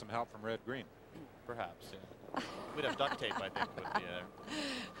maybe he had some help from Red Green. Perhaps, yeah. We'd have duct tape, I think, would be there.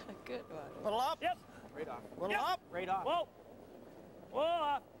 Good one. Little up. Yep. Right off. Little up. Right off. Whoa. Whoa,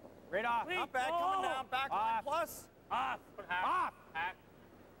 off. Right off. Not bad. Coming down. Back line plus. Off. Off.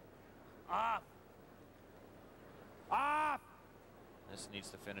 Off. Off. This needs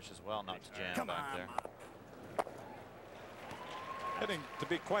to finish as well, not to jam back there. Getting to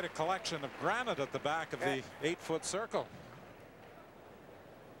be quite a collection of granite at the back of the 8-foot circle.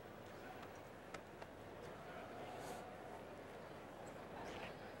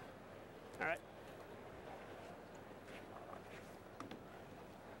 All right.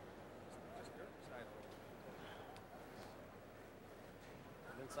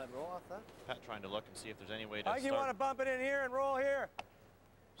 Inside roll off that. Pat trying to look and see if there's any way to I think you want to bump it in here and roll here.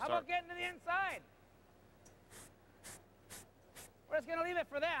 How about getting to the inside? We're just going to leave it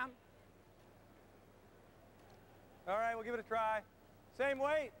for them. All right, we'll give it a try. Same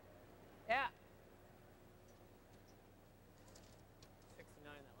weight. Yeah. 69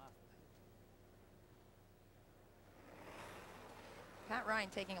 that last one. Pat Ryan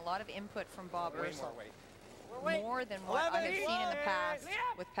taking a lot of input from Bob Ursel. More weight. More than what I have seen in the past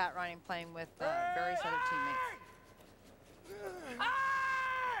with Pat Ryan playing with various other teammates.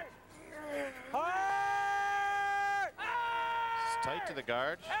 Hard! It's tight to the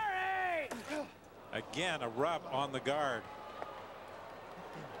guard. Again, a rub on the guard.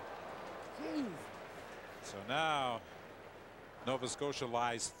 So now Nova Scotia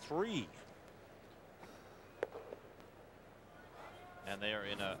lies 3. And they are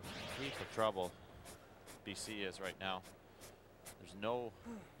in a heap of trouble. BC is right now. There's no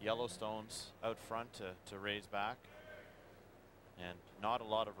yellow stones out front to raise back, and not a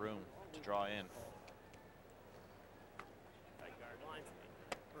lot of room to draw in.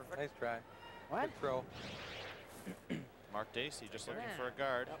 Nice try. What? Good throw. Mark Dacey just looking for a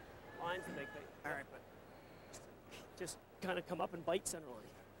guard. Yep. Line's the big thing. All right, but just kind of come up and bite center line.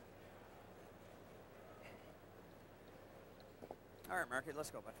 All right, Mark, let's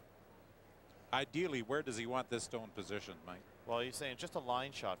go, bud. Ideally, where does he want this stone positioned, Mike? Well, he's saying just a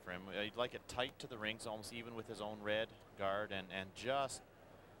line shot for him. He'd like it tight to the rings, almost even with his own red guard, and just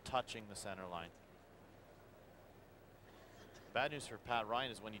touching the center line. Bad news for Pat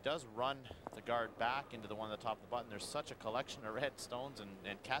Ryan is when he does run the guard back into the one at the top of the button, there's such a collection of red stones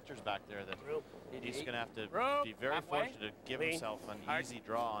and catchers back there that he's going to have to be very fortunate to give himself an easy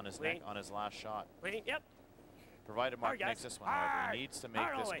draw on his neck on his last shot. Yep. Provided Mark makes this one, however, he needs to make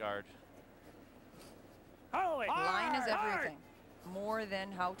this guard. Line is everything, more than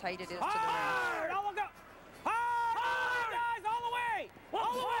how tight it is to the ring. Hard! All the way! Hard, guys! All the way!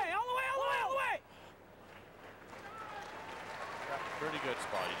 All the way! All the way! All the way! All the way! Pretty good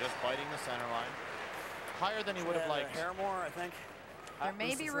spot. He's just biting the center line. Higher than he would have liked. Hair more, I think. There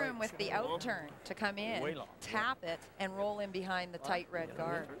may be room with the out turn to come in, tap it, and roll in behind the tight red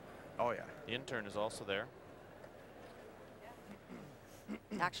guard. Oh, yeah. The in turn is also there.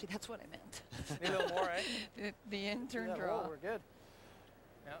 Actually, that's what I meant. Maybe a little more, eh? The in turn draw. We're good.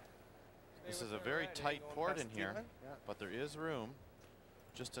 Yeah. This is a very tight port in here, but there is room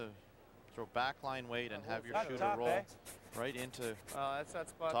just to throw backline weight and have your shooter roll right into that's that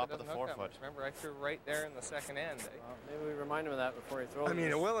spot top that of the doesn't hook that forefoot. much. Remember, I threw right there in the second end. Maybe we remind him of that before he throws it. I mean,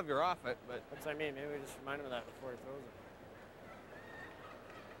 it will if you're off it, but that's what I mean. Maybe we just remind him of that before he throws it.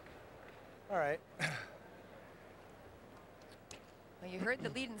 all right. Well, you heard the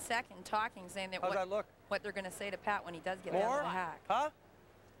lead in second talking, saying that How's that look? what they're going to say to Pat when he does get out of the hack. Huh?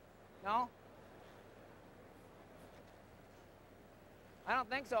 No? I don't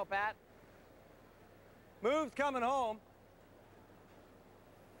think so, Pat. Move's coming home.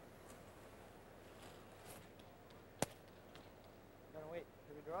 Gotta wait.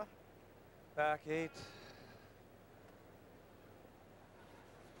 Did we draw? Back 8.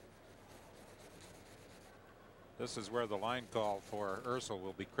 This is where the line call for Ursel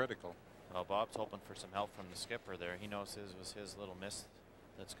will be critical. Well, Bob's hoping for some help from the skipper there. He knows his was his little miss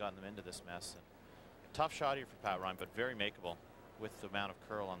that's gotten them into this mess. And tough shot here for Pat Ryan, but very makeable with the amount of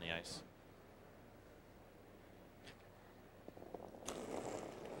curl on the ice.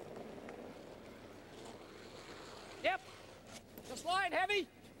 Yep. Just line heavy.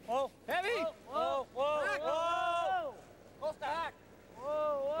 Whoa. Heavy. Whoa. Whoa. Hack. Whoa. Close to hack.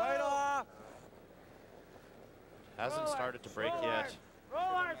 Whoa. Whoa. Right off. Hasn't started to break yet. Roll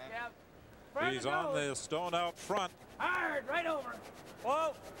hard, Kev. He's on the stone out front. Hard, right over.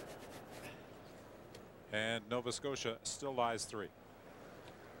 Whoa. And Nova Scotia still lies 3.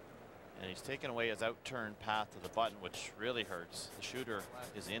 And he's taken away his out-turn path to the button, which really hurts. The shooter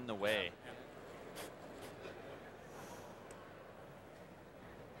is in the way.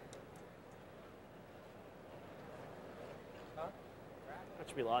 That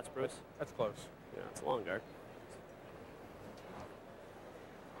should be lots, Bruce. That's close. Yeah, it's a long guard.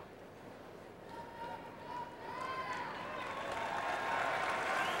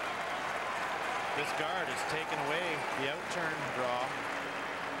 This guard has taken away the out-turn draw.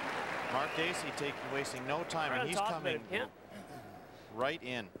 Mark Dacey wasting no time, and he's coming right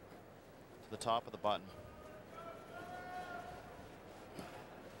in to the top of the button.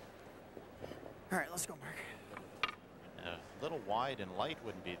 All right, let's go, Mark. A little wide and light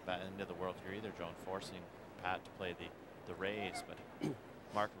wouldn't be the end of the world here either, Joan, forcing Pat to play the raise, but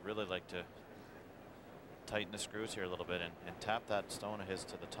Mark would really like to tighten the screws here a little bit and tap that stone of his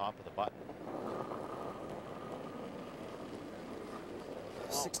to the top of the button.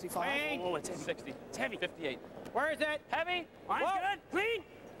 65. Oh, it's heavy. 60. It's heavy. 58. Where is it? Heavy. Line's good. Clean.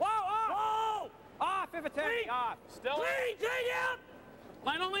 Whoa, off. Whoa. Off, if it's heavy. Off. Still. Clean, out.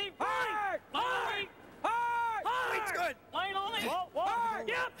 Line only. Hard. Hard. Hard. Line's good. Line only. Whoa, whoa. Hard.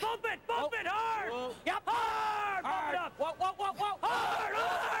 Yep, bump it. Bump it hard. Whoa. Yep. Hard. Bump it up. Whoa, whoa, whoa, whoa. Hard,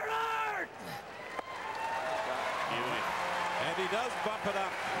 hard, hard. Beauty. And he does bump it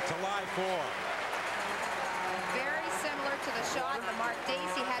up to lie 4. Very similar to the shot that Mark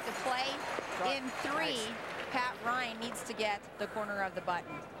Dacey had to play in 3. Pat Ryan needs to get the corner of the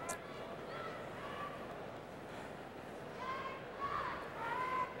button.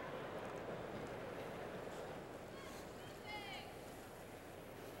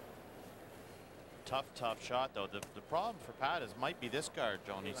 tough shot, though. The problem for Pat might be this guard,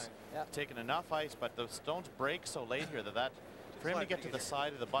 Joan. He's taken enough ice, but the stones break so late here that for him to get to the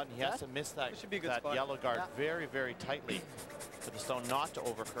side of the button, he has to miss that yellow guard very, very tightly for the stone not to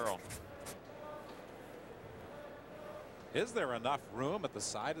overcurl. Is there enough room at the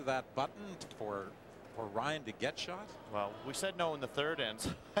side of that button for Ryan to get shot? Well, we said no in the third end,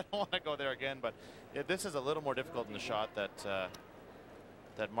 so I don't want to go there again, but this is a little more difficult than the shot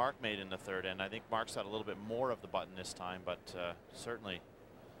that Mark made in the third end. I think Mark's had a little bit more of the button this time, but certainly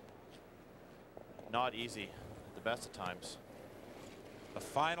not easy at the best of times. The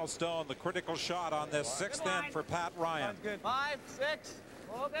final stone, the critical shot on this sixth end for Pat Ryan. Good. 5, 6.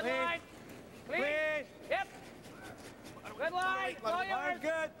 Oh, good line. Clean. Yep. Good line. All yours.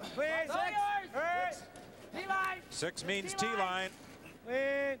 Good. Clean. All yours. T-line. 6 means T-line.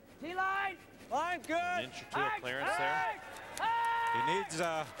 Clean. T-line. Line. Good. An inch or two of clearance there. He needs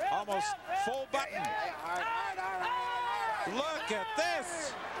almost full button. Look at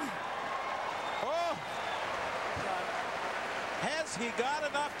this. Oh. Has he got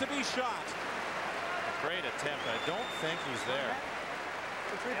enough to be shot? Great attempt. I don't think he's there.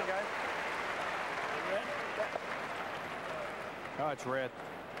 Oh, it's red.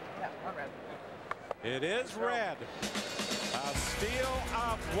 Yeah, not red. It is red. A steal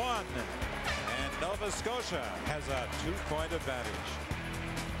of 1. And Nova Scotia has a 2-point advantage.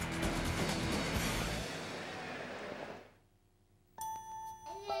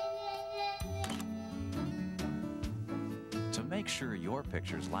 To make sure your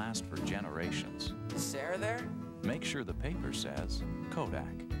pictures last for generations, Sarah there? make sure the paper says Kodak.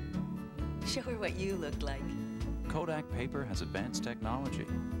 Show her what you look like. Kodak paper has advanced technology.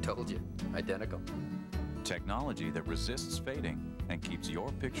 Told you. Identical. Technology that resists fading and keeps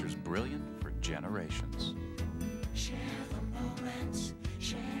your pictures brilliant for generations. Share the moments,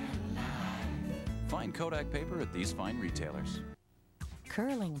 share life. Find Kodak paper at these fine retailers.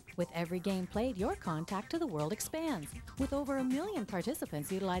 Curling. With every game played, your contact to the world expands. With over 1 million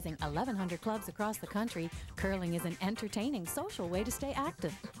participants utilizing 1,100 clubs across the country, curling is an entertaining, social way to stay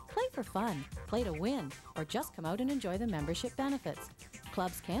active. Play for fun, play to win, or just come out and enjoy the membership benefits.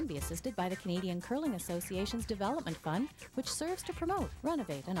 Clubs can be assisted by the Canadian Curling Association's Development Fund, which serves to promote,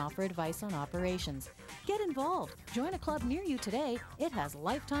 renovate, and offer advice on operations. Get involved. Join a club near you today. It has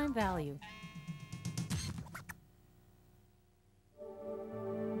lifetime value.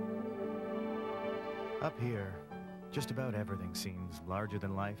 Up here, just about everything seems larger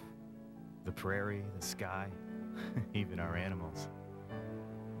than life. The prairie, the sky, even our animals.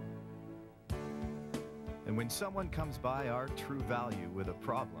 And when someone comes by our true value with a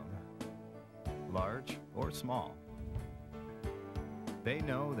problem, large or small, they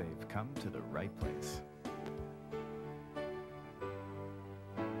know they've come to the right place.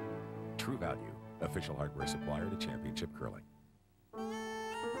 True Value, official hardware supplier to Championship Curling.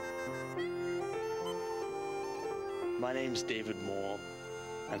 My name's David Moll.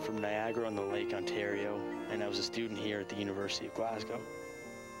 I'm from Niagara-on-the-Lake, Ontario, and I was a student here at the University of Glasgow.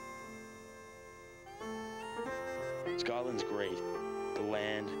 Scotland's great. The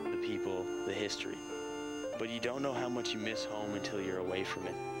land, the people, the history. But you don't know how much you miss home until you're away from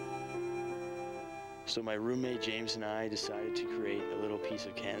it. So my roommate James and I decided to create a little piece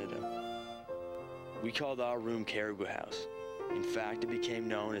of Canada. We called our room Caribou House. In fact, it became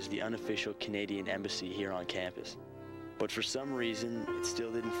known as the unofficial Canadian embassy here on campus. But for some reason, it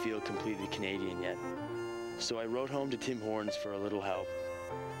still didn't feel completely Canadian yet. So I wrote home to Tim Hortons for a little help.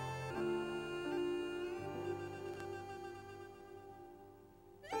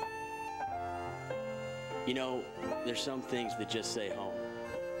 You know, there's some things that just say home.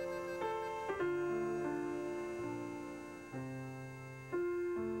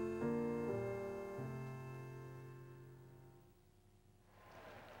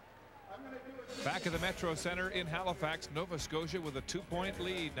 Back at the Metro Center in Halifax, Nova Scotia with a 2-point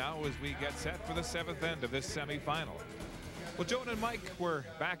lead now as we get set for the 7th end of this semifinal. Well, Joan and Mike were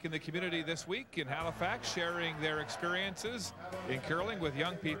back in the community this week in Halifax, sharing their experiences in curling with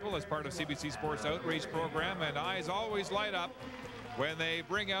young people as part of CBC Sports Outreach Program, and eyes always light up when they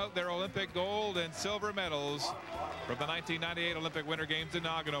bring out their Olympic gold and silver medals from the 1998 Olympic Winter Games in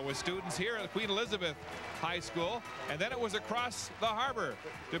Nagano with students here at Queen Elizabeth High School. And then it was across the harbor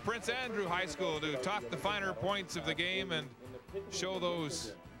to Prince Andrew High School to talk the finer points of the game and show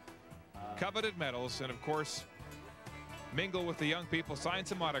those coveted medals. And of course, mingle with the young people, sign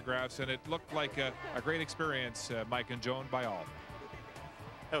some autographs, and it looked like a great experience, Mike and Joan, by all.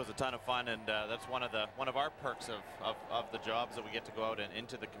 It was a ton of fun, and that's one of our perks of the jobs, that we get to go out and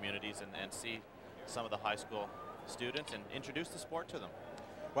into the communities and see some of the high school students and introduce the sport to them.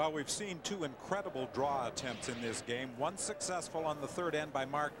 Well, we've seen two incredible draw attempts in this game. One successful on the third end by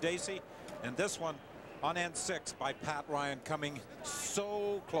Mark Dacey, and this one on end 6 by Pat Ryan, coming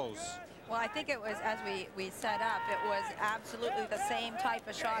so close. Well, I think it was, as we set up, it was absolutely the same type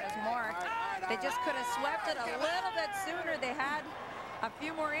of shot as Mark. They just could have swept it a little bit sooner. They had a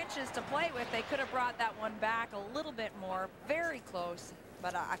few more inches to play with. They could have brought that one back a little bit more. Very close,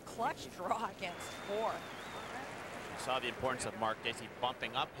 but a clutch draw against 4. You saw the importance of Mark Dacey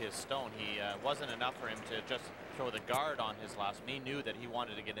bumping up his stone. He wasn't enough for him to just throw the guard on his last one. He knew that he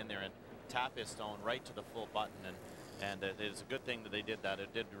wanted to get in there and tap his stone right to the full button, and it is a good thing that they did that.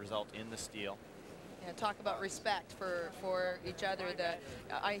 It did result in the steal. Yeah, talk about respect for each other.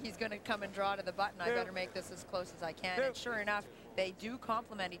 He's going to come and draw to the button. I better make this as close as I can. And sure enough, they do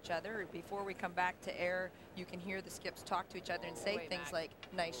complement each other. Before we come back to air, you can hear the skips talk to each other and say things like,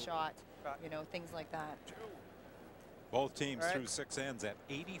 nice shot, you know, things like that. Both teams through 6 ends at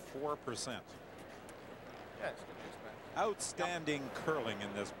 84%. Outstanding curling in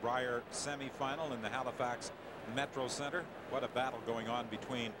this Brier semifinal in the Halifax Metro Center. What a battle going on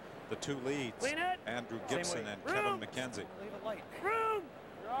between the two leads, Andrew Gibson and Kevin McKenzie.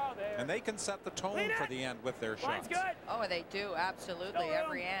 And they can set the tone for the end with their shots. Oh, they do, absolutely.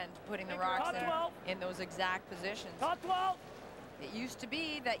 Every end, putting the rocks in those exact positions. It used to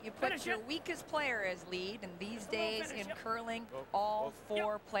be that you put your weakest player as lead, and these days in curling, all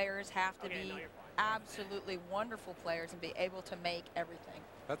 4 players have to be absolutely wonderful players and be able to make everything.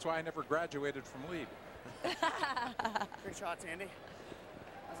 That's why I never graduated from lead. Good shots, Andy.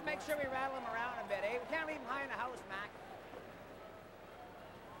 Let's make sure we rattle him around a bit, eh? We can't leave him high in the house, Mac.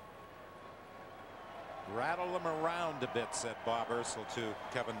 Rattle them around a bit, said Bob Ursel to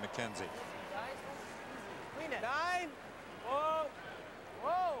Kevin McKenzie. Clean it. 9. Whoa.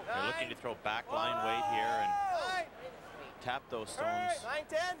 Whoa. They're looking to throw backline weight here and tap those stones 9,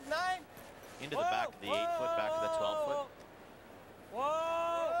 10, 9. into the back of the 8-foot, back of the 12-foot. Whoa.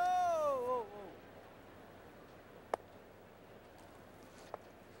 Whoa.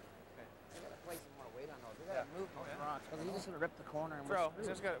 We gotta place some more weight on those. We gotta move those rocks. Because he's just gonna rip the corner. And we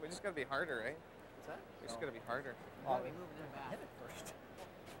just gotta be harder, right? What's that? We just gotta be harder. Oh, we moved them back. Hit it first.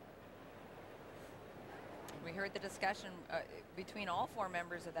 We heard the discussion between all 4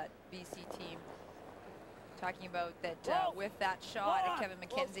 members of that BC team talking about that with that shot of Kevin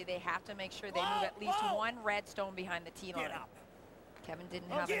McKenzie, they have to make sure they move at least 1 red stone behind the tee line. Kevin didn't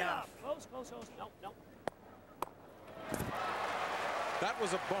have enough. Close. No. That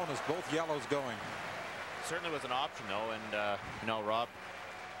was a bonus, both yellows going. Certainly was an option, though, and you know, Rob,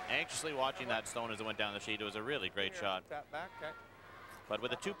 anxiously watching that stone as it went down the sheet. It was a really great shot. But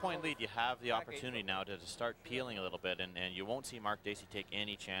with a 2-point lead, you have the opportunity now to start peeling a little bit, and you won't see Mark Dacey take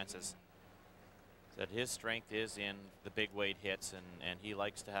any chances. That his strength is in the big weight hits, and he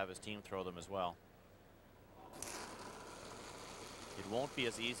likes to have his team throw them as well. It won't be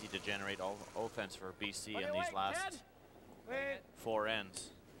as easy to generate offense for BC in these last 4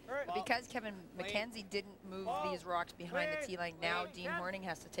 ends. Because Kevin McKenzie didn't move these rocks behind the tee line, now Dean Horning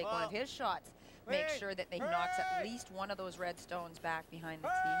has to take one of his shots, make sure that he knocks at least one of those red stones back behind the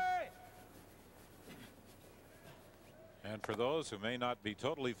tee. And for those who may not be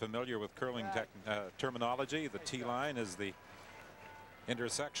totally familiar with curling terminology, the tee line is the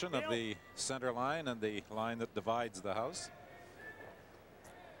intersection of the center line and the line that divides the house.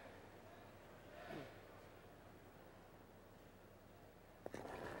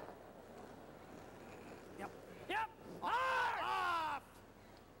 Yep. Off.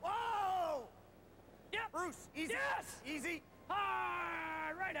 Whoa. Yep. Bruce, easy. Yes. Easy.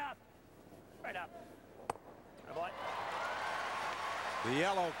 Right up. Right up. Good boy. The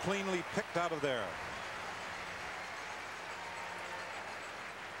yellow cleanly picked out of there.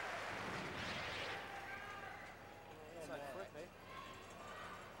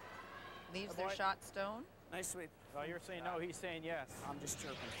 Leaves their shot stone. Nice sweep. Well, you're saying no, he's saying yes. I'm just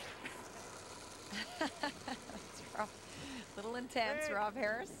chirping. That's little intense, Rob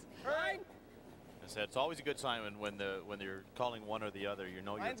Harris. I said it's always a good sign when you're calling one or the other. You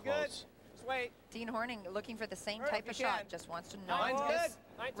know you're close. Just wait. Dean Horning looking for the same type of shot. Just wants to knock Line's this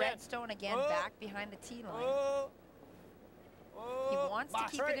good. red stone again back behind the tee line. He wants to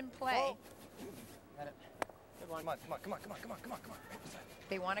keep it in play. Come on.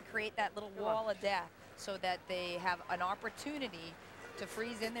 They want to create that little wall of death so that they have an opportunity to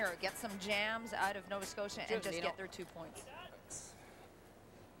freeze in there or get some jams out of Nova Scotia and just get their 2 points.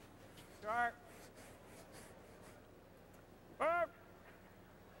 Sharp.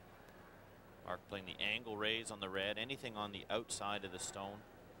 Mark playing the angle raise on the red. Anything on the outside of the stone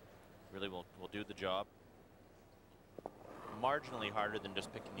really will do the job. marginally harder than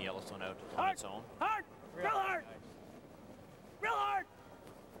just picking the Yellowstone out on Hard, its own. hard, real hard, real hard,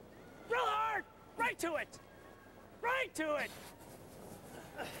 real hard, right to it, right to it.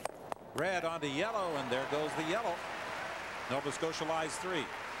 Red onto yellow, and there goes the yellow. Nova Scotia lies 3.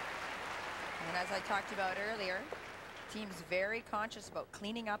 And as I talked about earlier, team's very conscious about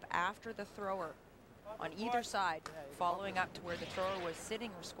cleaning up after the thrower on either side, following up to where the thrower was sitting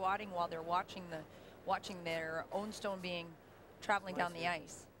or squatting while they're watching their own stone traveling down the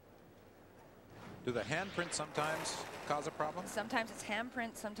ice. Do the handprints sometimes cause a problem? Sometimes it's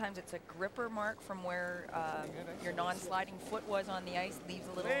handprint, sometimes it's a gripper mark from where your non-sliding foot was on the ice, leaves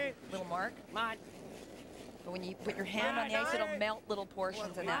a little mark. But when you put your hand on the ice, it'll melt little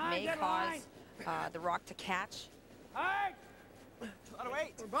portions, and that may cause the rock to catch. Hard! A lot of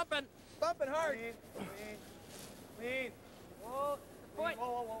weight. We're bumping. Bumping hard. Clean. Whoa. Foot.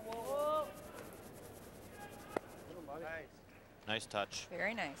 Whoa, whoa, whoa, whoa. Nice. Nice touch.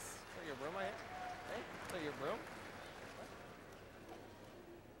 Very nice. Is that your broom, I hit? Hey, is that your broom?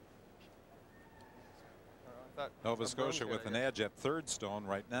 Nova Scotia with an edge at third stone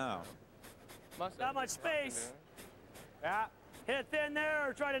right now. Not much space. Yeah. Hit it thin there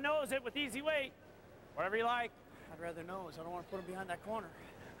or try to nose it with easy weight. Whatever you like. I'd rather nose. I don't want to put him behind that corner.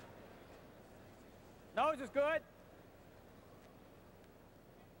 Nose is good.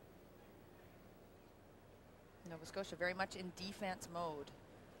 Nova Scotia very much in defense mode.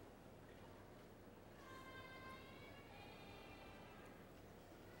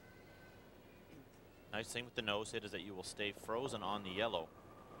 Nice thing with the nose hit is that you will stay frozen on the yellow.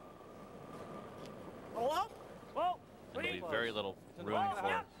 Hold up. Whoa. And there'll be very little room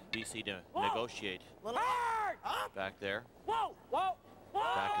for DC to negotiate. Hard. Back there. Whoa. Whoa.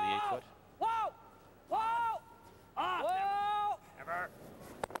 Whoa. Back of the 8-foot. Whoa. Whoa. Whoa. Never.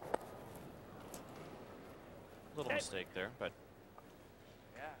 Little mistake there, but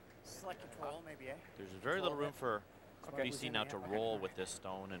yeah. Select control, maybe, eh? there's very little room for BC now to roll with this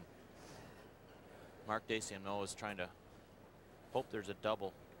stone, and Mark Dacey, I know, is trying to hope there's a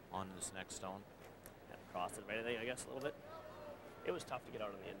double on this next stone. Yeah, crossed it, I guess, a little bit. It was tough to get out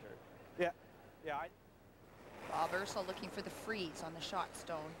on the intern. Yeah. Yeah. Bob Ursel looking for the freeze on the shot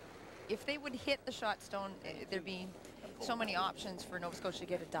stone. If they would hit the shot stone, there'd be so many options for Nova Scotia to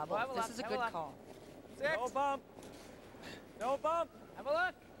get a double. This is a good call. 6. No bump. No bump. Have a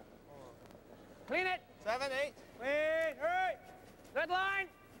look. Clean it. 7, 8. Clean. Hurry. Good line.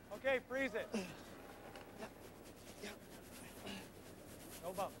 Okay, freeze it.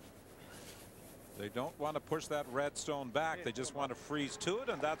 No bump. They don't want to push that red stone back. They just want to freeze to it,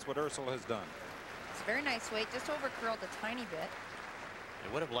 and that's what Ursel has done. It's a very nice weight, just over curled a tiny bit.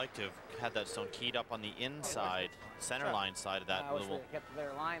 I would have liked to have had that stone keyed up on the inside, center line side of that I wish little. they kept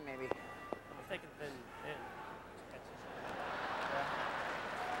their line, maybe. I think it's been in.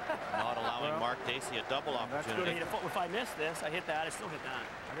 Not allowing Mark Dacey a double opportunity. That's good to hit a foot. If I miss this, I hit that, I still hit that.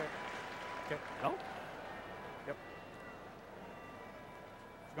 Okay. Okay. No? Yep.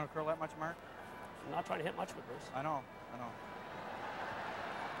 You gonna curl that much, Mark? I'm not trying to hit much with Bruce. I know.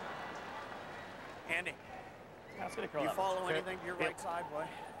 Andy. Yeah, it's gonna curl You that follow much. anything to your right side, boy.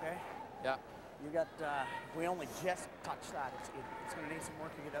 Okay? Yeah. You got, we only just touched that. It's gonna need some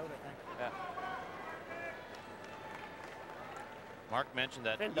work to get out, I think. Yeah. Mark mentioned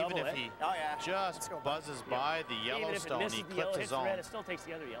that Thin even double, if he just buzzes by the Yellowstone, he clips his own. Red, it still takes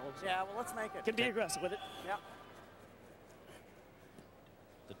the other yellows. Yeah, well, let's make it. Can be aggressive with it. Yeah.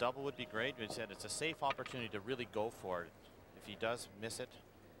 The double would be great. We said it's a safe opportunity to really go for it. If he does miss it.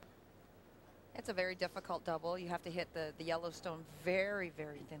 It's a very difficult double. You have to hit the Yellowstone very,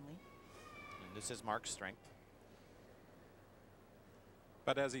 very thinly. And this is Mark's strength.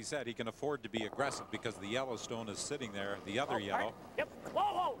 But as he said, he can afford to be aggressive because the Yellowstone is sitting there, the other yellow. Yep. Whoa,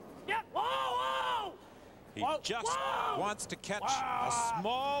 whoa. Yep. Whoa, whoa. He just wants to catch a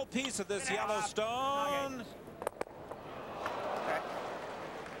small piece of this Yellowstone. Okay.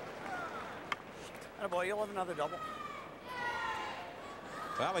 Boy, you'll have another double.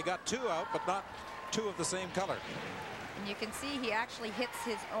 Well, he got 2 out, but not 2 of the same color. And you can see he actually hits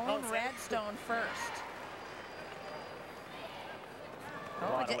his own red stone first.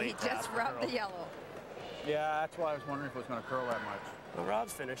 Oh, he just rubbed the yellow. Yeah, that's why I was wondering if it was going to curl that much. Well,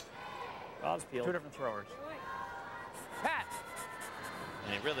 Rob's finished. Rob's peeled. 2 different throwers. Pat!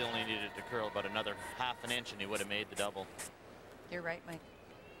 And he really only needed to curl about another ½ an inch and he would have made the double. You're right, Mike.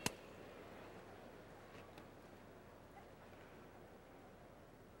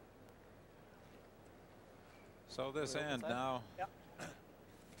 So this end now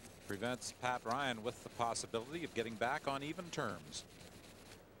prevents Pat Ryan with the possibility of getting back on even terms.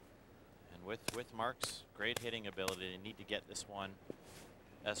 And with Mark's great hitting ability, they need to get this one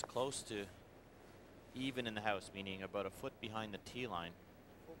as close to even in the house, meaning about a foot behind the tee line,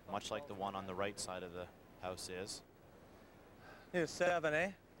 much like the one on the right side of the house is. Here's 7,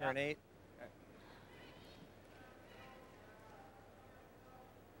 eh? Or an 8.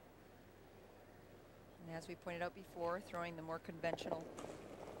 And as we pointed out before, throwing the more conventional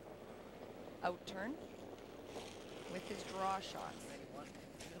out turn with his draw shots.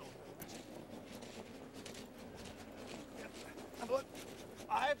 Look,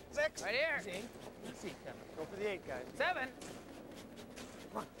 5, 6. Right here. Easy. Go for the 8, guys. 7.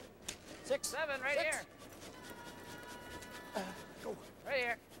 Come on. 6. 7, right 6. here. Go. Right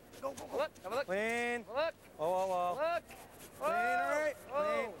here. Go. Look, have a look. Clean. Look. Oh. Look. Clean, all right.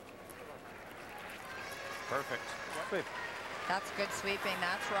 Clean. Perfect. Sweep. That's good sweeping.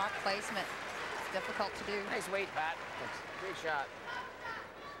 That's rock placement. It's difficult to do. Nice weight, Pat. Great shot.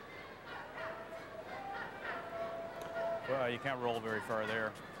 Well, you can't roll very far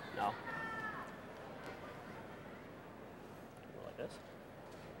there. No. Go like this.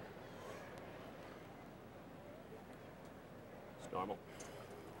 It's normal.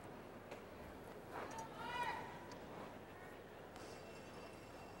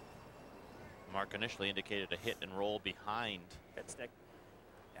 Mark initially indicated a hit and roll behind. Head stick.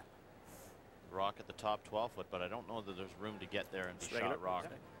 Yeah. Rock at the top 12 foot, but I don't know that there's room to get there and be shot rock.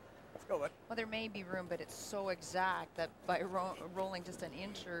 Let's go, bud. Well, there may be room, but it's so exact that by rolling just an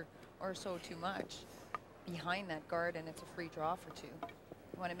inch or so too much behind that guard, and it's a free draw for 2.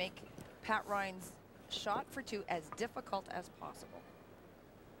 You want to make Pat Ryan's shot for 2 as difficult as possible.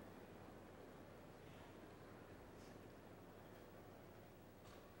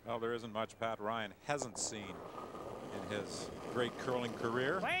 Well, there isn't much Pat Ryan hasn't seen in his great curling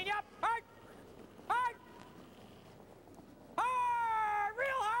career. Playing up. Hard. Hard. Hard. Real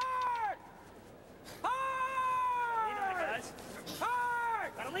hard. Hard. Lean on it, guys.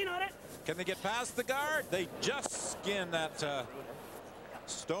 Hard. Gotta lean on it. Can they get past the guard? They just skin that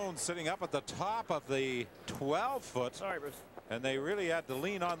stone sitting up at the top of the 12 foot. Sorry, Bruce. And they really had to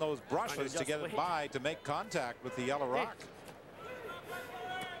lean on those brushes to get it by to make contact with the yellow rock.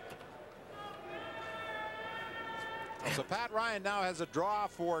 So Pat Ryan now has a draw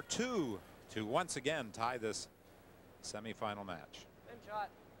for 2 to once again tie this semifinal match. Same shot.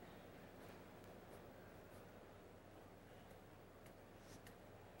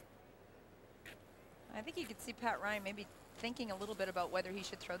 I think you could see Pat Ryan maybe thinking a little bit about whether he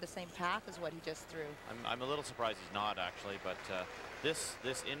should throw the same path as what he just threw. I'm a little surprised he's not, actually, but this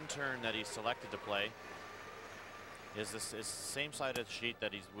in turn that he's selected to play is the same side of the sheet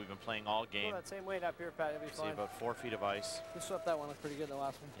that we've been playing all game. Go that same weight up here, Pat. It'll be See fine. about 4 feet of ice. You swept that one. Looked pretty good in the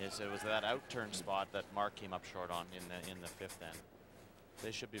last one. Yes, it was that out turn spot that Mark came up short on in the 5th end.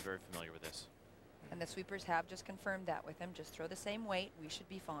 They should be very familiar with this. And the sweepers have just confirmed that with him. Just throw the same weight. We should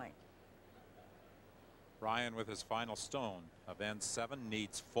be fine. Ryan with his final stone of end 7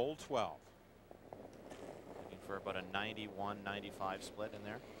 needs full 12. Looking for about a 91-95 split in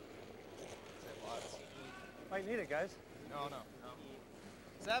there. Might need it, guys. No.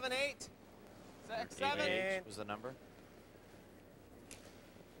 7, 8. 6, 7. 8 was the number.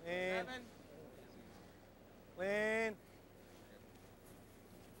 7. Clean.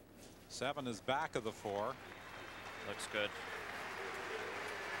 7 is back of the 4. Looks good.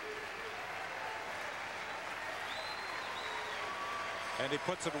 And he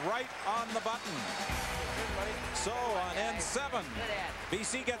puts it right on the button. So on end 7,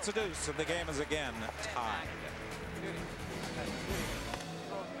 BC gets a deuce, and the game is again tied.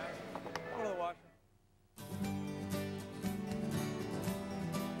 Go to the washer.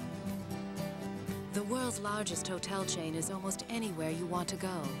 The world's largest hotel chain is almost anywhere you want to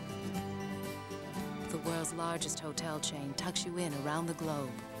go. The world's largest hotel chain tucks you in around the globe.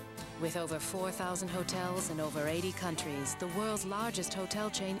 With over 4,000 hotels in over 80 countries, the world's largest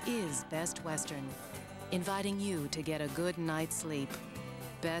hotel chain is Best Western, inviting you to get a good night's sleep.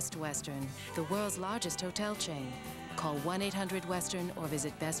 Best Western, the world's largest hotel chain. Call 1-800-WESTERN or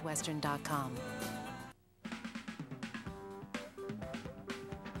visit bestwestern.com.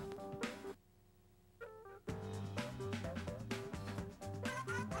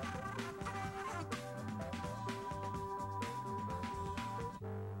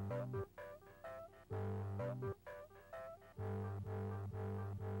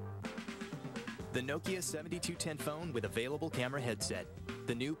 The Nokia 7210 phone with available camera headset.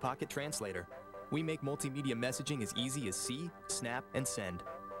 The new Pocket Translator. We make multimedia messaging as easy as see, snap, and send.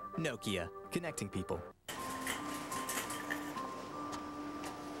 Nokia, connecting people.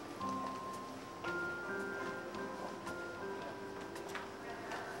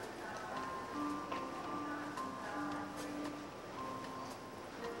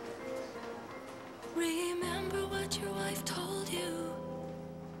 Remember what your wife told you.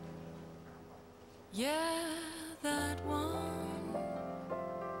 Yeah, that one.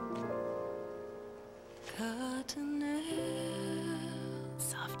 Cut a nail.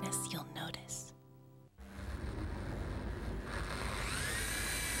 Softness you'll notice.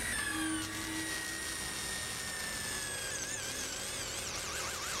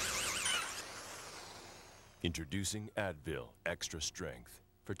 Introducing Advil Extra Strength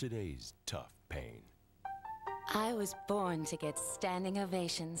for today's tough pain. I was born to get standing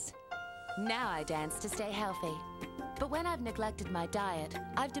ovations. Now I dance to stay healthy. But when I've neglected my diet,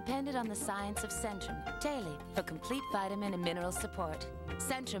 I've depended on the science of Centrum daily for complete vitamin and mineral support.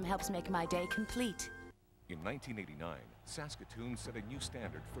 Centrum helps make my day complete. In 1989, Saskatoon set a new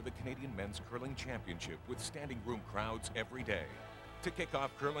standard for the Canadian Men's Curling Championship with standing room crowds every day. To kick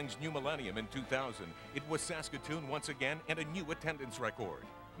off curling's new millennium in 2000, it was Saskatoon once again and a new attendance record.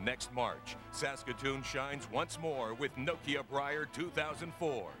 Next March, Saskatoon shines once more with Nokia Brier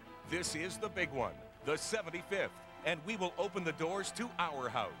 2004. This is the big one, the 75th, and we will open the doors to our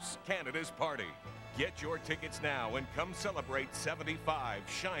house, Canada's party. Get your tickets now and come celebrate 75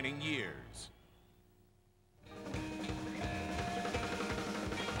 shining years.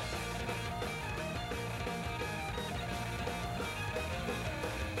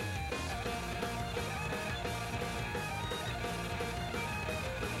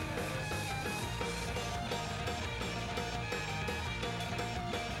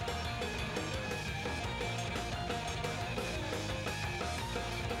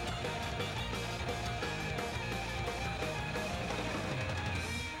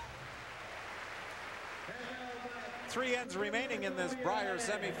 Three ends remaining in this Brier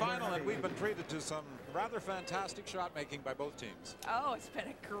semifinal, and we've been treated to some rather fantastic shot making by both teams. Oh, it's been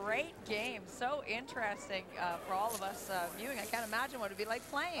a great game. So interesting for all of us viewing. I can't imagine what it would be like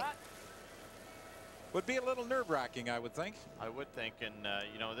playing. Would be a little nerve-wracking, I would think. I would think, and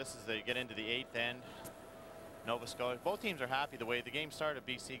you know, this is they get into the 8th end. Nova Scotia, both teams are happy the way the game started.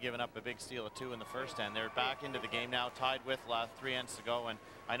 BC giving up a big steal of 2 in the first end. They're back into the game now, tied with 3 ends to go, and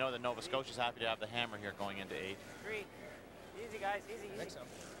I know that Nova Scotia's happy to have the hammer here going into 8. 3. Easy, guys. Easy, easy. I think so.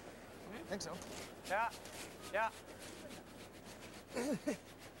 I think so. Yeah. Yeah.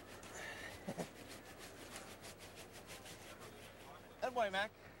 Good boy,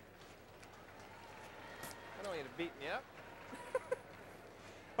 Mac. I don't want you to beat me up.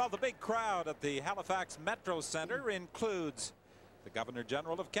 Well, the big crowd at the Halifax Metro Centre includes the Governor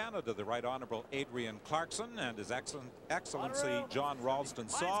General of Canada, the Right Honourable Adrian Clarkson, and His Excellency John Ralston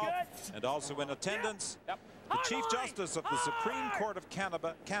Saul, and also in attendance, the Chief Justice of the Supreme Court of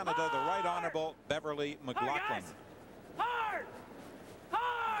Canada, the Right Honourable Beverly McLaughlin. Hard!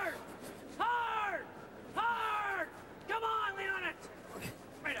 Hard! Hard! Hard! Come on, lean on it!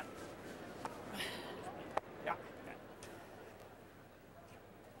 Right up. Yeah.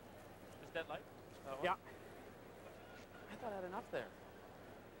 Is that light? Yeah. I thought I had enough there.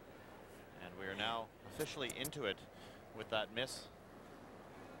 And we are now officially into it with that miss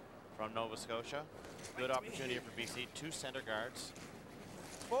from Nova Scotia. Good opportunity for BC. 2 center guards.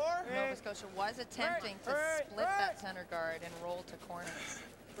 4. Nova Scotia was attempting to split that center guard and roll to corners.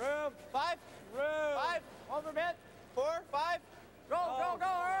 Room. 5. Room. 5. Over a bit. 4. 5. Go, go, go.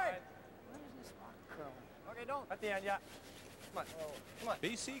 All right. Okay, don't. At the end, yeah. Come on. Come on.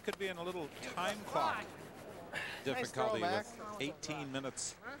 BC could be in a little time clock difficulty with 18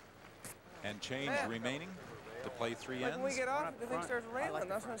 minutes and change remaining to play 3 ends. When we get off, the thing starts railing.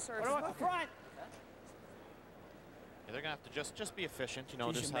 That's when it starts. What about the front? Yeah, they're gonna have to just be efficient, you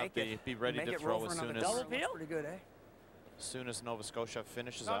know, just have to be ready to throw as soon as Pretty good, eh? as soon as Nova Scotia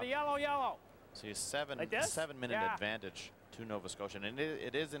finishes No, up. the yellow, yellow. So you have Like a this? 7-minute Yeah. advantage to Nova Scotia, and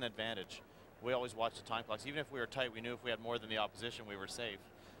it is an advantage. We always watch the time clocks. Even if we were tight, we knew if we had more than the opposition, we were safe.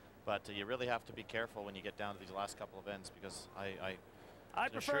 But you really have to be careful when you get down to these last couple of ends, because I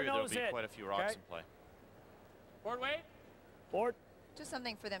can assure you there'll be quite a few rocks in play. Board weight. Board. Just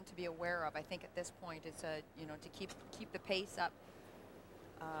something for them to be aware of. I think at this point it's you know, to keep the pace up.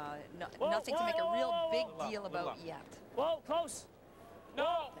 Nothing to make a real big deal about yet. Whoa, close.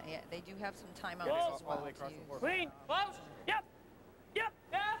 No. Yeah, they do have some timeouts as well to use. Clean. Close. Yep. Yep.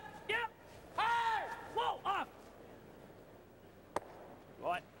 Yep. Yep. Hard. Whoa. Off.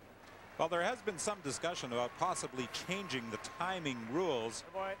 What? Well, there has been some discussion about possibly changing the timing rules.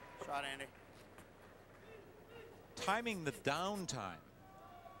 Good boy. Shot, Andy. Timing the downtime.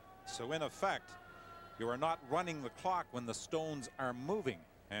 So in effect, you are not running the clock when the stones are moving.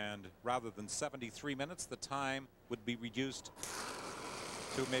 And rather than 73 minutes, the time would be reduced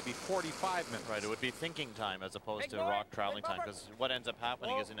to maybe 45 minutes. Right, it would be thinking time as opposed to rock traveling time, because what ends up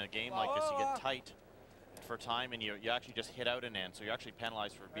happening is in a game like this, you get tight for time, and you actually just hit out an end, so you're actually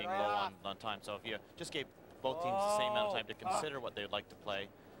penalized for being low on time. So if you just gave both teams the same amount of time to consider what they'd like to play,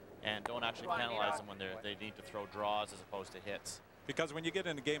 and don't actually penalize them when they need to throw draws as opposed to hits. Because when you get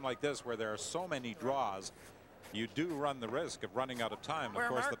in a game like this where there are so many draws, you do run the risk of running out of time. Of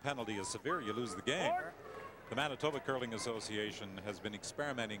course, the penalty is severe. You lose the game. The Manitoba Curling Association has been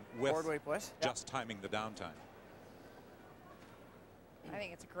experimenting with just timing the downtime. I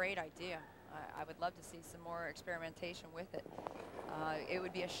think it's a great idea. I would love to see some more experimentation with it. It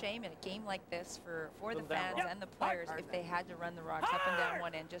would be a shame in a game like this for the fans and the players if they had to run the rocks up and down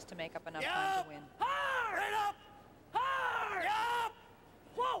one end just to make up enough time to win. Right up! Hard! Yup!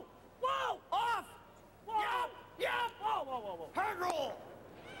 Whoa! Whoa! Off! Whoa! Yup! Yup! Whoa! Whoa! Whoa! Whoa! Hard roll!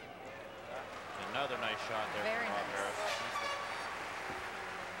 Another nice shot there. Very nice.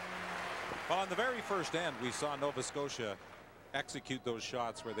 Well, on the very first end, we saw Nova Scotia execute those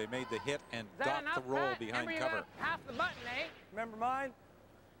shots where they made the hit and got the roll behind cover. Half the button, eh? Remember mine?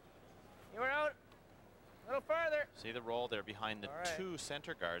 You were out a little further. See the roll there behind the two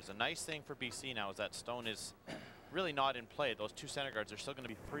center guards. The nice thing for BC now is that stone is really not in play. Those two center guards are still going to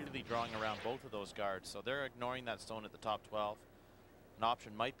be freely drawing around both of those guards, so they're ignoring that stone at the top 12. An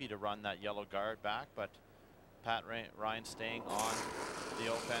option might be to run that yellow guard back, but Pat Ryan staying on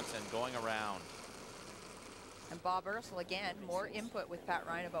the offense and going around. And Bob Ursel again, more input with Pat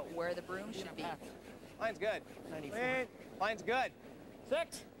Ryan about where the broom should be. Line's good. 94. Line's good.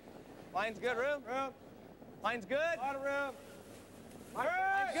 6. Line's good, room. Line's good. A lot of room.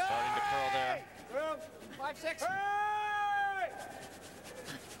 Line's good. Starting to curl there. Room. 5, 6.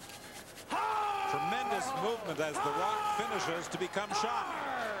 Tremendous movement as the rock finishes to become shot.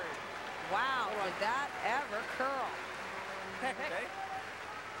 Wow, did that ever curl?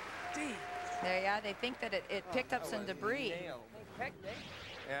 D. There, yeah, they think that it picked up some debris.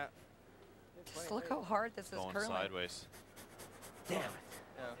 Yeah. Just look how hard this is Going curling. sideways. Damn it.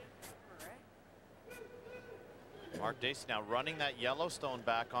 Mark Dacey now running that Yellowstone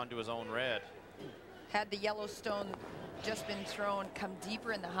back onto his own red. Had the Yellowstone just been thrown, come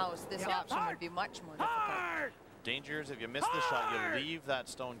deeper in the house, this option would be much more difficult. Danger is if you miss the shot, you leave that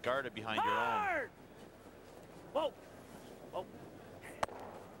stone guarded behind your own. Whoa. Whoa.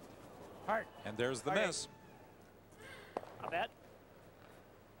 Hard. And there's the miss. Not bad.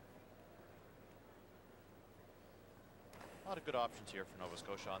 A lot of good options here for Nova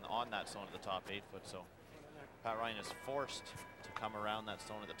Scotia on that stone at the top 8 foot. So Pat Ryan is forced to come around that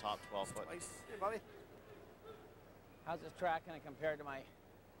stone at the top 12 foot. Hey, Bobby. How's this track going to compare to my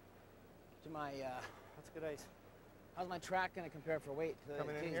that's good ice. How's my track going to compare for weight to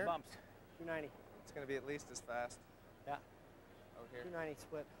these bumps? 290. It's going to be at least as fast. Yeah. Out here. 290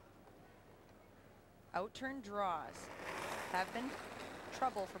 split. Outturn draws have been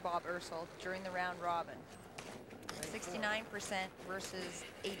trouble for Bob Ursel during the round robin. 69% versus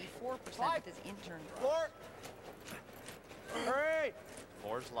 84% with his intern draw. 4. Hurry!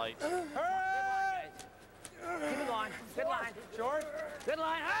 4's light. Hurry! Keep it going. Good line. Short. Good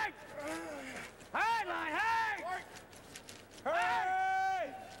line. Hard! Hard line. Hard!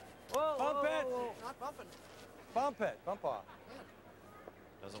 Hurry! Whoa, bump it. Whoa. Not bumping. Bump it. Bump off.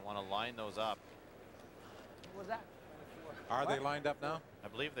 Doesn't want to line those up. What was that? Are they lined up now? I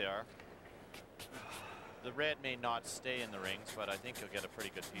believe they are. The red may not stay in the rings, but I think he'll get a pretty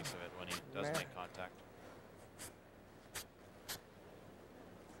good piece of it when he does make contact.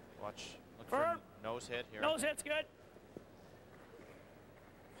 Watch. Look for a nose hit here. Nose hit's good.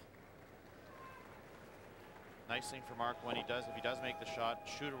 Nice thing for Mark when if he does make the shot,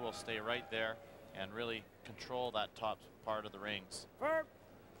 shooter will stay right there and really control that top part of the rings. Firm.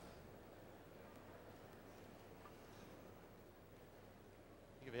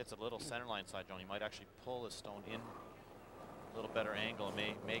 I think if he hits a little center line side, John, he might actually pull his stone in a little better angle and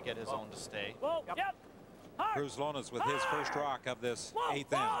may get his own to stay. Whoa, yep. Cruz Lonas with his first rock of this 8th end.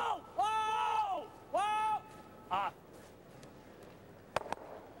 Whoa, whoa, whoa.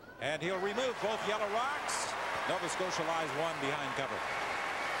 And he'll remove both yellow rocks. Nova Scotia lies 1 behind cover.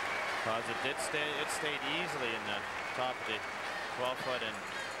 Because it stayed easily in the top of the 12 foot, and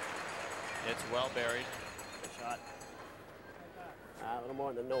it's well buried. Good shot. A little more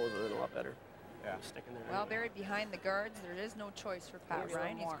on the nose, a lot better. Yeah. Sticking there. Well buried behind the guards. There is no choice for Pat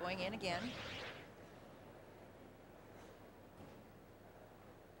Ryan. He's going in again.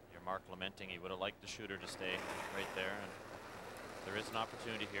 Your Mark lamenting he would have liked the shooter to stay right there, and there is an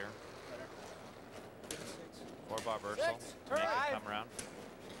opportunity here for Bob Ursel to make it come around.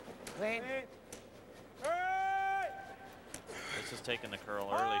 Clean. This has taken the curl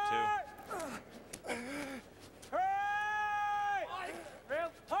early too.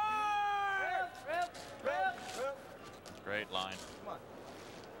 Real hard! Real.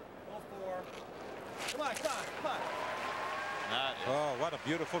 That is Oh, what a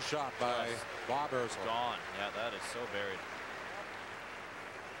beautiful shot by Bob Ursel. gone. Yeah, that is so buried.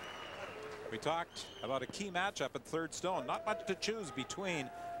 We talked about a key matchup at third stone. Not much to choose between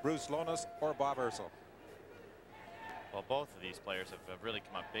Bruce Lonas or Bob Ursel. Well, both of these players have really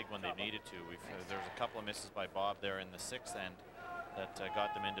come up big when they needed to. There's a couple of misses by Bob there in the sixth end that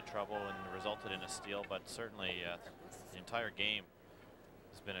got them into trouble and resulted in a steal, but certainly the entire game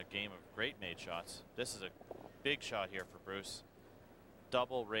has been a game of great made shots. This is a big shot here for Bruce.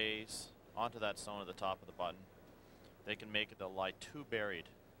 Double raise onto that stone at the top of the button. They can make it, they'll lie two buried.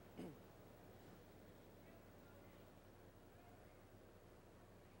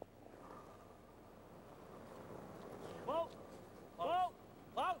 Whoa, whoa,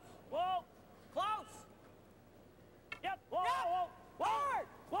 close, whoa, close. Yep, whoa, whoa, whoa,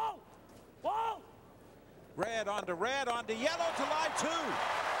 whoa, whoa. Red onto yellow to line two.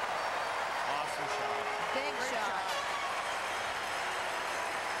 Awesome shot. Big shot.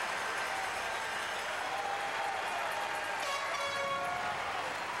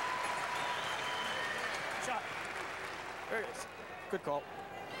 Shot. There it is. Good call.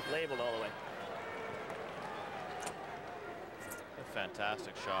 Labeled all the way. A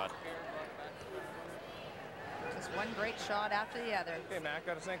fantastic shot. Just one great shot after the other. Okay, Mac,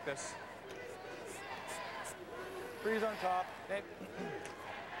 gotta sink this. Freeze on top. Okay.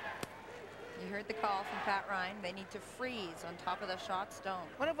 You heard the call from Pat Ryan. They need to freeze on top of the shot stone.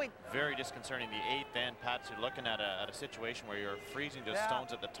 What if we... Very disconcerting. The eighth end, Pat, you're looking at a situation where you're freezing just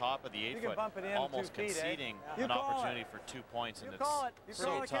stones at the top of the 8 foot, bump it in almost 2 feet, conceding eh? an opportunity for 2 points, and You it's call it. You so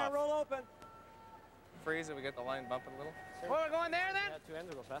call it. tough. Can't roll open. Freeze it. We get the line bumping a little. Well, we're going there then? Yeah, 2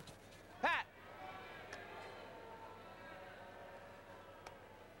 ends will go fast. Pat!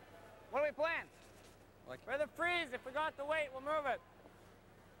 What do we plan? For the freeze, if we got the weight, we'll move it.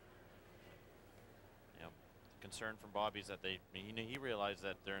 Yeah. Concern from Bobby is that he realized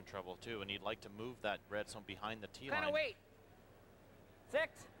that they're in trouble too, and he'd like to move that red zone behind the tee line. Kind of weight.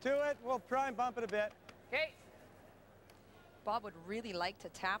 6. To it. We'll try and bump it a bit. Okay. Bob would really like to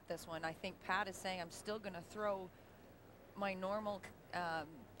tap this one. I think Pat is saying, I'm still going to throw my normal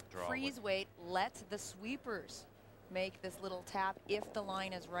freeze weight. Let the sweepers make this little tap if the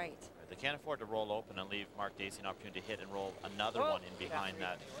line is right. They can't afford to roll open and leave Mark Dacey an opportunity to hit and roll another one in behind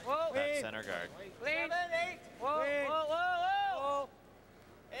that center guard. 7, 8. Whoa, whoa, whoa, whoa.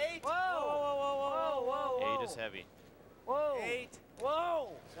 8. Whoa, whoa, whoa, whoa, whoa. 8 is heavy. Whoa. 8.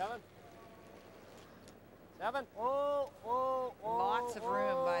 Whoa. 7. 7. Whoa, whoa, whoa. Lots of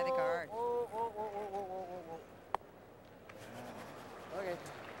room by the guard. Whoa, whoa, whoa, whoa, whoa, whoa, whoa. Okay.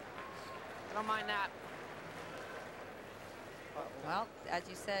 I don't mind that. Well, as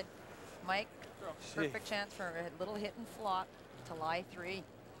you said, Mike, perfect chance for a little hit and flop to lie 3.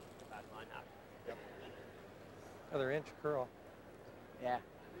 Bad line up. Yep. Another inch curl. Yeah.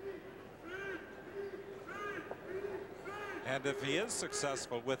 And if he is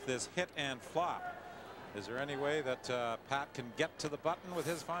successful with this hit and flop, is there any way that Pat can get to the button with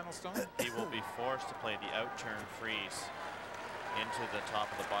his final stone? He will be forced to play the outturn freeze into the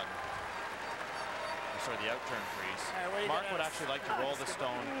top of the button. Sorry, the outturn freeze. Mark would actually like to roll the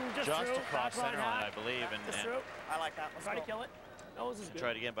stone just across center line, I believe, and I like that. Let's try to kill it. Nose is good.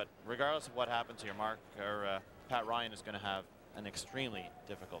 Try it again. But regardless of what happens here, Mark or Pat Ryan is going to have an extremely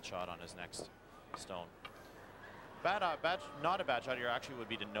difficult shot on his next stone. Not a bad shot here actually would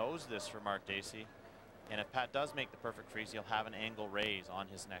be to nose this for Mark Dacey, and if Pat does make the perfect freeze, he'll have an angle raise on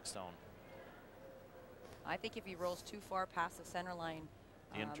his next stone. I think if he rolls too far past the center line,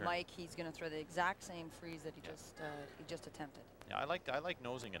 Mike, he's going to throw the exact same freeze that he just attempted. Yeah, I like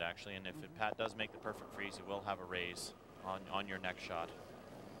nosing it actually, and if Pat does make the perfect freeze, he will have a raise on your next shot.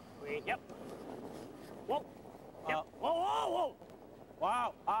 Yep. Whoa. Yep. Whoa, whoa, whoa.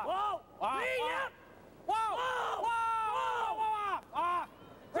 Wow. Whoa. Wow. Green, yep. Whoa. Whoa. Whoa. Whoa. Off.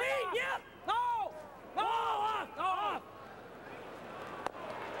 Green, yep. No. No. Off. No. Off.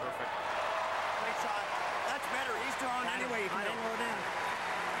 Perfect. Great shot. That's better. He's drawn anyway. You can roll down.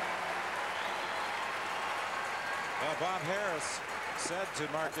 Well, Bob Harris said to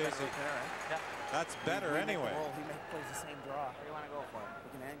Mark Dacey, that's better anyway. He plays the same draw. What do you want to go for? We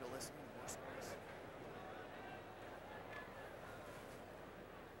can angle this in worst case.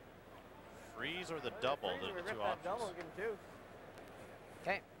 Freeze or the double, the two options. Double, give him 2.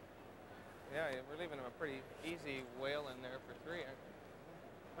 Okay. Yeah, we're leaving him a pretty easy whale in there for 3.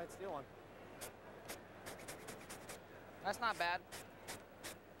 Might steal one. That's not bad.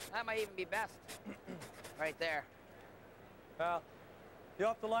 That might even be best. Right there. Well, you'll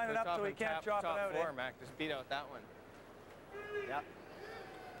have to line it up so he can't drop it out. Top 4, Mac. Just beat out that one. Yep.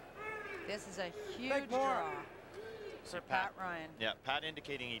 This is a huge draw. Sir Pat Ryan. Yeah, Pat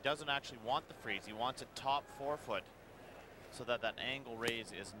indicating he doesn't actually want the freeze. He wants it top 4 foot so that that angle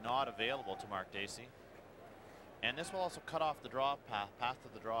raise is not available to Mark Dacey. And this will also cut off the draw path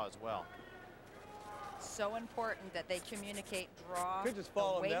to the draw as well. So important that they communicate draw, Could just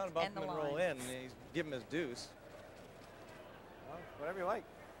follow the him down, weight, bump and him, the and roll line. in, and he's give him his deuce. Well, whatever you like.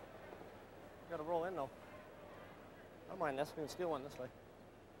 You gotta roll in though. I don't mind this. We can steal one this way.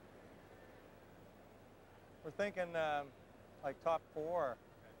 We're thinking like top 4.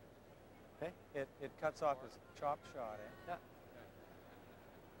 Okay. It cuts off his chop shot, eh? Yeah.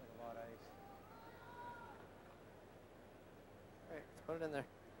 There's a lot of ice. All right, let's put it in there.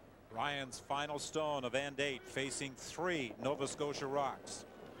 Ryan's final stone of end 8 facing 3 Nova Scotia rocks.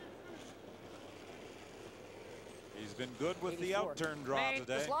 He's been good with the 84. outturn draw Main,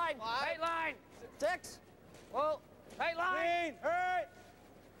 today. this line. Right line. 6. Whoa. Right line. Clean. Hurt.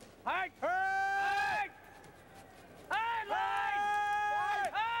 Hard. Hurt. Hard line.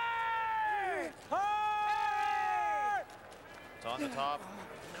 Hard. Hurt. It's on the top.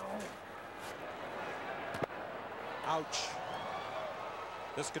 Ouch.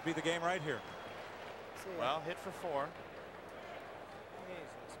 This could be the game right here. Well, hit for 4.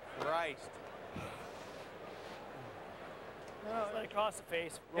 Jesus Christ. No, let it cross the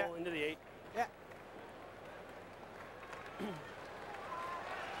face. Roll into the 8. Yeah.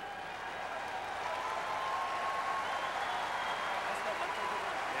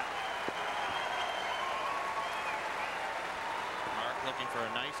 Mark looking for a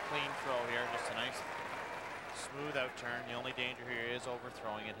nice clean throw here. Just a nice smooth out turn. The only danger here is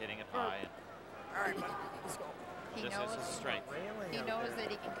overthrowing it, hitting it high. All right, buddy. Let's go. He This knows, is his strength. he knows that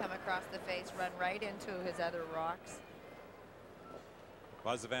he can come across the face, run right into his other rocks.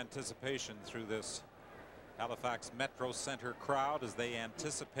 Buzz of anticipation through this Halifax Metro Center crowd as they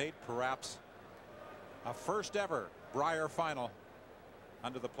anticipate perhaps a first ever Brier final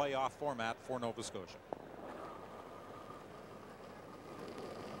under the playoff format for Nova Scotia.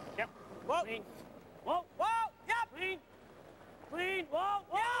 Yep. Whoa. Clean. Whoa. Whoa. Yep. Clean. Clean. Whoa.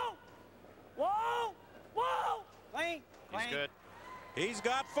 Whoa. Whoa. Whoa. Clean. He's good. He's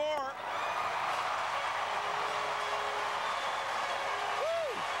got 4.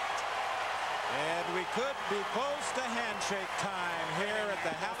 And we could be close to handshake time here at the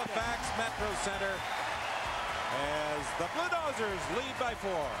Halifax Metro Center as the Bulldozers lead by 4.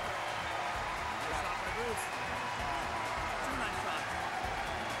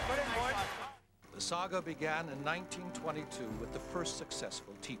 The saga began in 1922 with the first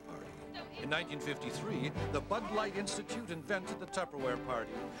successful Tea Party. In 1953, the Bud Light Institute invented the Tupperware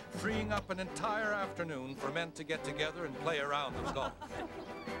Party, freeing up an entire afternoon for men to get together and play a round of golf.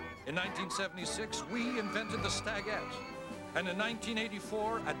 In 1976, we invented the Stagette. And in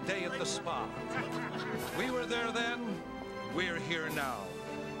 1984, a day at the spa. We were there then, we're here now.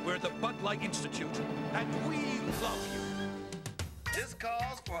 We're the Bud Light Institute, and we love you. This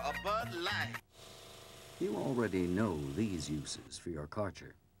calls for a Bud Light. You already know these uses for your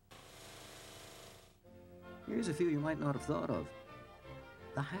Karcher. Here's a few you might not have thought of.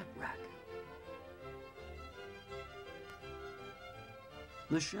 The hat rack.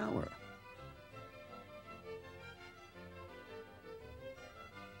 The shower.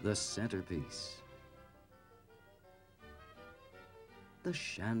 The centerpiece. The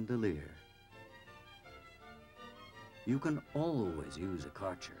chandelier. You can always use a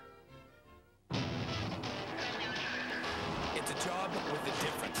Karcher. It's a job with a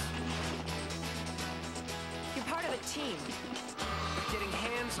difference. You're part of a team. Getting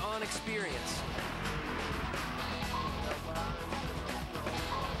hands-on experience.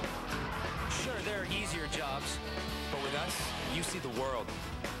 Sure, there are easier jobs, but with us, you see the world.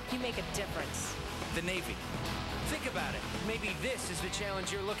 You make a difference. The Navy. Think about it. Maybe this is the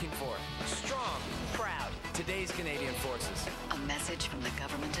challenge you're looking for. Strong. Proud. Today's Canadian Forces. A message from the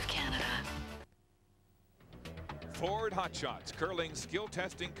Government of Canada. Ford Hot Shots Curling Skill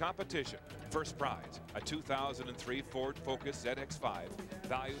Testing Competition. First prize, a 2003 Ford Focus ZX5,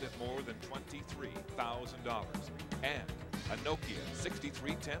 valued at more than $23,000. And a Nokia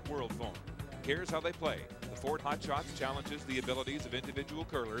 6310 World Phone. Here's how they play. The Ford Hot Shots challenges the abilities of individual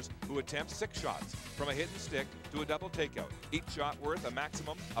curlers who attempt 6 shots from a hidden stick to a double takeout, each shot worth a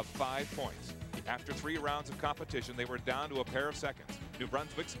maximum of 5 points. After 3 rounds of competition, they were down to a pair of seconds. New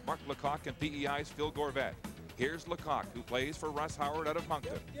Brunswick's Mark Lecoq and PEI's Phil Gorvet. Here's Lecoq, who plays for Russ Howard out of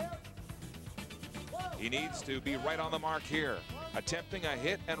Moncton. He needs to be right on the mark here. Attempting a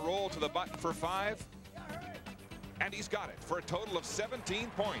hit and roll to the button for 5. And he's got it for a total of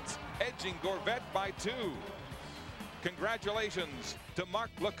 17 points, edging Gorvet by 2. Congratulations to Mark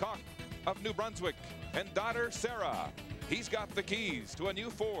Lecoq. of New Brunswick and daughter Sarah. He's got the keys to a new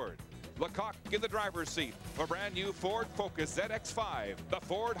Ford. Lecoq in the driver's seat of a brand new Ford Focus ZX5, the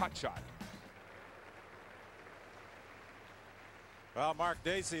Ford Hotshot. Well, Mark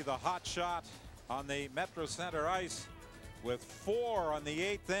Dacey, the hot shot on the Metro Center ice with 4 on the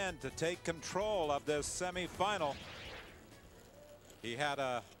 8th end to take control of this semifinal. He had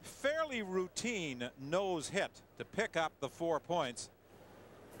a fairly routine nose hit to pick up the 4 points,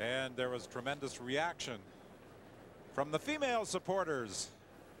 and there was tremendous reaction from the female supporters.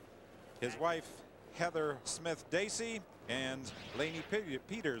 His wife, Heather Smith Dacey, and Lainey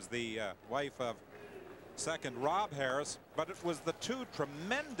Peters, the wife of second Rob Harris. But it was the 2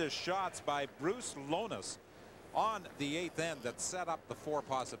 tremendous shots by Bruce Lonas on the 8th end that set up the 4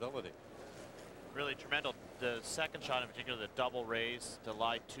 possibility. Really tremendous. The second shot in particular, the double raise to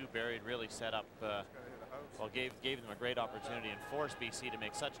lie 2 buried, really set up, well, gave them a great opportunity and forced BC to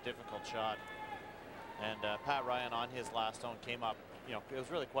make such a difficult shot. And Pat Ryan on his last stone came up, you know, it was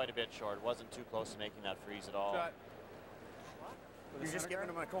really quite a bit short. It wasn't too close to making that freeze at all. You're just giving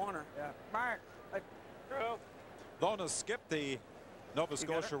him a corner. Yeah. Mark. True. Lonas skipped the Nova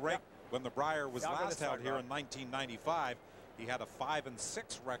Scotia rink when the Brier was last held here in 1995. He had a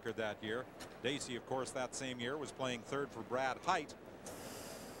 5-6 record that year. Dacey, of course, that same year was playing third for Brad Height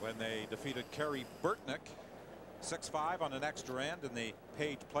when they defeated Kerry Burtnick 6-5 on an extra end in the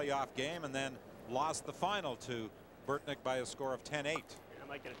Page playoff game, and then lost the final to Burtnick by a score of 10-8. I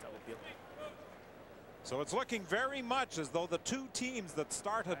might get a double field. So it's looking very much as though the 2 teams that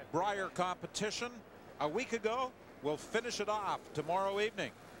started Brier competition a week ago will finish it off tomorrow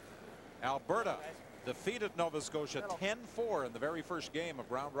evening. Alberta defeated Nova Scotia 10-4 in the very first game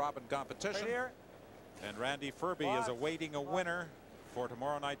of round robin competition. And Randy Ferbey is awaiting a winner for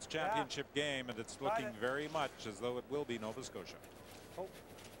tomorrow night's championship game, and it's looking very much as though it will be Nova Scotia.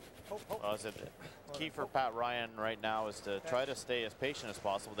 Well, the key for Pat Ryan right now is to try to stay as patient as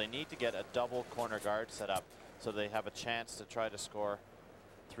possible. They need to get a double corner guard set up so they have a chance to try to score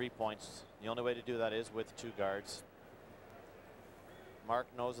 3 points. The only way to do that is with 2 guards. Mark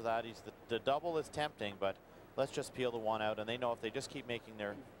knows that. The double is tempting, but let's just peel the 1 out, and they know if they just keep making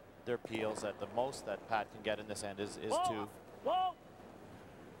their peels, that the most that Pat can get in this end is 2. Whoa.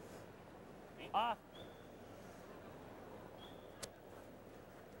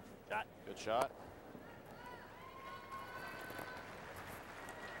 Shot. Good shot.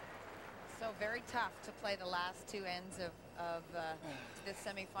 So very tough to play the last 2 ends of this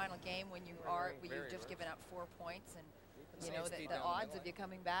semifinal game when you've just given up 4 points, and you know that the odds of you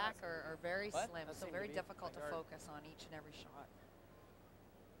coming back are very slim. So very difficult to focus on each and every shot.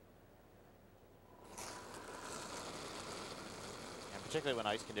 And particularly when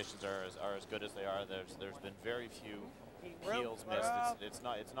ice conditions are as good as they are, there's been very few peels missed. It's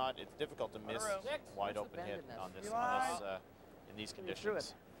difficult to miss wide open hit on this in these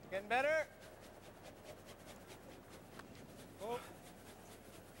conditions. Getting better. Oh.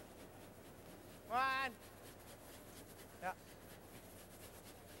 Come on. Yeah.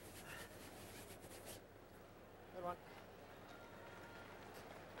 Good one.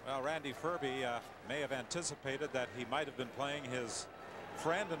 Well, Randy Ferbey may have anticipated that he might have been playing his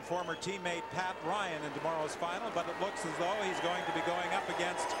friend and former teammate Pat Ryan in tomorrow's final, but it looks as though he's going to be going up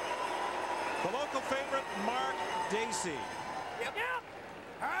against the local favorite Mark Dacey. Yep.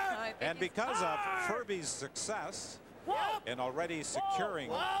 And because of Ferbey's success in already securing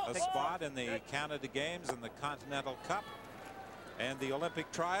a spot in the Canada Games and the Continental Cup and the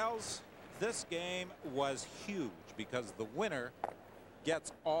Olympic trials, this game was huge because the winner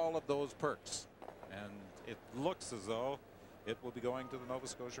gets all of those perks, and it looks as though it will be going to the Nova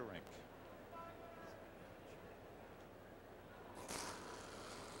Scotia rink.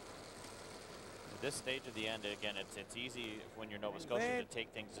 This stage of the end, again, it's easy when you're Nova Scotia to take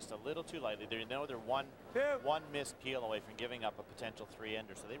things just a little too lightly. They know they're one missed peel away from giving up a potential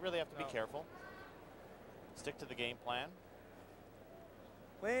 3-ender, so they really have to be careful. Stick to the game plan.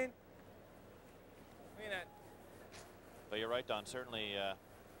 Clean it. But you're right, Don. Certainly,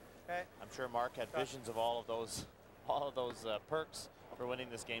 okay. I'm sure Mark had visions of all of those perks for winning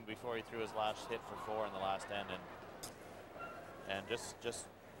this game before he threw his last hit for 4 in the last end, and just.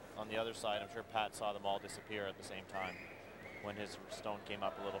 On the other side, I'm sure Pat saw them all disappear at the same time when his stone came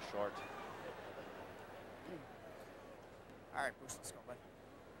up a little short. All right, Bruce, let's go, bud.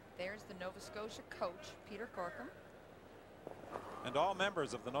 There's the Nova Scotia coach, Peter Corkum. And all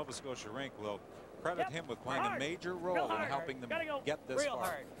members of the Nova Scotia rink will credit him with playing a major role in helping them get this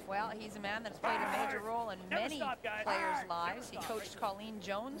far. Well, he's a man that's played a major role in many players' lives. He coached Colleen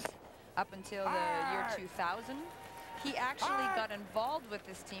Jones up until the year 2000. He actually got involved with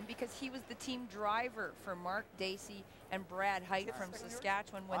this team because he was the team driver for Mark Dacey and Brad Height from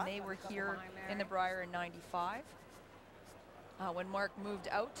Saskatchewan when they were here in the Brier in '95. When Mark moved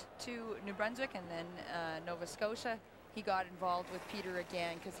out to New Brunswick and then Nova Scotia, he got involved with Peter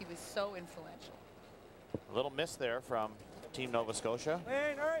again because he was so influential. A little miss there from Team Nova Scotia.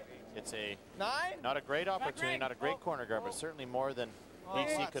 It's a not a great opportunity, not a great corner guard, but certainly more than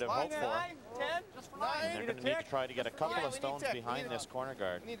BC could have hoped for. 10, And they're going to need to try to get a couple of stones behind this corner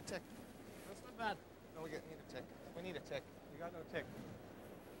guard. We need a tick. That's not bad. No, we need a tick. We need a tick. You got no tick.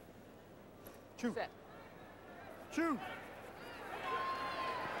 Chew. Set. Chew.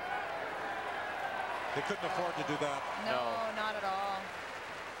 They couldn't afford to do that. No, not at all.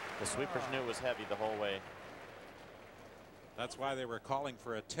 The sweepers knew it was heavy the whole way. That's why they were calling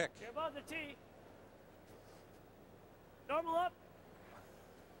for a tick. You're above the tee. Normal up.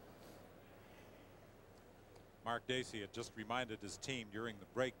 Mark Dacey had just reminded his team during the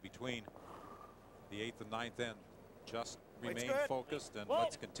break between the 8th and 9th end, just remain focused and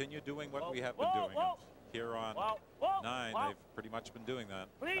let's continue doing what we have been doing. And here on 9, they've pretty much been doing that.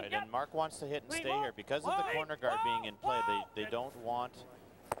 Right, and Mark wants to hit and stay here because of the corner guard being in play. They don't want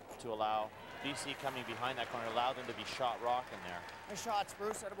to allow BC coming behind that corner, allow them to be shot rock in there. Nice shots,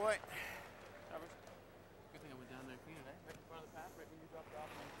 Bruce. Attaboy. Good thing I went down there clean, eh? Right in front of the path, right when you dropped off.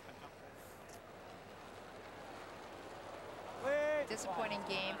 I jumped right. Disappointing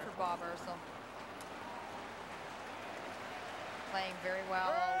game for Bob Ursel. Playing very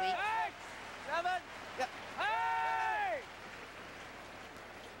well all week. 7. Yep. Hey!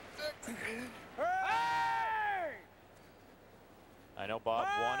 Hey! I know Bob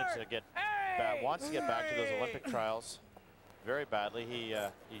wants to get back to those Olympic trials very badly. He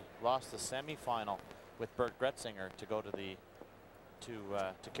lost the semifinal with Bert Gretzinger to go to the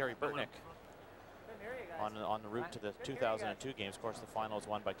to carry Burtnick on the route to the 2002 games. Of course, the final was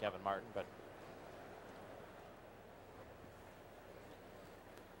won by Kevin Martin, but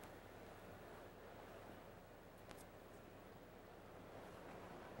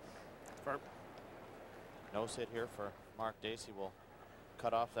no sit here for Mark Dacey. Will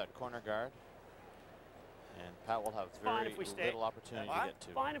cut off that corner guard, and Pat will have very little opportunity to get to.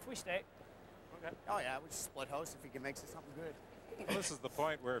 Fine if we stay. Okay. Oh yeah, we just split house if he can make something good. Well, this is the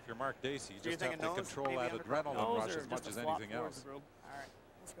point where if you're Mark Dacey, you just have to control that adrenaline rush as much as anything else. All right,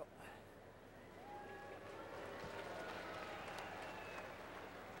 let's go.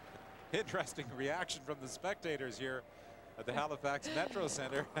 Interesting reaction from the spectators here at the Halifax Metro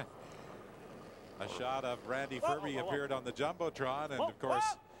Center. A shot of Randy Furby appeared on the Jumbotron, and of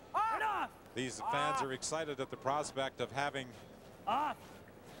course, these fans are excited at the prospect of having a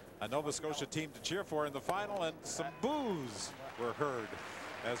Nova Scotia team to cheer for in the final, and some boos were heard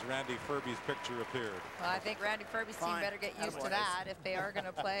as Randy Furby's picture appeared. Well, I think Randy Furby's team better get used to that if they are going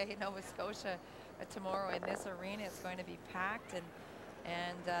to play Nova Scotia tomorrow in this arena. It's going to be packed,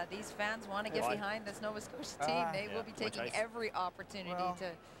 and these fans want to get behind this Nova Scotia team. They will be taking every opportunity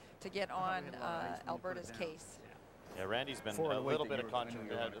to get on Alberta's case. Yeah, Randy's been a little bit of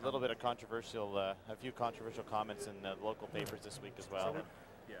controversial, a few controversial comments in the local papers this week as well.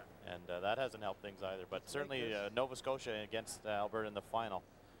 And that hasn't helped things either. But certainly Nova Scotia against Alberta in the final,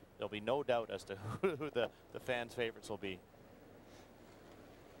 there'll be no doubt as to who the fans' favorites will be.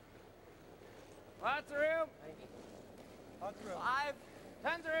 Lots of room. Lots of room. 5.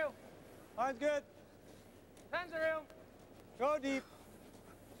 10's room. Line's good. 10's room. Go deep.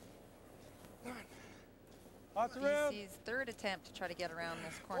 Lots of room. BC's third attempt to try to get around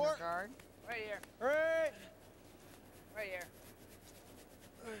this corner guard. Right here. Right. Right here.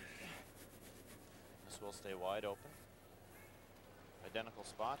 This will stay wide open. Identical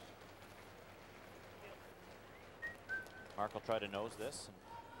spot. Mark will try to nose this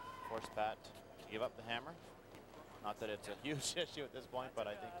and force Pat to give up the hammer. Not that it's a huge issue at this point, but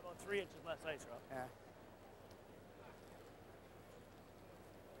I think about 3 inches less ice, Rob. Yeah.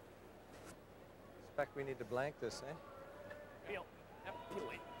 Expect we need to blank this, eh? Peel. Yep, peel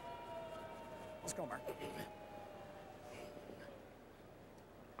away. Let's go, Mark.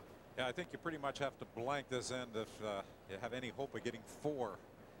 Yeah, I think you pretty much have to blank this end if you have any hope of getting 4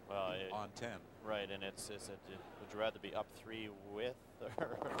 on 10. Right, and would you rather be up 3 with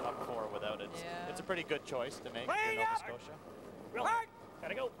or up 4 without it? It's a pretty good choice to make for Nova Scotia. Real hard.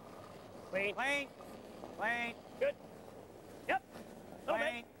 Gotta go. Clean. Clean. Clean. Good. Yep.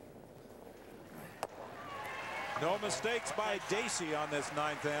 Clean. No mistakes by Dacey on this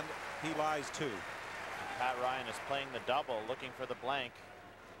 9th end. He lies 2. Pat Ryan is playing the double, looking for the blank.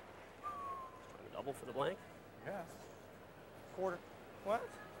 Double for the blank? Yeah. Quarter. What?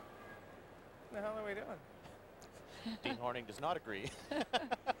 The hell are we doing? Dean Horning does not agree.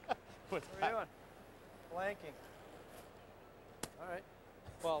 What are you doing? Blanking. All right.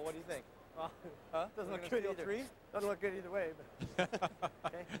 Well, what do you think? Huh? Doesn't look good either. Three? Doesn't look good either way. But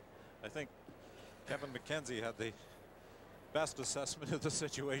okay. I think Kevin McKenzie had the best assessment of the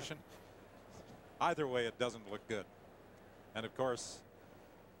situation. Either way, it doesn't look good. And of course,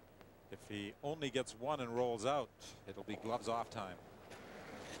 if he only gets one and rolls out, it'll be gloves off time.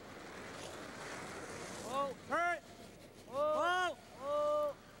 Whoa, hurt! Whoa!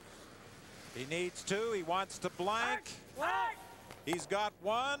 Whoa! He needs two. He wants to blank. What? He's got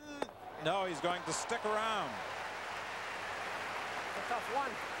one. No, he's going to stick around. A tough one.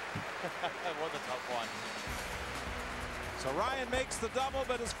 That was a tough one. So Ryan makes the double,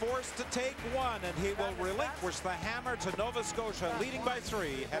 but is forced to take one, and he will relinquish the hammer to Nova Scotia, leading by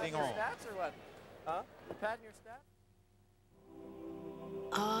 3, heading home. Stats or what? Huh? You patting your stats?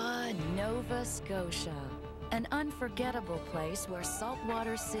 Ah, Nova Scotia. An unforgettable place where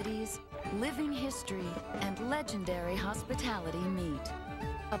saltwater cities, living history, and legendary hospitality meet.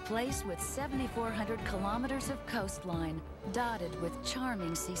 A place with 7,400 kilometers of coastline, dotted with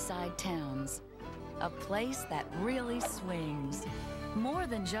charming seaside towns. A place that really swings. More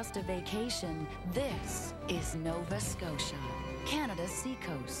than just a vacation, this is Nova Scotia, Canada's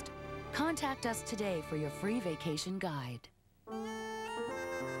seacoast. Contact us today for your free vacation guide.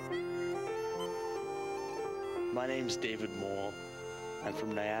 My name's David Moll. I'm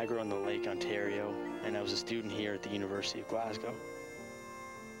from Niagara-on-the-Lake, Ontario, and I was a student here at the University of Glasgow.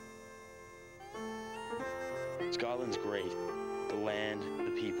 Scotland's great. The land,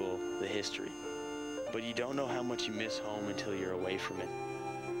 the people, the history. But you don't know how much you miss home until you're away from it.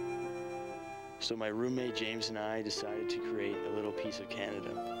 So my roommate James and I decided to create a little piece of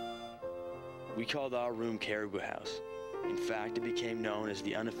Canada. We called our room Caribou House. In fact, it became known as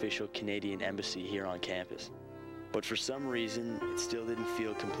the unofficial Canadian embassy here on campus. But for some reason, it still didn't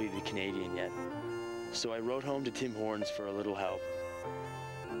feel completely Canadian yet. So I wrote home to Tim Hortons for a little help.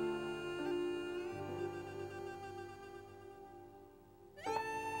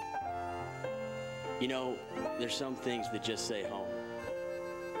 You know, there's some things that just say home.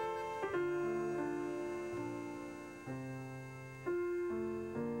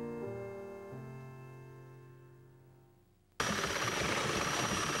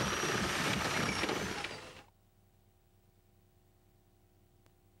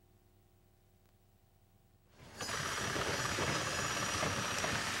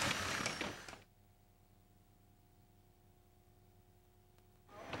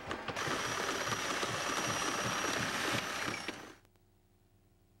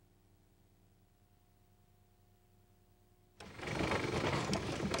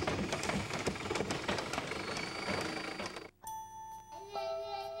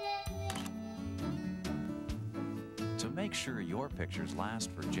 To make sure your pictures last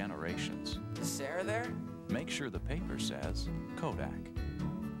for generations, Is Sarah there? make sure the paper says Kodak.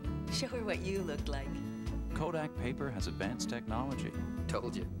 Show her what you look like. Kodak paper has advanced technology.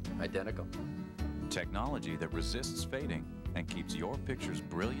 Told you, identical. Technology that resists fading and keeps your pictures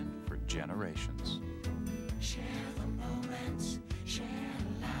brilliant for generations. Share the moments, share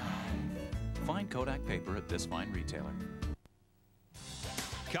life. Find Kodak paper at this fine retailer.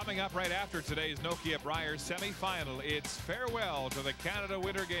 Coming up right after today's Nokia Brier Semifinal, it's farewell to the Canada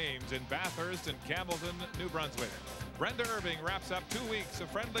Winter Games in Bathurst and Campbellton, New Brunswick. Brenda Irving wraps up 2 weeks of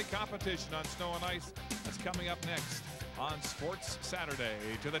friendly competition on snow and ice. That's coming up next on Sports Saturday.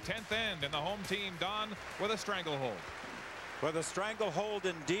 To the 10th end, and the home team, Don, with a stranglehold. With a stranglehold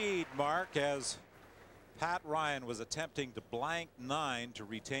indeed, Mark, as Pat Ryan was attempting to blank 9 to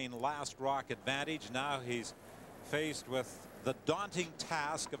retain last rock advantage. Now he's faced with the daunting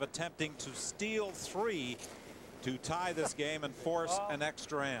task of attempting to steal 3 to tie this game and force an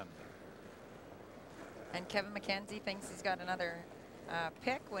extra end. And Kevin McKenzie thinks he's got another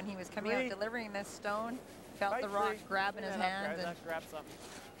pick when he was coming out delivering this stone. Felt the rock grab in his hand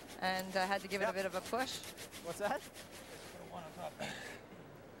and had to give it a bit of a push. What's that? One on top.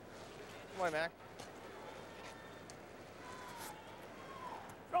 Come on, Mac.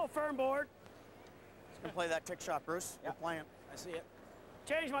 Throw firm board. Gonna play that tick shot, Bruce. Yep. We're playing. I see it.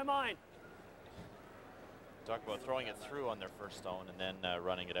 Change my mind. Talk about throwing it through on their first stone and then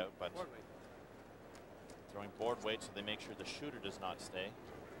running it out, but throwing board weight so they make sure the shooter does not stay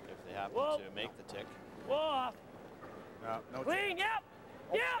if they happen to make the tick. Whoa. No clean. Yep.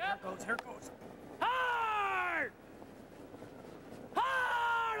 Yep. Here goes. Hard.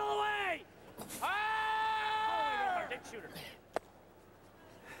 Hard all the way. Hard. Dick shooter.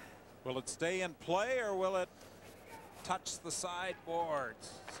 Will it stay in play or will it touch the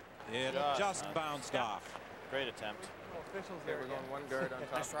sideboards? It just bounced off. Great attempt. Officials there. We're going one guard on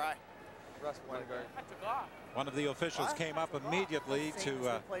top. Nice try. Russ one guard. One of the officials came up immediately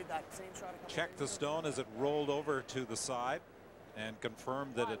to check the stone as it rolled over to the side and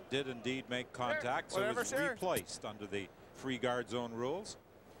confirmed that it did indeed make contact. So it was replaced under the free guard zone rules.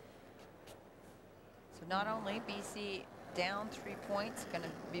 So not only BC down 3 points, going to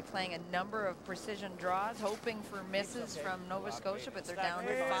be playing a number of precision draws, hoping for misses from Nova Scotia, but they're down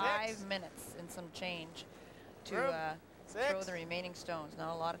to 5 minutes and some change to throw the remaining stones.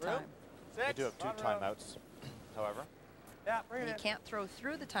 Not a lot of time. They do have 2 timeouts, however. You can't throw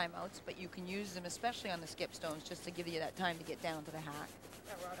through the timeouts, but you can use them, especially on the skip stones, just to give you that time to get down to the hack.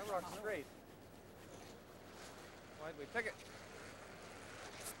 That rock's great. Why'd we pick it?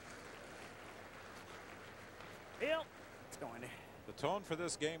 Heel. It's going. The tone for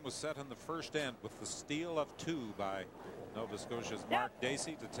this game was set in the first end with the steal of 2 by Nova Scotia's Mark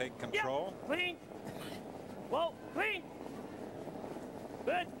Dacey to take control. Clean. Whoa, clean.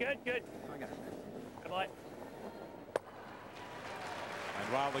 Good, good, good. Good boy.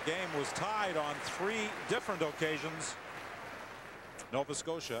 And while the game was tied on 3 different occasions, Nova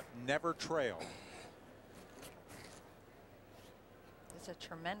Scotia never trailed. It's a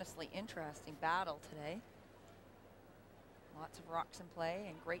tremendously interesting battle today. Lots of rocks in play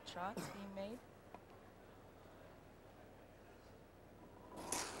and great shots being made.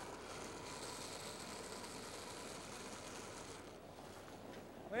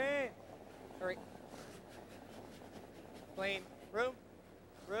 Clean. Hurry. Clean. Room.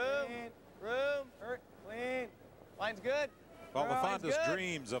 Room. Clean. Room. Hurry. Clean. Line's good. Well, the fondest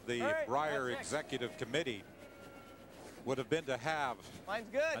dreams of the Brier Executive Committee would have been to have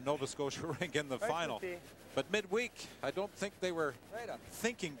a Nova Scotia rink in the final. But midweek, I don't think they were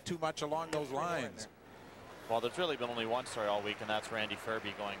thinking too much along those lines. Well, there's really been only one story all week, and that's Randy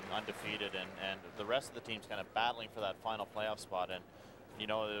Furby going undefeated, and the rest of the team's kind of battling for that final playoff spot. And you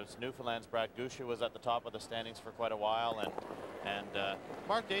know, there's Newfoundland's Brad Goucher was at the top of the standings for quite a while, and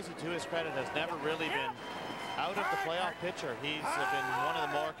Mark Dacey, to his credit, has never really been out of the playoff picture. He's been one of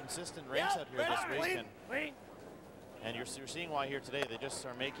the more consistent rinks out here this week. And you're seeing why here today. They just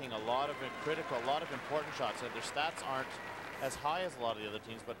are making a lot of important shots. And their stats aren't as high as a lot of the other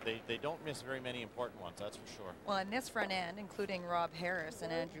teams, but they don't miss very many important ones, that's for sure. Well, in this front end, including Rob Harris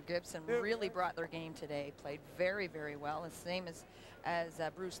and Andrew Gibson, really brought their game today. Played very, very well. The same as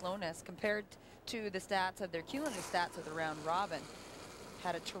Bruce Lonas, compared to the stats of their cumulative stats of the round robin.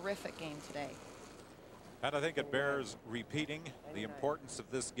 Had a terrific game today. And I think it bears repeating the importance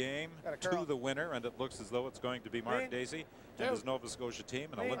of this game to the winner, and it looks as though it's going to be Mark Dacey and his Nova Scotia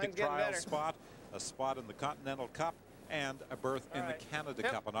team, an Olympic trial spot, a spot in the Continental Cup, and a berth in the Canada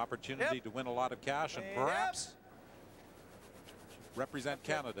Cup, an opportunity to win a lot of cash and perhaps represent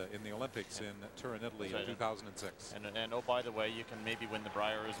Canada in the Olympics in Turin, Italy in 2006. And oh, by the way, you can maybe win the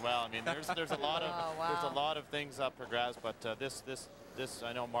Brier as well. I mean, there's a lot of there's a lot of things up for grabs, but this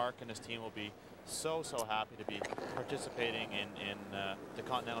I know Mark and his team will be so happy to be participating in the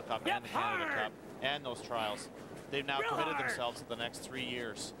Continental Cup and the Canada Cup and those trials. They've now committed themselves to the next 3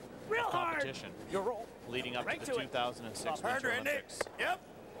 years of competition leading up to the 2006 Winter Olympics. Yep.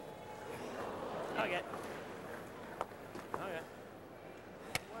 Okay. Okay.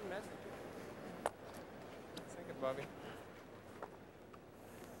 One message. Think it, Bobby.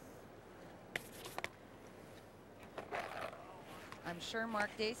 I'm sure Mark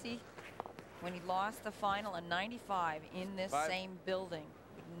Dacey, when he lost the final in '95 in this same building,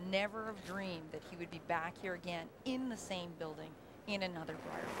 would never have dreamed that he would be back here again in the same building in another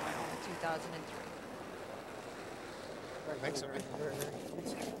Brier final in 2003. Thanks, sir.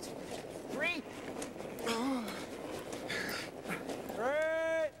 3.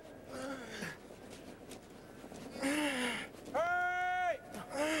 Right. Hey!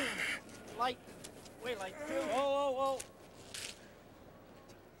 Light. Way light. Whoa.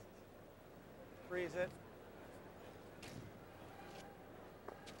 Freeze it.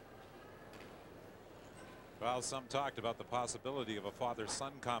 Well, some talked about the possibility of a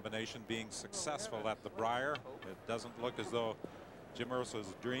father-son combination being successful at the Brier. It doesn't look as though Jim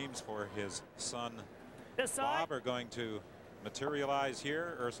Ursul's dreams for his son Bob are going to materialize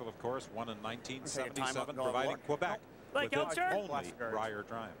here. Ursul, of course, won in 1977, providing Quebec with its only Brier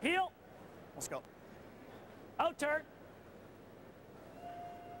triumph. Heel. Let's go. Out turn.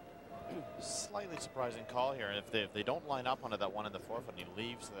 Slightly surprising call here. If they don't line up onto that one in the forefoot and he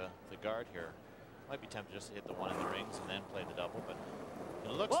leaves the guard here, might be tempted just to hit the one in the rings and then play the double, but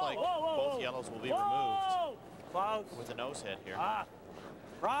it looks like both yellows will be removed with a nose hit here.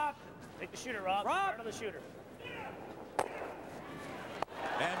 Rob, take the shooter, Rob. Start on the shooter.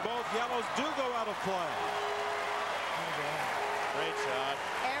 And both yellows do go out of play. Great shot.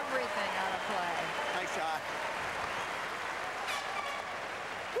 Everything out of play. Nice shot.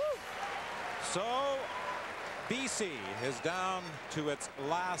 So BC is down to its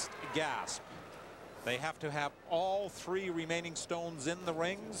last gasp. They have to have all 3 remaining stones in the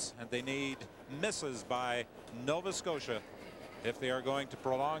rings, and they need misses by Nova Scotia if they are going to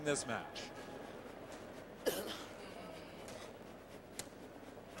prolong this match.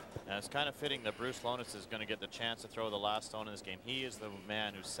 And it's kind of fitting that Bruce Lonis is going to get the chance to throw the last stone in this game. He is the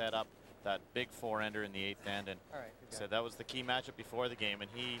man who set up that big 4-ender in the 8th end, and said that was the key matchup before the game, and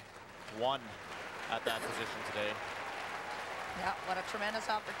he won at that position today. Yeah, what a tremendous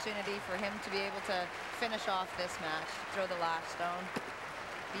opportunity for him to be able to finish off this match, throw the last stone.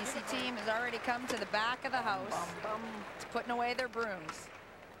 BC team has already come to the back of the house. It's putting away their brooms.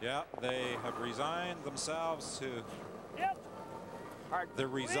 Yeah, they have resigned themselves to the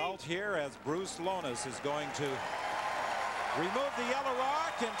result here, as Bruce Lonis is going to remove the yellow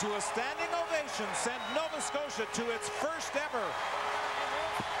rock into a standing ovation, send Nova Scotia to its first ever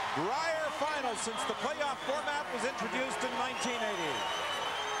Brier final since the playoff format was introduced in 1980.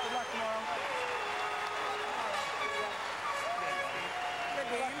 Good luck tomorrow.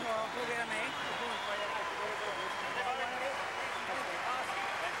 Good game. We'll get him, eh?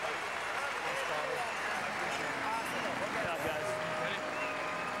 Good job, guys.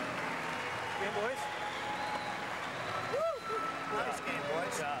 Game, boys. Nice game,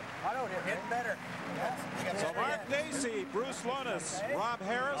 boys. Good job. I don't hit better. So Mark Dacey, Bruce Lonis, Rob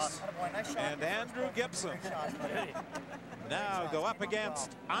Harris, and Andrew Gibson now go up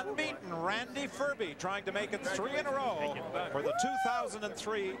against unbeaten Randy Ferbey, trying to make it 3 in a row for the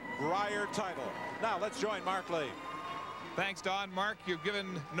 2003 Brier title. Now let's join Mark Lee. Thanks, Don. Mark, you've given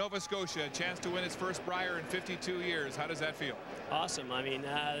Nova Scotia a chance to win its first Brier in 52 years. How does that feel? Awesome. I mean,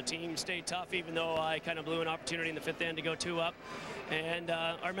 the team stayed tough, even though I kind of blew an opportunity in the 5th end to go 2 up. And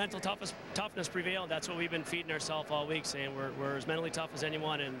our mental toughness prevailed. That's what we've been feeding ourselves all week, saying we're as mentally tough as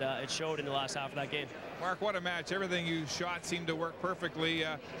anyone, and it showed in the last half of that game. Mark, what a match. Everything you shot seemed to work perfectly.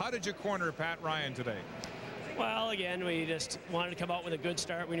 How did you corner Pat Ryan today? Well, again, we just wanted to come out with a good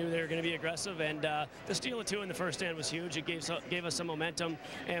start. We knew they were going to be aggressive, and the steal of 2 in the 1st end was huge. It gave us some momentum,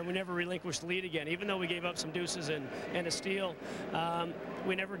 and we never relinquished the lead again. Even though we gave up some deuces and a steal,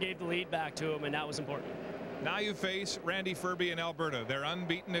 we never gave the lead back to them, and that was important. Now you face Randy Ferbey in Alberta. They're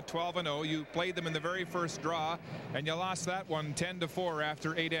unbeaten at 12-0. You played them in the very first draw, and you lost that one 10-4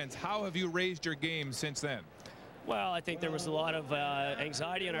 after 8 ends. How have you raised your game since then? Well, I think there was a lot of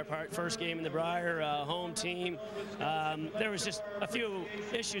anxiety on our part. First game in the Brier, home team. There was just a few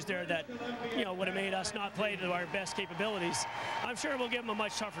issues there that, you know, would have made us not play to our best capabilities. I'm sure we'll give them a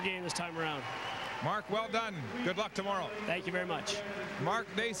much tougher game this time around. Mark, well done. Good luck tomorrow. Thank you very much. Mark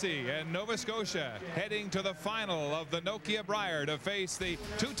Dacey and Nova Scotia heading to the final of the Nokia Brier to face the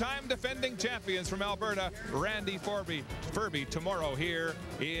 2-time defending champions from Alberta, Randy Ferbey, tomorrow here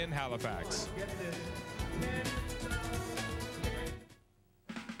in Halifax.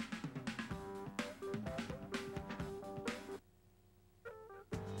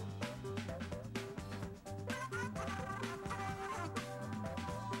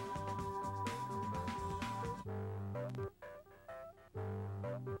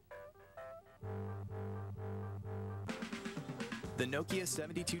 The Nokia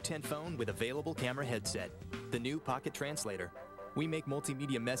 7210 phone with available camera headset. The new Pocket Translator. We make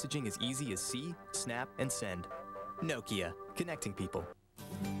multimedia messaging as easy as see, snap, and send. Nokia, connecting people.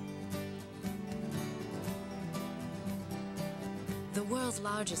 The world's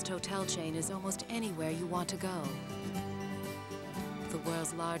largest hotel chain is almost anywhere you want to go. The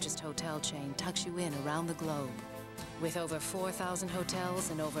world's largest hotel chain tucks you in around the globe. With over 4,000 hotels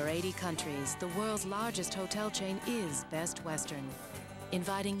in over 80 countries, the world's largest hotel chain is Best Western,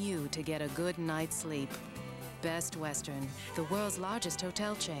 inviting you to get a good night's sleep. Best Western, the world's largest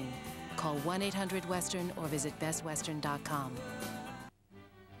hotel chain. Call 1-800-WESTERN or visit bestwestern.com.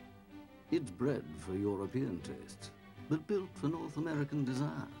 It's bred for European tastes, but built for North American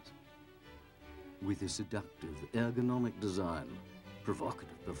desires. With a seductive, ergonomic design,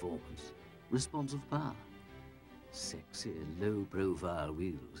 provocative performance, responsive power, sexy, low-profile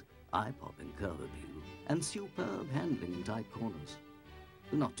wheels, eye-popping curb appeal, and superb handling in tight corners.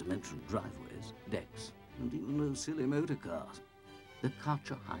 Not to mention driveways, decks, and even those silly motor cars. The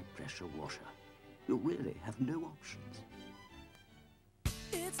Karcher high-pressure washer. You really have no options.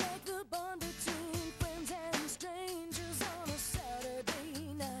 It's like the bond between friends and strangers on a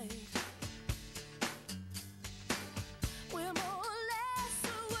Saturday night. We're more or less a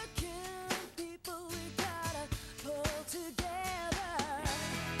working people. We gotta pull together.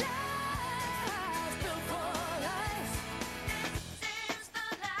 Lives built for life.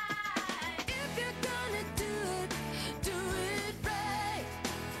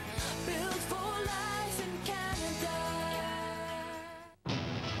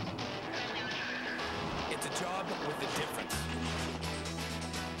 with a difference.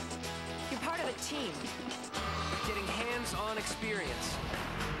 You're part of a team. Getting hands-on experience.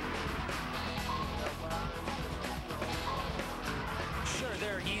 Sure,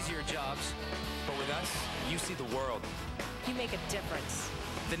 there are easier jobs, but with us, you see the world. You make a difference.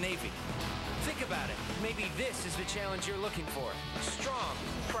 The Navy. Think about it. Maybe this is the challenge you're looking for. Strong.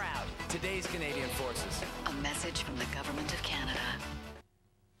 Proud. Today's Canadian Forces. A message from the Government of Canada.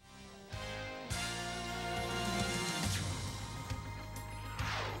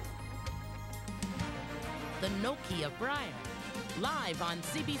 The Nokia Brier, live on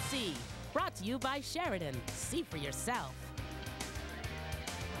CBC. Brought to you by Sheridan. See for yourself.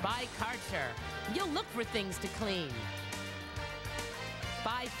 By Karcher. You'll look for things to clean.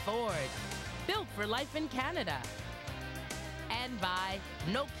 By Ford. Built for life in Canada. And by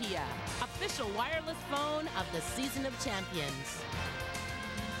Nokia, official wireless phone of the Season of Champions.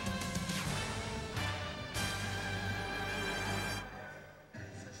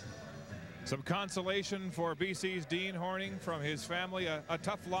 Some consolation for BC's Dean Horning from his family. A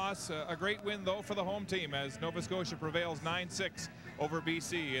tough loss, a great win, though, for the home team as Nova Scotia prevails 9-6 over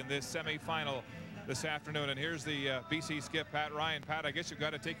BC in this semi-final this afternoon. And here's the BC skip, Pat Ryan. Pat, I guess you've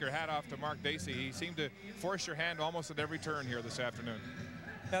got to take your hat off to Mark Dacey. He seemed to force your hand almost at every turn here this afternoon.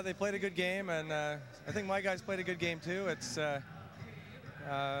 Yeah, they played a good game, and I think my guys played a good game, too. It's a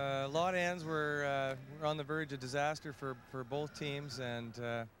lot of ends were on the verge of disaster for both teams, and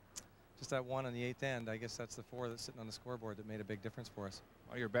just that one on the 8th end, I guess that's the 4 that's sitting on the scoreboard that made a big difference for us.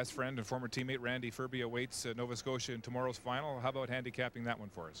 Well, your best friend and former teammate Randy Ferbey awaits Nova Scotia in tomorrow's final. How about handicapping that one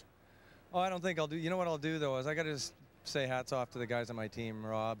for us? Oh, I don't think I'll do. You know what I'll do, though, is I got to just say hats off to the guys on my team,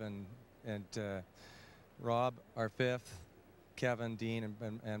 Rob and Rob, our 5th, Kevin, Dean,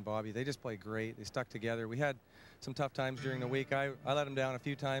 and Bobby. They just played great. They stuck together. We had some tough times during the week. I let them down a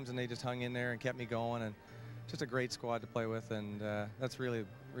few times, and they just hung in there and kept me going. And just a great squad to play with, and that's really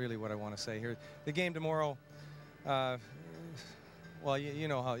what I want to say here. The game tomorrow, well, you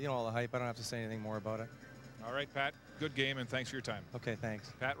know all the hype. I don't have to say anything more about it. All right, Pat, good game, and thanks for your time. Okay,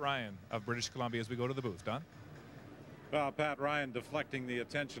 thanks. Pat Ryan of British Columbia as we go to the booth. Don? Well, Pat Ryan deflecting the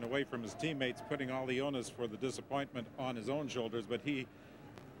attention away from his teammates, putting all the onus for the disappointment on his own shoulders, but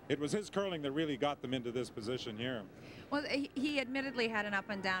it was his curling that really got them into this position here. Well, he admittedly had an up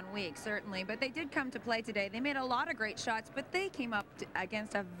and down week, certainly, but they did come to play today. They made a lot of great shots, but they came up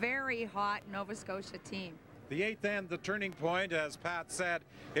against a very hot Nova Scotia team. The 8th end, the turning point, as Pat said,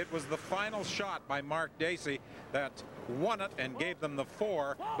 it was the final shot by Mark Dacey that won it and gave them the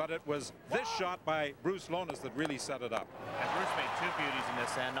 4, but it was this shot by Bruce Lonis that really set it up. And Bruce made 2 beauties in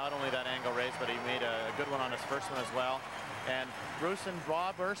this end, not only that angle raise, but he made a good one on his first one as well. And Bruce and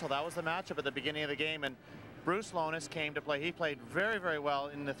Rob Ursel, that was the matchup at the beginning of the game, and Bruce Lonis came to play. He played very, very well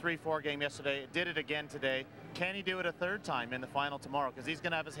in the 3-4 game yesterday, did it again today. Can he do it a 3rd time in the final tomorrow? Because he's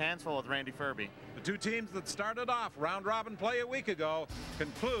going to have his hands full with Randy Ferbey. The 2 teams that started off round-robin play a week ago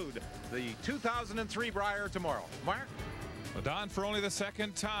conclude the 2003 Brier tomorrow. Mark? Well, Don, for only the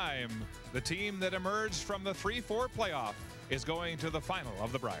 2nd time, the team that emerged from the 3-4 playoff is going to the final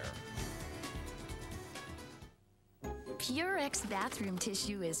of the Brier. Purex bathroom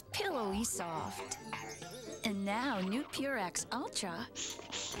tissue is pillowy soft. And now new Purex Ultra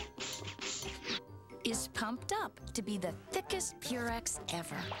is pumped up to be the thickest Purex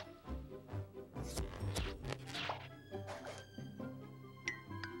ever.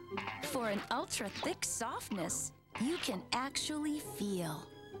 For an ultra thick softness you can actually feel.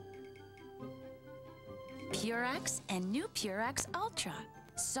 Purex and new Purex Ultra.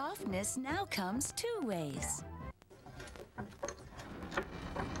 Softness now comes 2 ways.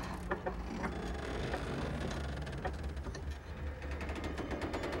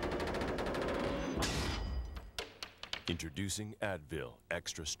 Introducing Advil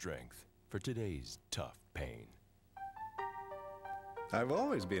Extra Strength for today's tough pain. I've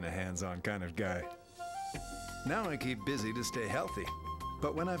always been a hands-on kind of guy. Now I keep busy to stay healthy.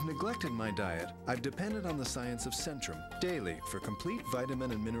 But when I've neglected my diet, I've depended on the science of Centrum daily for complete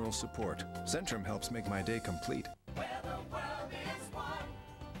vitamin and mineral support. Centrum helps make my day complete.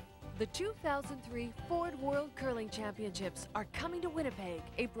 The 2003 Ford World Curling Championships are coming to Winnipeg,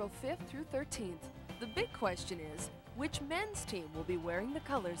 April 5th through 13th. The big question is, which men's team will be wearing the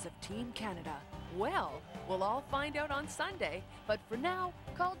colors of Team Canada? Well, we'll all find out on Sunday, but for now,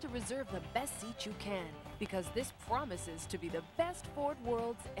 call to reserve the best seat you can, because this promises to be the best Ford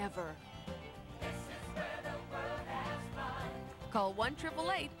Worlds ever. Call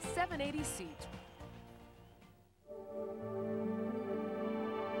 1-888-780-SEAT.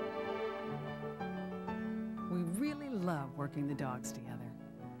 We really love working the dogs together.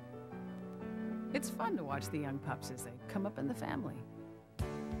 It's fun to watch the young pups as they come up in the family.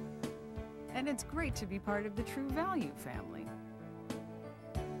 And it's great to be part of the True Value family.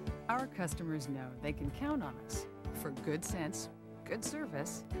 Our customers know they can count on us for good sense, good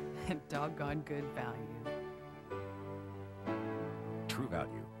service, and doggone good value. True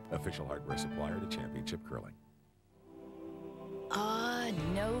Value, official hardware supplier to Championship Curling. Ah,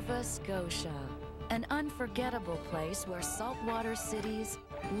 Nova Scotia. An unforgettable place where saltwater cities,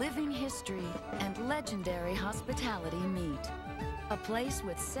 living history, and legendary hospitality meet. A place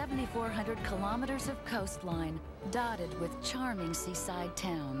with 7,400 kilometers of coastline, dotted with charming seaside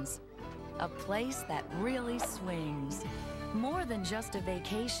towns. A place that really swings. More than just a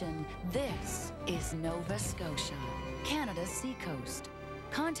vacation, this is Nova Scotia, Canada's seacoast.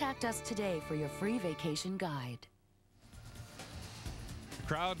 Contact us today for your free vacation guide.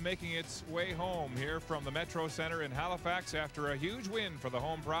 Crowd making its way home here from the Metro Centre in Halifax after a huge win for the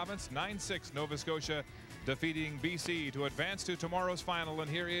home province. 9-6 Nova Scotia defeating BC to advance to tomorrow's final.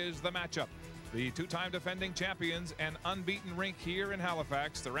 And here is the matchup. The two-time defending champions and unbeaten rink here in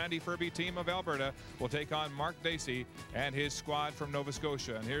Halifax, the Randy Ferbey team of Alberta, will take on Mark Dacey and his squad from Nova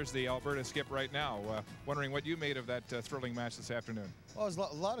Scotia. And here's the Alberta skip right now. Wondering what you made of that thrilling match this afternoon. Well, there's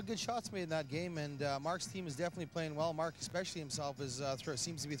a lot of good shots made in that game, and Mark's team is definitely playing well. Mark, especially himself, is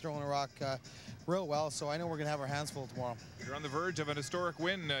seems to be throwing a rock real well, so I know we're going to have our hands full tomorrow. You're on the verge of an historic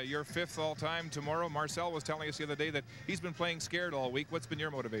win, your 5th all-time tomorrow. Marcel was telling us the other day that he's been playing scared all week. What's been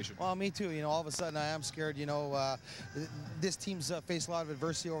your motivation? Well, me too. You know, all of a sudden I am scared. You know, this team's faced a lot of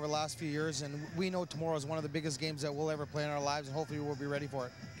adversity over the last few years, and we know tomorrow is one of the biggest games that we'll ever play in our lives, and hopefully we'll be ready for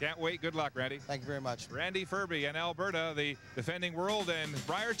it. Can't wait. Good luck, Randy. Thank you very much. Randy Ferbey and Alberta, the defending world and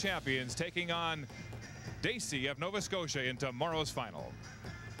Brier champions, taking on Dacey of Nova Scotia in tomorrow's final.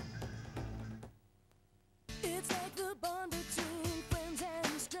 It's like the bond between friends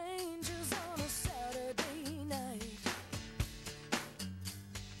and strangers on a Saturday night.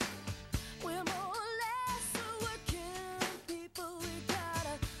 We're more or less a working people. We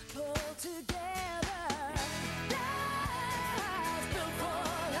gotta pull together. Lives built for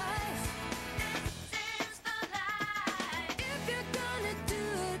life. This is the life. If you're gonna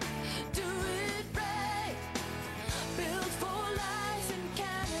do it right. Built for life in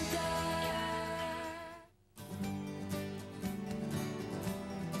Canada.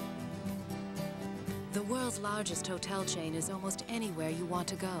 The world's largest hotel chain is almost anywhere you want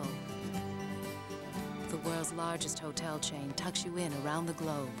to go. The world's largest hotel chain tucks you in around the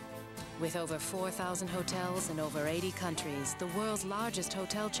globe. With over 4,000 hotels in over 80 countries, the world's largest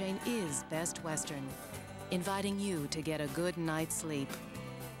hotel chain is Best Western, inviting you to get a good night's sleep.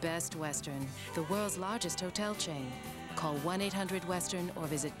 Best Western, the world's largest hotel chain. Call 1-800-WESTERN or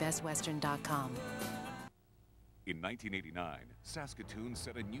visit bestwestern.com. In 1989, Saskatoon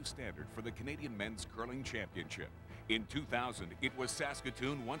set a new standard for the Canadian Men's Curling Championship. In 2000, it was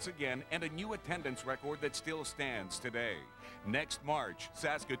Saskatoon once again, and a new attendance record that still stands today. Next March,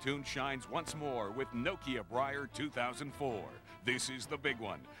 Saskatoon shines once more with Nokia Brier 2004. This is the big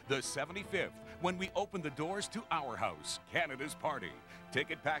one, the 75th, when we open the doors to our house, Canada's Party.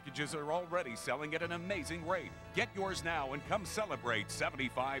 Ticket packages are already selling at an amazing rate. Get yours now and come celebrate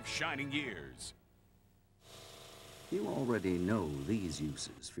 75 shining years. You already know these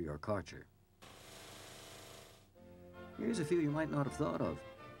uses for your Karcher. Here's a few you might not have thought of.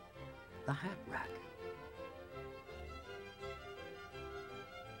 The hat rack.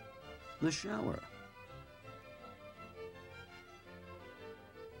 The shower.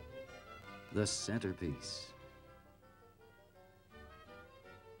 The centerpiece.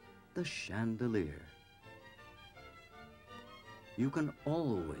 The chandelier. You can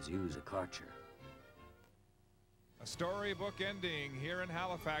always use a Karcher. A storybook ending here in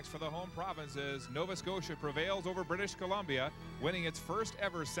Halifax for the home province as Nova Scotia prevails over British Columbia, winning its first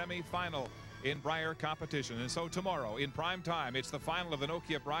ever semi-final in Brier competition. And so tomorrow in prime time, it's the final of the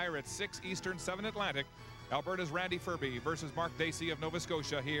Nokia Brier at 6 Eastern, 7 Atlantic. Alberta's Randy Ferbey versus Mark Dacey of Nova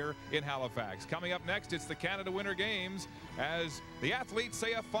Scotia here in Halifax. Coming up next, it's the Canada Winter Games as the athletes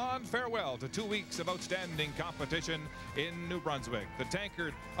say a fond farewell to 2 weeks of outstanding competition in New Brunswick. The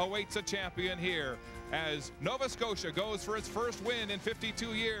tankard awaits a champion here as Nova Scotia goes for its first win in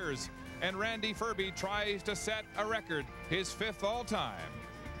 52 years. And Randy Ferbey tries to set a record, his 5th all time.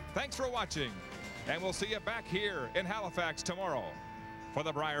 Thanks for watching, and we'll see you back here in Halifax tomorrow for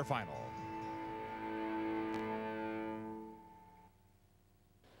the Brier Final.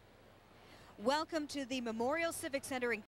 Welcome to the Memorial Civic Center in